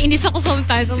inis na inis ako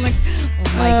sometimes, I'm like, oh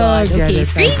my God, get okay, it, I get it.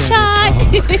 screenshot!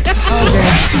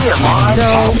 TMR So,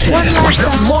 Top 10. one last The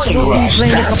time, Morning we'll be Rush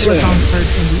playing a Top couple of 10. songs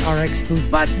first in the RX booth,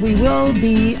 but we will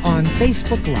be on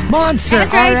Facebook Live. Monster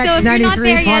That's right, so RX if you're not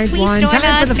there yet, please 93.1. join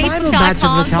Time for the us, final batch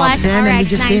of the top 10, and we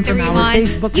just came from our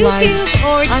Facebook Live. YouTube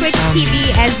or Twitch TV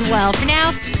as well. For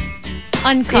now,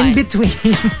 uncut. In between.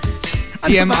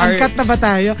 TMR. Uncut na ba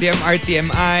tayo? TMR,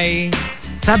 TMI.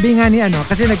 Sabi nga ni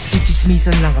kasi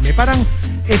nagchichismisan lang kami. Parang,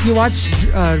 if you watch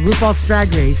RuPaul's Drag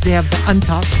Race, they have the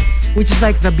Untucked, which is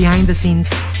like the behind the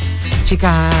scenes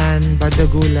chikahan,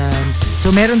 bardagulan. So,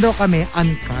 meron daw kami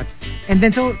uncut. And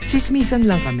then, so, chismisan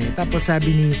lang kami. Tapos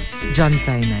sabi ni John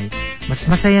Sinai, mas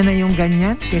masaya na yung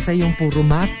ganyan kaysa yung puro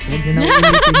math. Huwag niyo na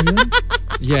ulitin yun.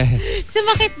 Yes.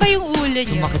 Sumakit ba yung ulo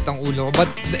niyo? Sumakit ang ulo ko. But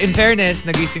in fairness,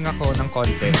 nagising ako ng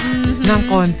konti. Nang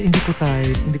konti, hindi ko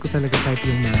type. Hindi ko talaga type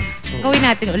yung math. So, Gawin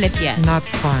natin ulit yan. not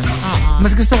fun. Oo.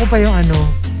 Mas gusto ko pa yung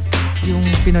yung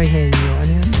Pinoy Henyo.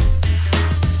 Ano yun?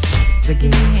 The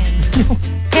game.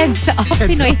 Heads up,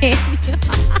 Pinoy Henyo.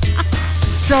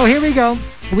 So here we go.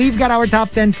 We've got our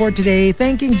top 10 for today.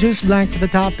 Thanking Juice Blank for the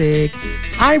topic.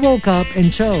 I woke up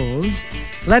and chose.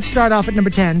 Let's start off at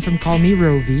number 10 from Call Me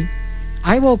Rovi.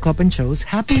 I woke up and chose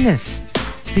happiness.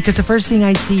 Because the first thing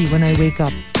I see when I wake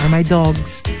up are my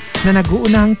dogs na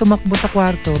nag-uunahang tumakbo sa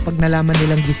kwarto pag nalaman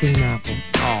nilang gising na ako.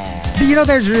 But you know,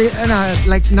 there's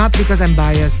like, not because I'm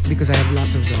biased, because I have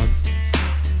lots of dogs.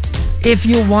 If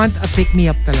you want a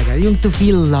pick-me-up talaga, yung to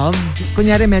feel loved,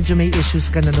 kunyari medyo may issues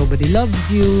ka na nobody loves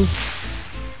you,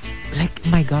 like,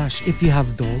 my gosh, if you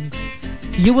have dogs,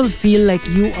 you will feel like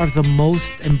you are the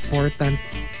most important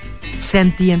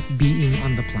sentient being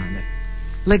on the planet.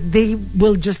 Like, they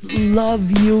will just love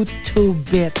you to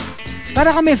bits.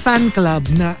 Para kami fan club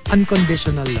na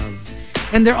unconditional love.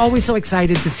 And they're always so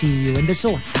excited to see you. And they're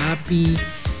so happy.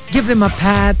 Give them a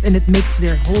pat and it makes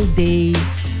their whole day.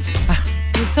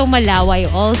 It's so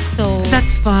malaway also.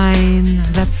 That's fine.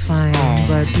 Aww.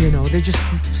 But, they're just...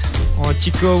 Oh,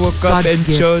 Chico woke up God's and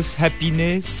gift. chose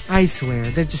happiness. I swear,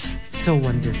 they're just so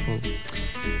wonderful.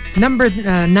 Number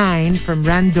 9 from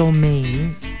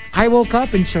Randomain. I woke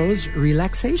up and chose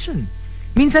relaxation.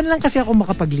 Minsan lang kasi ako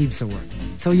makapag-leave sa work.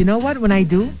 So you know what? When I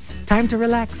do, time to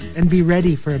relax and be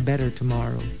ready for a better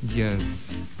tomorrow. Yes.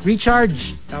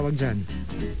 Recharge, tawag dyan.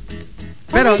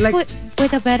 Pero like,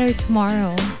 with a better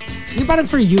tomorrow. yung parang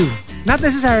for you. Not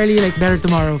necessarily like better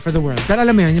tomorrow for the world. Pero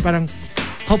alam mo yun, yung parang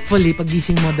hopefully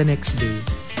pagising mo the next day,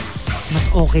 mas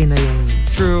okay na yung...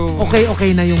 True.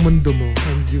 Okay na yung mundo mo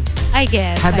and you've I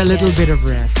guess. had a little bit of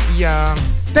rest. Yeah.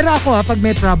 Pero ako pag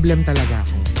may problem talaga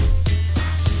ako,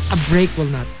 a break will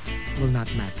not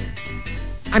matter.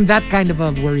 I'm that kind of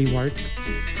a worrywart.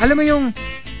 Alam mo yung,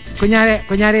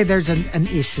 kunyari there's an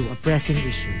issue, a pressing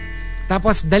issue.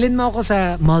 Tapos dalhin mo ako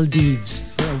sa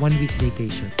Maldives for a 1-week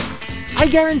vacation. I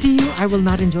guarantee you, I will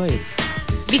not enjoy it.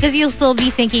 Because you'll still be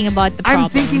thinking about the problem.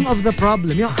 I'm thinking of the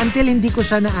problem. Yung, until hindi ko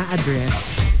siya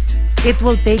na-address, it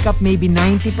will take up maybe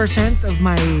 90% of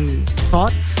my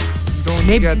thoughts. Don't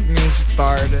get me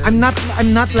started. I'm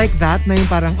not like that na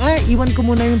yung parang, iwan ko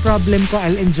muna yung problem ko,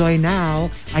 I'll enjoy now.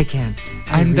 I can't.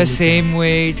 I'm the same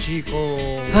way,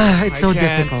 Chico. It's so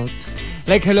difficult.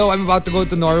 Like, hello, I'm about to go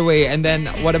to Norway, and then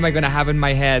what am I gonna have in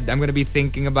my head? I'm gonna be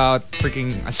thinking about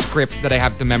freaking a script that I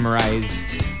have to memorize.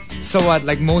 So what?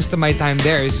 Like, most of my time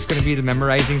there is just gonna be the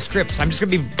memorizing scripts. I'm just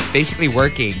gonna be basically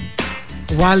working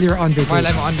while you're on vacation. while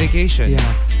I'm on vacation.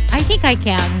 Yeah. I think I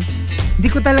can. Di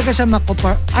ko talaga siya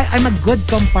I'm a good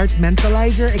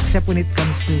compartmentalizer except when it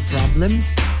comes to problems.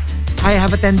 I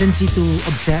have a tendency to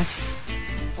obsess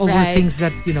over things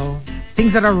that,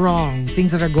 things that are wrong,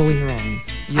 things that are going wrong.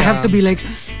 Yeah. I have to be like,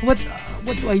 what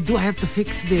do I do? I have to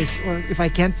fix this. Or if I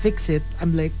can't fix it,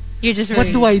 I'm like, You're just what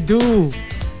do I do?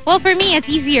 Well, for me, it's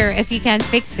easier if you can't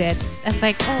fix it. It's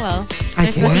like, oh well,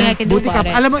 there's nothing I can do Buti about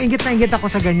it. Alam mo, ingit na ingit ako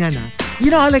sa ganyan You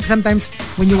know how like sometimes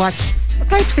when you watch,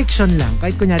 kahit fiction lang,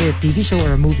 kahit kunyari a TV show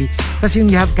or a movie, tapos yung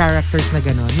you have characters na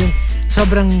gano'n, yung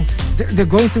sobrang, they're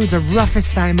going through the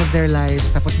roughest time of their lives,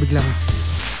 tapos biglang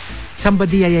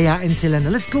somebody yayayain sila na,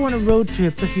 let's go on a road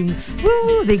trip, tapos yung,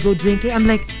 woo, they go drinking. I'm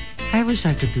like, I wish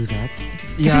I could do that.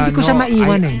 Kasi hindi ko siya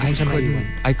maiwan Hindi ko siya maiwan.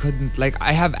 I couldn't. Like,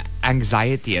 I have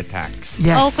anxiety attacks.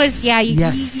 Yes. Oh, because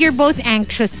you're both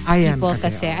anxious people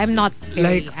kasi. I'm not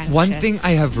very like, anxious. one thing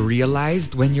I have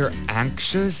realized when you're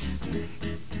anxious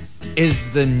is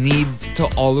the need to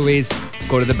always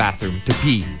go to the bathroom to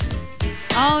pee.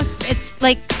 Oh, it's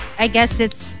like, I guess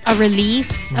it's a release,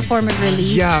 a form of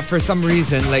release. Yeah, for some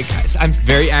reason, like, I'm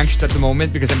very anxious at the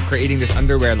moment because I'm creating this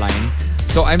underwear line.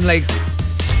 So I'm like,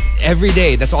 every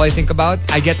day, that's all I think about.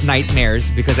 I get nightmares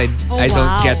because I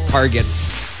don't get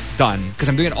targets done because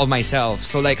I'm doing it all myself.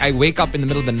 So like, I wake up in the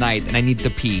middle of the night and I need to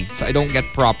pee. So I don't get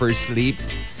proper sleep.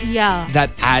 Yeah.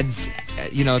 That adds,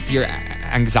 to your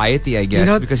anxiety, I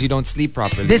guess, because you don't sleep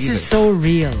properly. This is so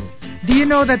real. Do you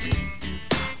know that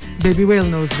Baby Whale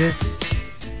knows this?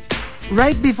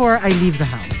 Right before I leave the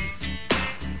house.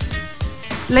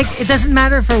 Like, it doesn't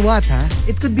matter for what,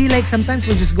 It could be like sometimes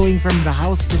we're just going from the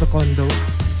house to the condo.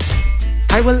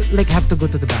 I will like have to go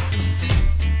to the bathroom.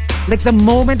 Like the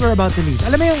moment we're about to leave.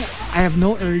 Alam mo yung, I have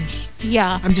no urge.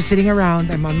 Yeah. I'm just sitting around.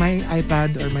 I'm on my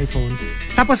iPad or my phone.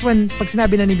 Tapos pag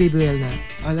sinabi na ni Baby Whale na,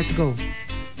 let's go.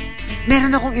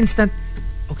 Meron akong instant,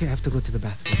 okay, I have to go to the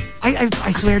bathroom.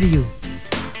 I swear to you.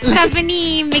 Sabi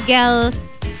ni Miguel,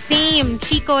 same.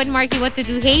 Chico and Markki, what to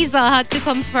do? Hazel, how to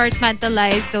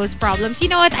compartmentalize those problems. You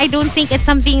know what? I don't think it's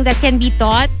something that can be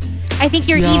taught. I think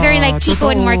you're either like Chico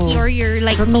and Markki or you're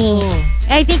like me.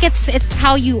 I think it's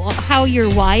how you're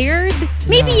wired.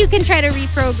 Maybe you can try to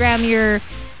reprogram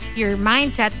your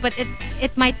mindset, but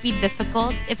it might be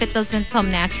difficult if it doesn't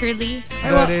come naturally.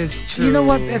 That is true. You know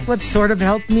what sort of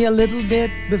helped me a little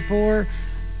bit before?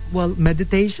 Well,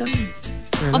 meditation.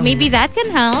 Oh, maybe that can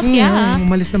help, yeah.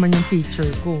 Umalis naman yung teacher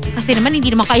ko. Kasi naman,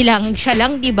 hindi naman kailangan siya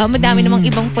lang, di ba? Madami namang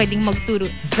ibang pwedeng magturo.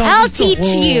 I'll teach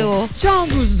you. Siya ang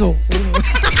gusto ko.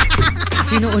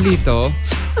 Sino ulito?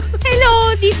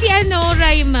 Hello, di si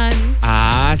Rayman.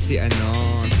 Si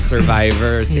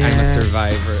Survivor. I'm a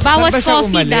Survivor. Bawas Saan ba siya coffee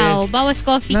umalis? daw. Bawas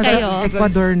coffee kayo. Nasa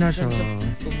Ecuador na siya.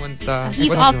 Pumunta. He's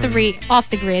off the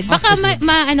grid. Baka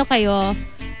kayo,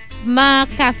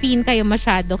 ma-caffeine kayo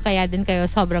masyado, kaya din kayo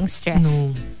sobrang stress.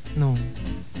 No.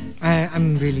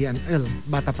 I'm really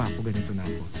bata pa ako, ganito na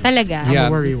ako. Talaga?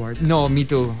 I'm a worrywart. No, me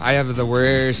too. I have the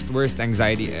worst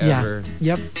anxiety ever.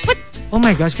 Yeah. Yep. But, oh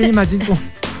my gosh, can you imagine kung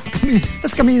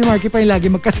kami ni Markki pa yung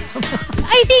lagi magkasama.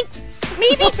 I think,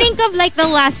 maybe think of like the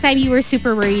last time you were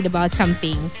super worried about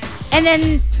something. And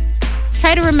then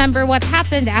try to remember what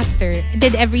happened after.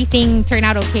 Did everything turn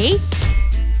out okay?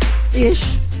 Ish.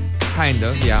 Kind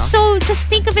of, yeah. So just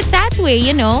think of it that way,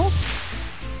 you know?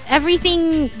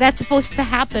 Everything that's supposed to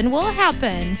happen will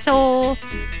happen. So,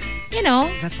 you know.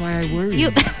 That's why I worry.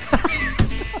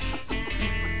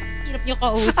 Hirap nyo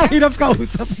kausap. Hirap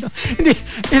kausap na. Hindi,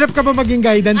 hirap ka ba maging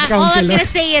guidance All I'm counselor? gonna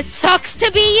say is, sucks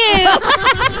to be you.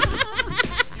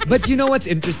 But you know what's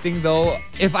interesting though?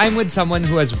 If I'm with someone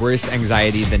who has worse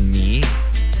anxiety than me,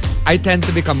 I tend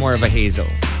to become more of a Hazel.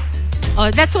 Oh,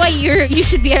 that's why you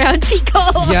should be around Chico.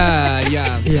 Yeah.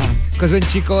 Yeah. Because when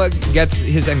Chico gets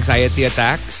his anxiety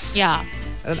attacks, Yeah.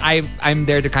 I'm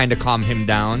there to kind of calm him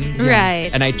down. Right.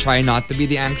 And I try not to be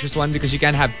the anxious one because you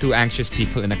can't have two anxious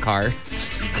people in a car.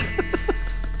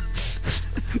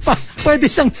 Pwede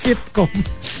siyang sitcom.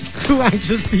 Two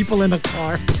anxious people in a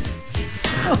car.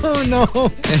 Oh no.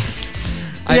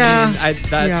 I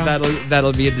mean,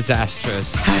 that'll be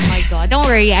disastrous. Oh my God. Don't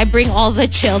worry. I bring all the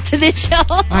chill to the show.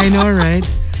 I know, right?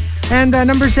 And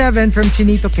number 7 from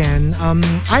Chinito Ken.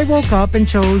 I woke up and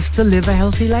chose to live a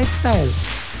healthy lifestyle.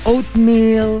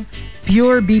 Oatmeal,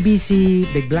 pure BBC,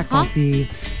 big black coffee,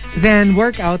 then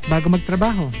workout bago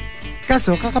magtrabaho.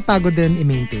 Kaso, kakapagod din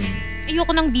i-maintain.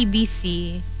 Ayoko ng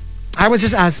BBC. I was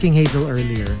just asking Hazel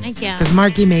earlier. Yeah. Because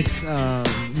Markki makes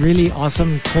really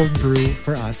awesome cold brew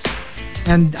for us.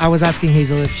 And I was asking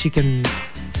Hazel if she can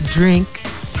drink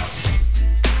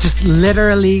just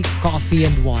literally coffee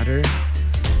and water.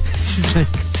 She's like,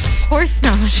 Of course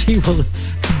not. she will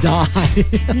die.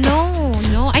 No.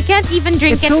 I can't even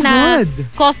drink It's it so na good.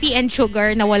 coffee and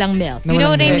sugar na walang milk. Na You know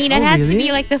walang what I milk. mean? Oh, It has to really?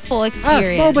 be like the full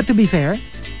experience. No, but to be fair,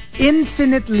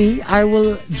 infinitely I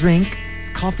will drink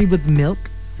coffee with milk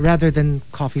rather than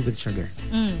coffee with sugar.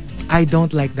 I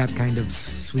don't like that kind of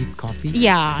sweet coffee.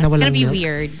 Yeah, na it's gonna walang be milk.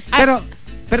 weird.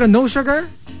 Pero no sugar,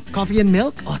 coffee and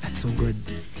milk. Oh, that's so good.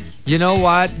 You know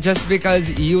what? Just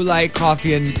because you like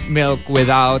coffee and milk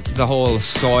without the whole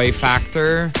soy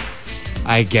factor,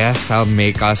 I guess I'll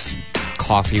make us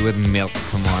coffee with milk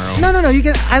tomorrow. No. You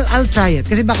can. I'll try it.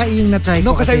 Kasi baka yung na-try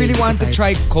No, ko. because I really want to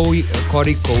try kori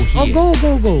kohi. Oh,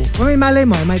 go. May malay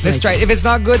mo. I might Let's try like it. If it's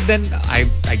not good, then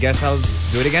I guess I'll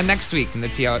do it again next week and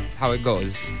let's see how it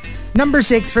goes. Number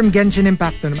 6 from Genshin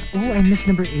Impact. Oh, I missed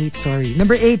number 8. Sorry.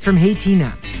 Number 8 from Hey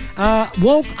Tina. I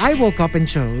woke up and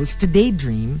chose to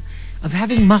daydream of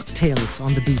having mocktails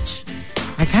on the beach.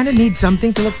 I kind of need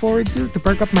something to look forward to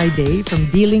perk up my day from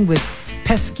dealing with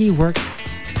pesky work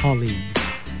colleagues.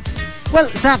 Well,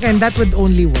 sa akin, that would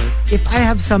only work if I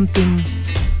have something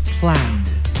planned.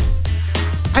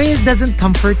 I mean, it doesn't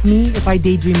comfort me if I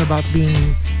daydream about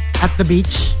being at the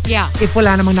beach. Yeah. If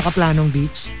wala namang nakaplanong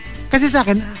beach. Kasi sa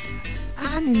akin,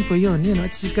 aanin ko yun. You know,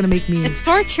 it's just gonna make me It's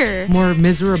torture. more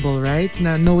miserable, right?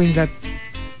 Na knowing that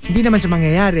hindi naman siya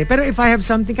mangyayari. Pero if I have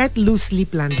something kahit loosely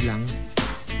planned lang,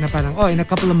 na parang, in a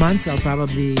couple of months, I'll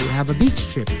probably have a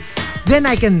beach trip. Then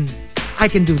I can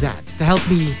do that to help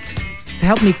me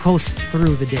coast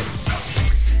through the day.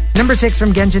 Number 6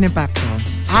 from Genshin Impact.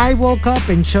 I woke up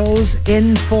and chose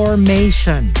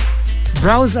information.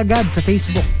 Browse agad sa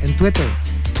Facebook and Twitter.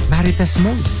 Marites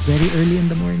mode, very early in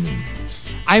the morning.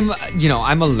 I'm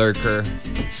a lurker,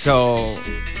 so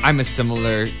I'm a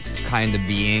similar kind of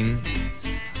being.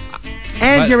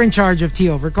 And But- you're in charge of tea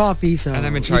over coffee, so And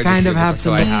I'm in charge you kind of of have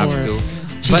so to I look have for to.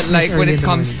 chismes But like when early in it the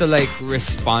comes morning. to like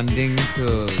responding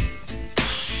to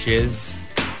shiz,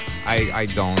 I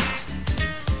don't.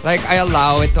 Like I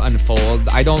allow it to unfold.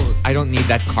 I don't need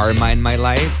that karma in my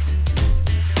life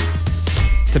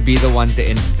to be the one to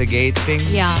instigate things.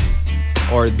 Yeah.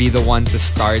 Or be the one to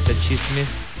start the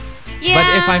chismis. Yeah. But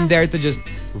if I'm there to just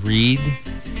read,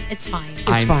 It's fine.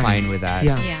 I'm fine. fine with that.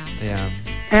 Yeah. Yeah.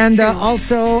 And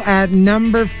also at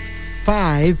number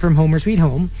 5 from Homer Sweet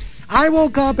Home, I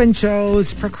woke up and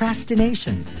chose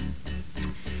procrastination.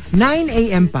 9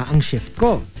 a.m. pa ang shift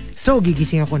ko. So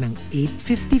gigising ako ng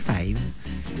 8:55.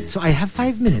 So I have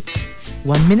 5 minutes.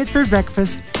 1 minute for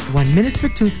breakfast, 1 minute for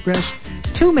toothbrush,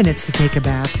 2 minutes to take a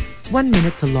bath, 1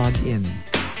 minute to log in.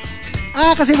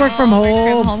 Kasi work from home.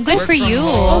 Work from home. Good Work for from you.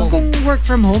 home. Kung work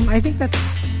from home, I think that's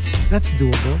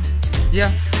doable.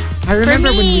 Yeah. I remember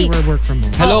when me- we were work from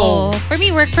home. Hello. For me,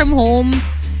 work from home,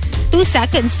 2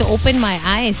 seconds to open my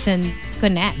eyes and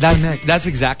connect. That's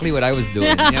exactly what I was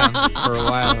doing, yeah, for a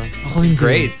while. Ako It's hindi.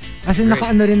 great. As in, Great.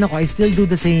 naka-ano rin ako. I still do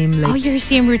the same, Oh, like, your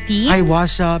same routine? I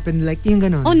wash up and like, yung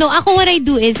ganon. Oh no, ako what I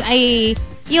do is I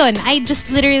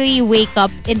just literally wake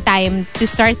up in time to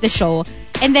start the show.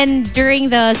 And then during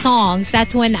the songs,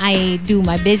 that's when I do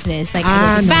my business. Like I go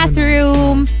to the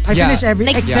bathroom. I Yeah. finish every,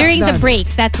 Like except during the that.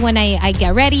 breaks, that's when I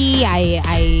get ready.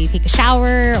 I take a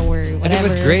shower or whatever. And it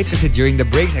was great kasi during the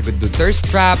breaks, I could do thirst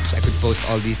traps. I could post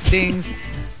all these things.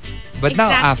 But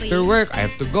now, Exactly. after work, I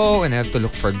have to go and I have to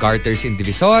look for garters in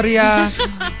Divisoria.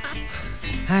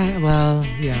 Ay, well,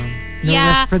 yeah. No Yeah.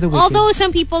 rest for the wicked. Although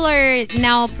some people are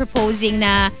now proposing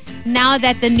na now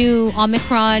that the new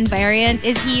Omicron variant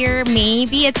is here,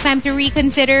 maybe it's time to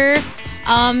reconsider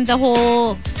the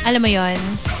whole, alam mo yun,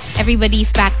 everybody's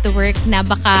back to work na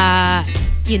baka,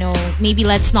 maybe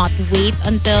let's not wait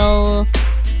until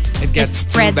It it gets too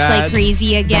spreads bad. like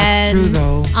crazy again. That's true,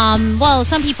 though. Well,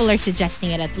 some people are suggesting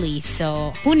it at least.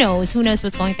 So who knows? Who knows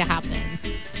what's going to happen?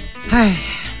 Ay.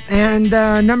 And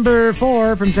number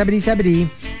 4 from 7070,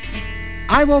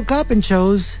 I woke up and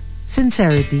chose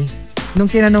sincerity. Nung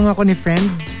tinanong ako ni friend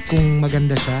kung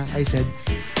maganda siya, I said,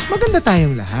 maganda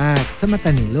tayong lahat sa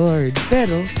mata ni Lord.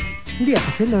 Pero, hindi ako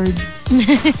si Lord.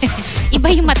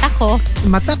 Iba yung mata ko.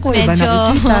 Mata ko, iba Medyo,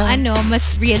 nakikita.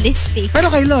 mas realistic.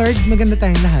 Pero kay Lord, maganda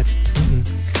tayong lahat.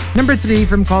 Number 3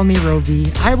 from Call Me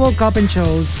Rovi, I woke up and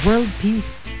chose world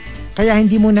peace. Kaya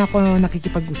hindi muna ako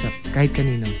nakikipag-usap kahit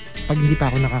kanino pag hindi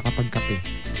pa ako nakakapagkape.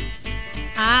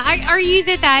 Are you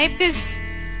the type? Because,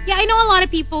 yeah, I know a lot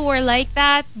of people were like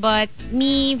that, but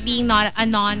me being not a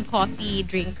non-coffee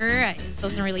drinker, it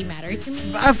doesn't really matter to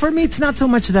me. For me, it's not so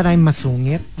much that I'm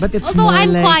masungit, but it's Although more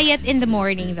I'm like... quiet in the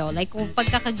morning though. Like, kung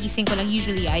pagkakagising ko lang,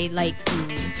 usually I like to,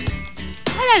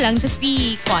 wala lang, just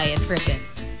be quiet for a bit.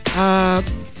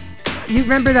 You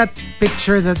remember that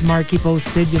picture that Markki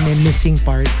posted, yung may missing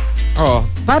part? Oh,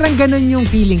 Parang ganun yung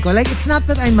feeling ko. Like, it's not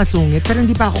that I'm masungit, pero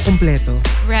hindi pa ako kumpleto.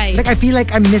 Right. Like, I feel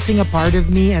like I'm missing a part of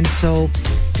me, and so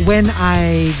when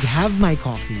I have my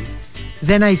coffee,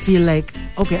 then I feel like,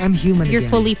 okay, I'm human You're again.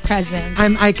 fully present.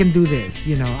 I can do this,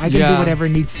 I can do Yeah. whatever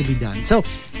needs to be done. So,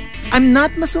 I'm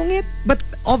not masungit, but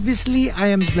obviously I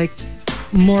am like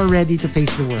more ready to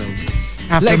face the world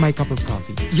after Like- my cup of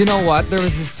coffee. you know what? There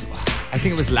was this, I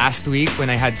think it was last week when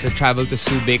I had to travel to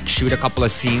Subic, shoot a couple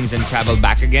of scenes and travel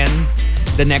back again.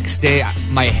 The next day,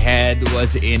 my head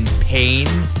was in pain.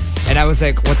 And I was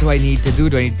like, what do I need to do?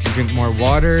 Do I need to drink more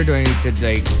water? Do I need to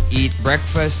like eat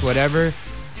breakfast? Whatever.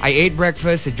 I ate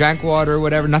breakfast, I drank water,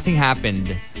 whatever. Nothing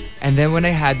happened. And then when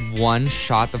I had one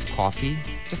shot of coffee,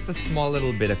 just a small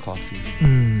little bit of coffee,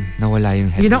 nawala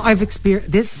yung head. I've experienced,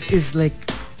 this is like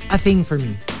a thing for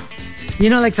me.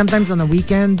 Like sometimes on the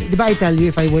weekend, di ba I tell you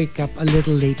if I wake up a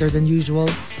little later than usual,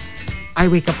 I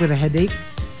wake up with a headache.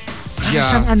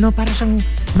 Para siyang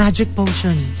magic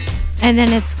potion. And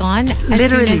then it's gone Literally.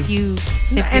 as soon as you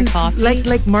sip And your coffee.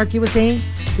 like Markki was saying,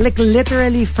 like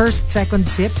literally first, second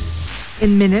sip,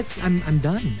 in minutes, I'm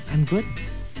done. I'm good.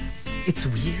 It's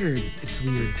weird.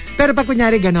 Pero pag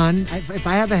kunyari ganon, if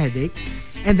I have a headache,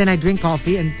 and then I drink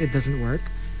coffee and it doesn't work,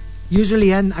 usually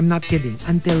yan, I'm not kidding,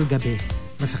 until gabi,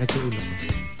 masakit yung ulo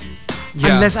ko.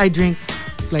 Yeah. Unless I drink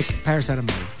like paracetamol.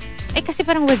 kasi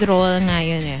parang withdrawal nga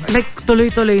yun eh. Like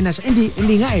tuloy-tuloy na siya.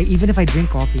 Hindi nga eh. Even if I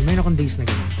drink coffee, mayroon akong days na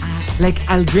ganun. Like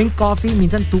I'll drink coffee,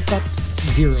 minsan 2 cups,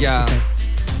 0. Yeah. Okay.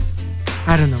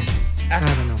 I don't know.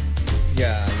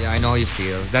 Yeah, I know how you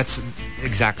feel. That's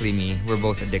exactly me. We're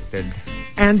both addicted.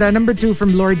 And number 2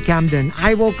 from Lord Camden,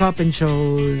 I woke up and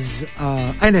chose,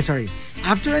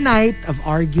 after a night of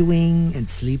arguing and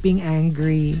sleeping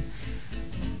angry,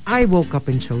 I woke up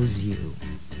and chose you.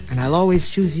 And I'll always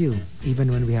choose you,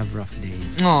 even when we have rough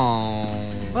days. Oh.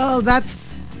 Well, that's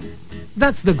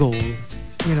the goal.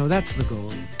 That's the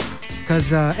goal.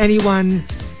 Because anyone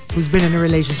who's been in a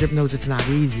relationship knows it's not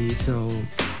easy. So,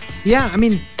 yeah, I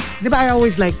mean, diba I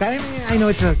always like that. I mean, I know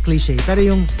it's a cliche, pero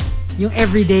yung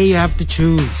every day you have to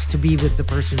choose to be with the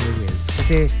person you're with.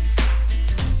 Kasi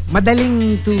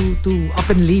madaling to up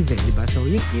and leave diba? So,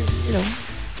 you know,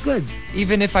 it's good.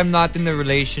 Even if I'm not in the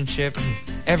relationship,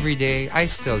 every day I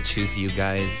still choose you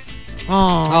guys.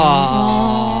 Aww.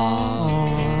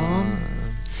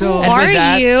 So, And Are with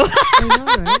that- you? I know,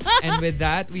 right? And with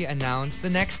that, we announce the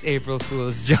next April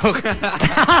Fool's joke.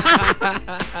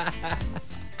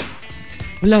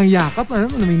 Walang yakap.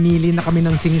 Namimili na kami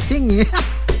ng sing-sing eh.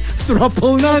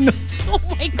 Throuple na, no? Oh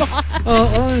my God.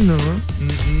 Oo, no?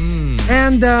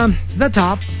 And the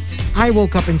top, I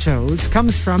woke up and chose,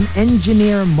 comes from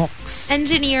Engineer Mox.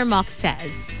 Engineer Mock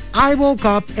says, I woke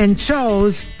up and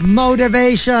chose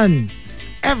motivation.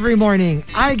 Every morning,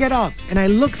 I get up and I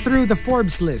look through the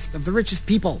Forbes list of the richest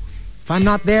people. If I'm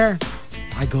not there,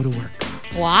 I go to work.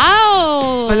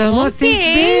 Wow. Alam mo, think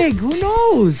Okay. big. Who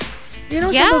knows? You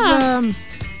know, some of Yeah.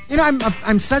 you know,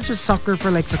 I'm such a sucker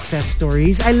for like success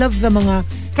stories. I love the mga,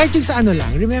 kahit yung sa ano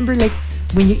lang. Remember like,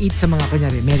 when you eat sa mga,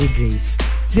 kunyari, Mary Grace.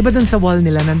 Di ba dun sa wall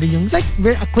nila, nandun yung like,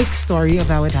 a quick story of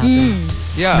how it happened.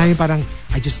 Yeah. Na yung parang,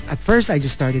 at first, I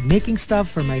just started making stuff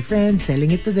for my friends,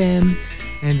 selling it to them.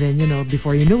 And then, you know,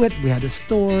 before you knew it, we had a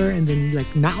store. And then like,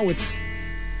 now it's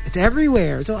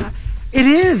everywhere. So, it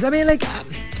is. I mean, like,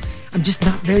 I'm just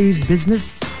not very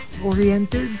business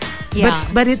oriented. Yeah.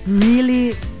 But it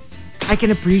really, I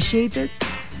can appreciate it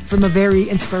from a very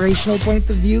inspirational point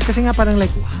of view. Kasi nga parang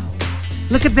like, wow,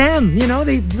 look at them. You know,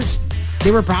 they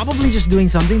were probably just doing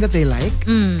something that they like.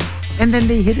 And then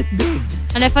they hit it big.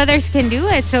 And if others can do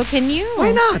it, so can you.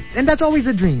 Why not? And that's always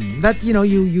the dream. That, you know,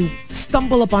 you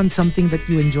stumble upon something that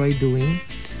you enjoy doing.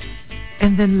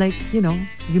 And then like, you know,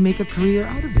 you make a career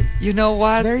out of it. You know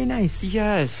what? Very nice.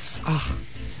 Yes.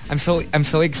 I'm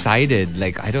so excited.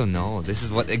 Like, I don't know. This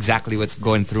is exactly what's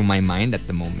going through my mind at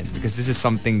the moment, because this is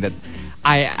something that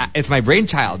it's my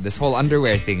brainchild, this whole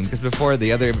underwear thing. Because before,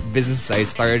 the other businesses I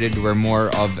started were more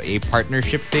of a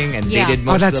partnership thing, and they did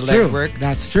most of the legwork.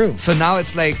 That's true. So now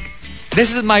it's like,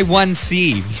 this is my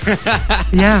 1C.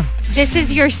 Yeah. This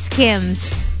is your Skims.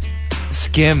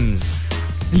 Skims.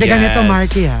 Hindi Yes. ganito,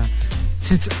 Markki, ha?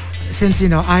 Since, you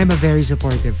know, I'm a very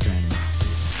supportive friend.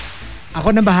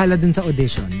 Ako na bahala dun sa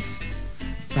auditions.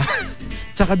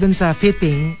 Tsaka dun sa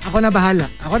fitting, ako na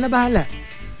bahala.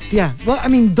 Yeah. Well, I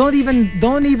mean, don't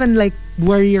even like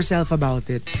worry yourself about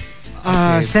it.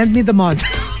 Okay. Send me the model.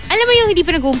 Alam mo yung hindi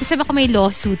pa nag-uumpisa, baka may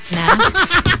lawsuit na.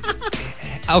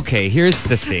 Okay, here's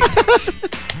the thing.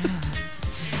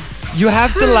 You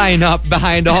have to line up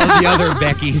behind all the other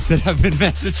Beckys that have been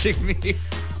messaging me.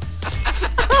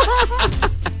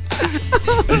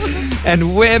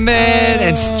 And women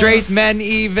and straight men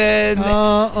even.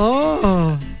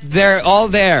 They're all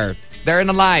there. They're in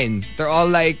a line. They're all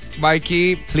like,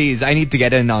 Markki, please, I need to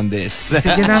get in on this.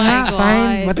 Sige na nga, God.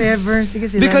 fine, whatever. Sige,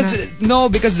 sila na.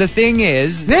 Because the thing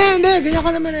is, Hindi, ganyan ka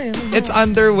naman eh. it's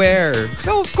underwear.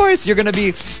 No, of course you're gonna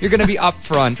be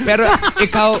upfront. Pero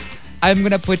ikaw, I'm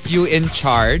gonna put you in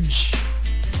charge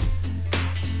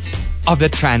of the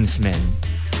trans men.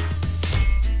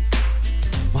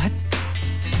 What?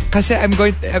 Kasi I'm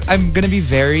gonna be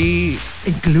very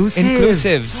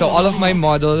inclusive. So all of my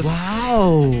models,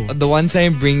 Wow. the ones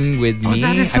I'm bringing with me,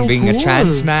 that is so I'm bringing cool. a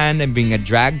trans man, I'm bringing a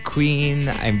drag queen,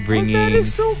 I'm bringing That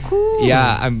is so cool.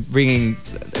 yeah, I'm bringing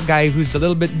a guy who's a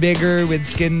little bit bigger with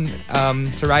skin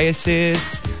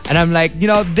psoriasis, and I'm like, you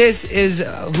know, this is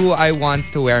who I want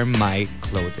to wear my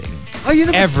clothing. Oh, you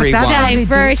know, Everyone. that's how they do-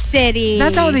 Diversity.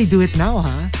 That's how they do it now,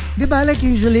 huh? Diba? Like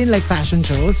usually in like fashion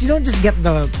shows, you don't just get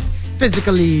the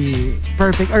physically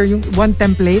perfect or yung one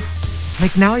template.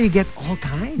 Like now you get all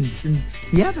kinds. And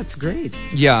yeah, that's great.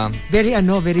 Yeah. Very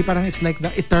parang it's like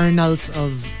the Eternals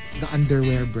of the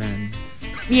underwear brand.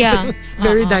 Yeah.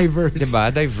 Very diverse.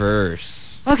 Diba?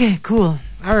 Diverse. Okay, cool.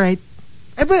 All right.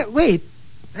 Eh, but wait.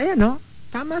 Ayan, no?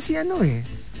 Tama si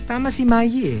Tama si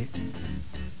Mayi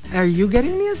eh. Are you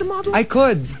getting me as a model? I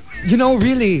could. You know,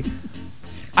 really.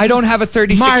 I don't have a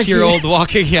 36-year-old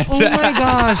walking yet. Oh my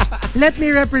gosh. Let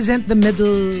me represent the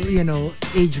middle, you know,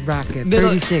 age bracket. Middle-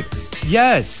 36.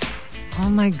 Yes. Oh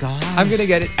my gosh. I'm gonna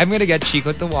get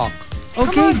Chico to walk.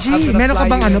 Okay, I'm G. gonna Meron ka fly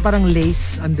bang you in. parang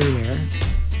lace underwear?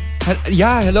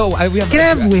 Yeah, hello. We have. Can I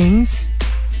have wings?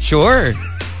 Sure.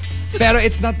 Pero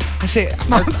it's not kasi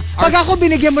Pag ako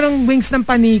binigyan mo ng wings ng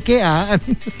panike, I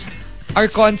mean, our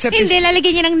concept Hindi, is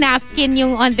lalagyan niya ng napkin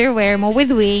yung underwear mo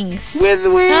with wings. with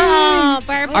wings. Oh,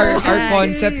 perfect. our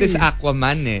concept is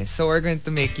Aquaman eh. So we're going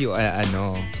to make you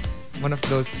one of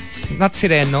those, not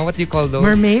sireno, what do you call those?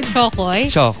 Mermaid? Chokoy?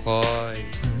 Chokoy.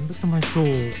 Ba't naman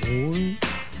shokoy?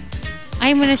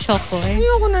 Ayaw mo na chokoy.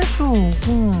 Ayoko na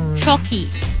shokoy. Shocky.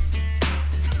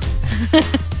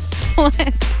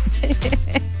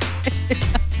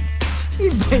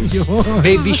 Iba yun.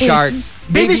 Baby shark.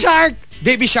 Baby shark!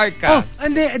 Baby shark ka. Oh,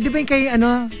 hindi, di ba yung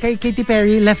kay Katy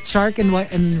Perry, left shark and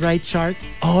right shark?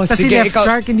 Oh, Tapos si sige, left ikaw.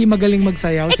 shark hindi magaling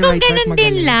magsayaw, Eh si kung right shark ganun magaling.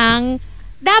 din lang,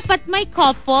 dapat may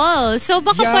couple. So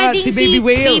baka Yeah, pwedeng si Baby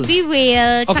Whale. Baby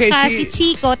Whale, Okay, tsaka si- si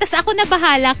Chico. Tapos ako na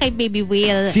bahala kay Baby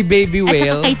Whale. Si Baby At saka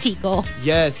Whale. kay Chico.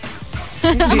 Yes.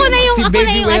 Ako na yung, si ako na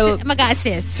Baby yung Whale,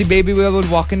 mag-assist. si Baby Whale would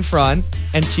walk in front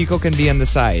and Chico can be on the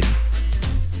side.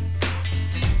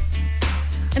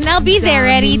 And I'll be there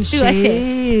ready to assist.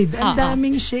 Shade. Ang Oo.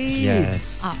 daming shade.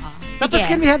 Yes. Tapos Sige.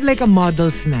 can we have like a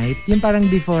models night? Yung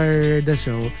parang before the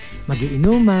show,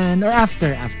 magiinuman or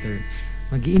after.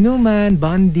 Magiinuman,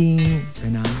 bonding,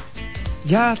 ganun.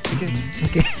 Yeah, sige.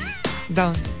 Okay.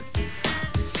 Down.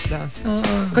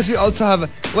 Because we also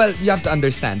have, well, you have to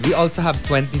understand, we also have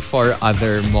 24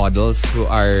 other models who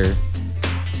are,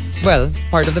 well,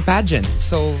 part of the pageant.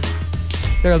 So,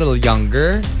 they're a little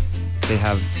younger. They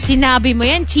have... Sinabi mo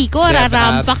yan, Chico,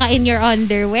 rarampa ka in your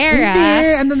underwear,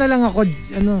 Hindi, ano na lang ako,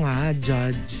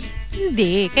 judge.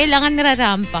 Hindi, kailangan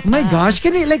nararampa ka. Oh my gosh,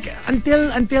 can we, like,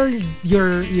 until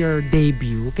your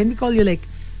debut, can we call you, like,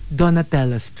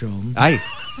 Donatella Strom? Ay,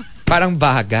 parang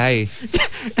bagay.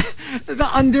 The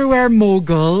underwear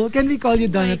mogul. Can we call you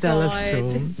Donatella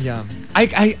Strom? Yeah.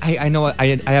 I know,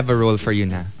 I have a role for you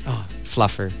na. Oh.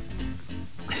 Fluffer.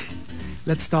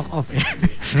 Let's talk off air.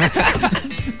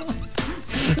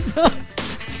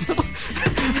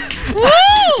 Woo!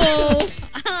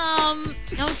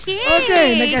 Okay.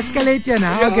 Okay, nag-escalate yan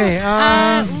ha. Okay.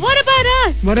 What about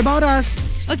us? What about us?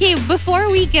 Okay, before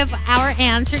we give our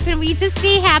answer, can we just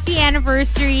say happy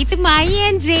anniversary to Maya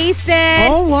and Jason?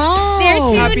 Oh, wow! They're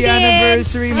tuned Happy in.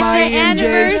 anniversary, It's Maya their and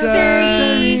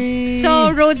anniversary.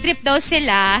 So, road trip daw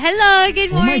sila. Hello,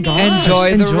 good Oh my morning. gosh.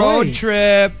 Enjoy the Enjoy. road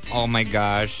trip. Oh my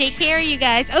gosh. Take care, you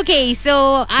guys. Okay,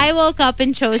 so I woke up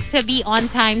and chose to be on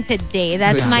time today.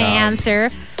 That's Good my job. answer.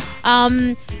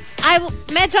 I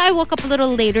woke up a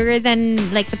little later than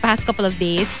like the past couple of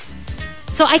days.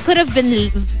 So I could have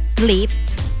been late.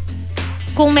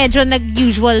 Kung medyo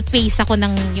nag-usual pace ako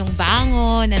ng yung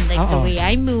bangon and like the way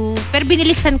I move. Pero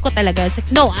binilisan ko talaga. It's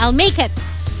like, no, I'll make it.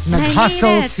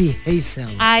 Nag-hustle si Hazel.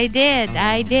 I did.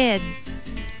 I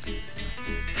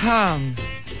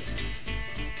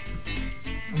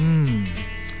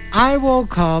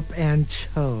woke up and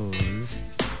chose...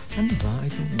 Ano ba?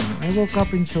 I don't know. I woke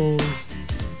up and chose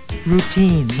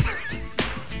routine.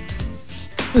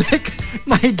 Like,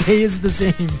 my day is the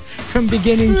same from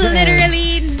beginning to end.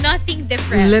 Literally nothing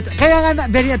different. Kaya nga,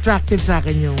 very attractive sa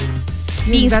akin yung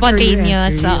Being that early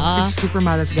spontaneous, entry. oo. It's super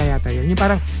malas gayata yun. Yung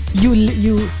parang,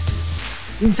 yung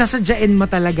sasadyain mo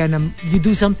talaga na you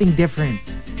do something different.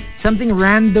 Something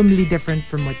randomly different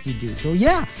from what you do. So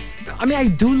yeah, I mean, I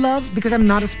do love, because I'm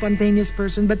not a spontaneous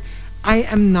person, but I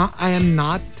am not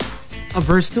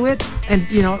averse to it. And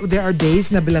you know, there are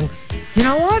days na bilang, you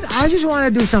know what? I just want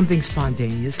to do something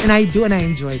spontaneous. And I do, and I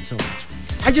enjoy it so much.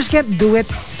 I just can't do it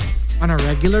on a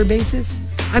regular basis.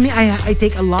 I mean, I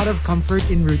take a lot of comfort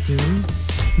in routine.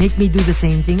 Make me do the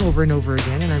same thing over and over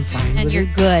again, and I'm fine And with you're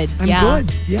it. good. I'm yeah.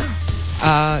 good.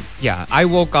 Yeah. Yeah, I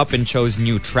woke up and chose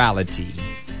neutrality.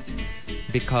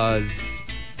 Because,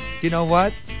 you know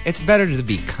what? It's better to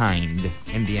be kind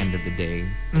in the end of the day.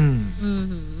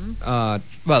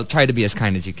 Well, try to be as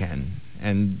kind as you can.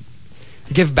 And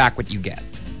give back what you get.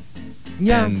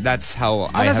 Yeah. And that's how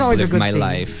I that's have always a lived good my thing.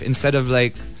 life. Instead of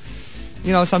like,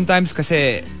 you know, sometimes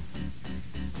kasi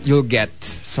you'll get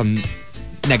some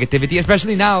negativity,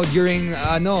 especially now during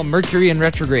Mercury in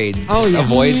retrograde. Oh, Just yeah.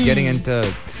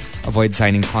 avoid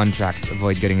signing contracts,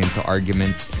 avoid getting into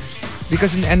arguments.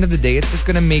 Because in the end of the day, it's just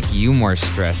gonna make you more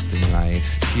stressed in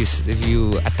life. If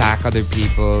you attack other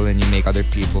people and you make other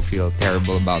people feel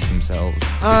terrible about themselves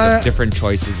because of different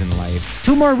choices in life.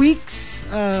 2 more weeks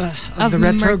of the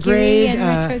Mercury retrograde. and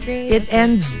retrograde. It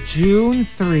ends June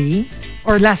 3.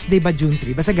 Or last day ba June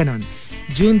 3? Basta ganon.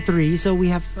 June 3. So we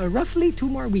have roughly 2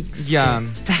 more weeks. Yeah.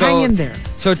 To hang in there.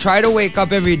 So try to wake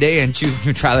up every day and choose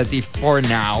neutrality for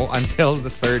now until the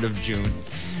 3rd of June.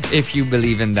 If you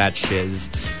believe in that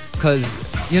shiz. Because,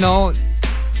 you know,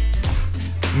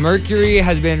 Mercury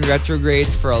has been retrograde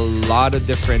for a lot of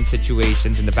different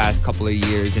situations in the past couple of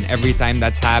years. And every time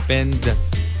that's happened,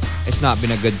 it's not been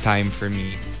a good time for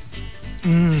me.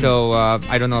 So,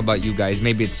 I don't know about you guys.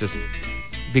 Maybe it's just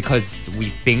because we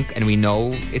think and we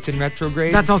know it's in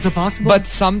retrograde. That's also possible. But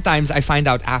sometimes I find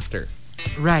out after.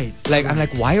 Right. Like, I'm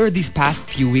like, why are these past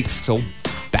few weeks so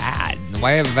bad?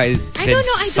 Why have I been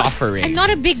suffering? I'm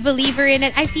not a big believer in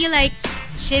it. I feel like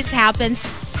shiz happens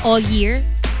all year.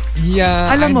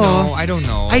 Yeah, Alam mo, I don't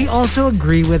know. I also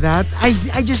agree with that.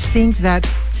 I just think that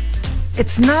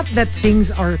it's not that things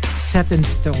are set in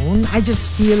stone. I just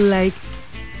feel like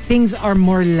things are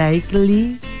more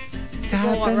likely to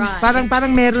happen.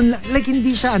 Parang meron, like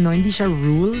hindi siya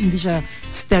rule, hindi siya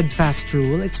steadfast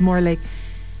rule. It's more like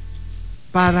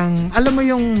parang alam mo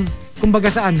yung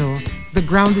kumbaga sa the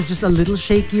ground is just a little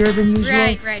shakier than usual.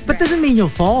 Right. But doesn't mean you'll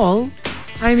fall.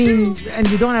 I mean, and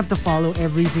you don't have to follow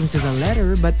everything to the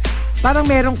letter, but parang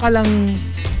meron ka lang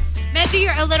Medyo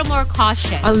you're a little more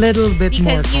cautious. a little bit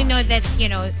more because you know cautious.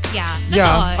 that, yeah.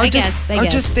 yeah, I guess.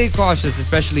 just stay cautious,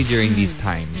 especially during these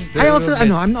times. I also,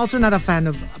 I'm also not a fan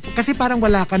of, kasi parang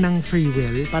wala ka ng free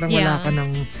will, parang wala ka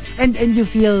ng, and you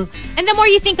feel, And the more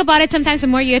you think about it, sometimes the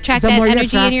more you attract the that more you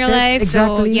energy in your attract it. life.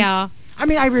 Exactly. So, yeah. I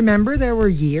mean, I remember there were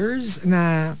years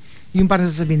na Yung parang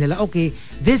sasabihin nila, okay,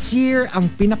 this year, ang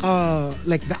pinaka,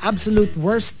 like the absolute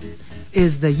worst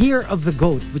is the year of the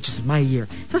goat, which is my year.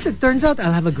 Tapos it turns out,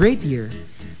 I'll have a great year.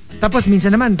 Tapos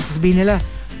minsan naman, sasabihin nila,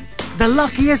 the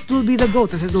luckiest will be the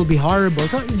goat. Tapos it will be horrible.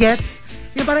 So it gets,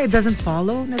 parang it doesn't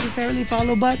necessarily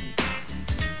follow, but,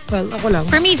 well, ako lang.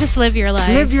 For me, just live your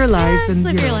life. Live your life. Yeah, and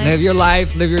live your life. Live your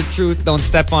life, live your truth. Don't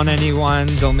step on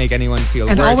anyone. Don't make anyone feel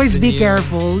worse. And always than be you.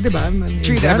 careful, diba?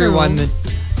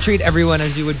 Treat everyone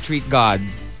as you would treat God.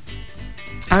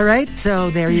 All right,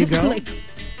 so there you go.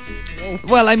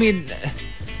 Well, I mean,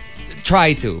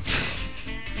 try to.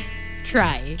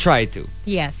 Try to.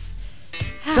 Yes.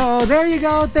 So there you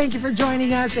go. Thank you for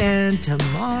joining us. And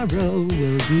tomorrow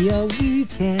will be a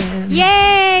weekend.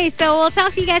 Yay! So we'll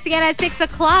talk to you guys again at 6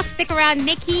 o'clock. Stick around.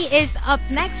 Nikki is up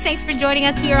next. Thanks for joining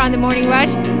us here on The Morning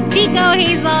Rush. Chico,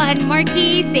 Hazel, and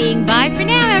Markki saying bye for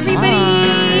now, everybody.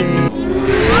 Bye.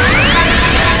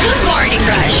 Good Morning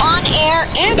Rush. On air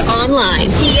and online.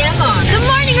 TMR. Good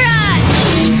Morning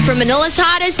Rush. From Manila's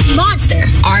hottest, Monster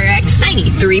RX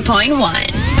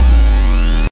 93.1.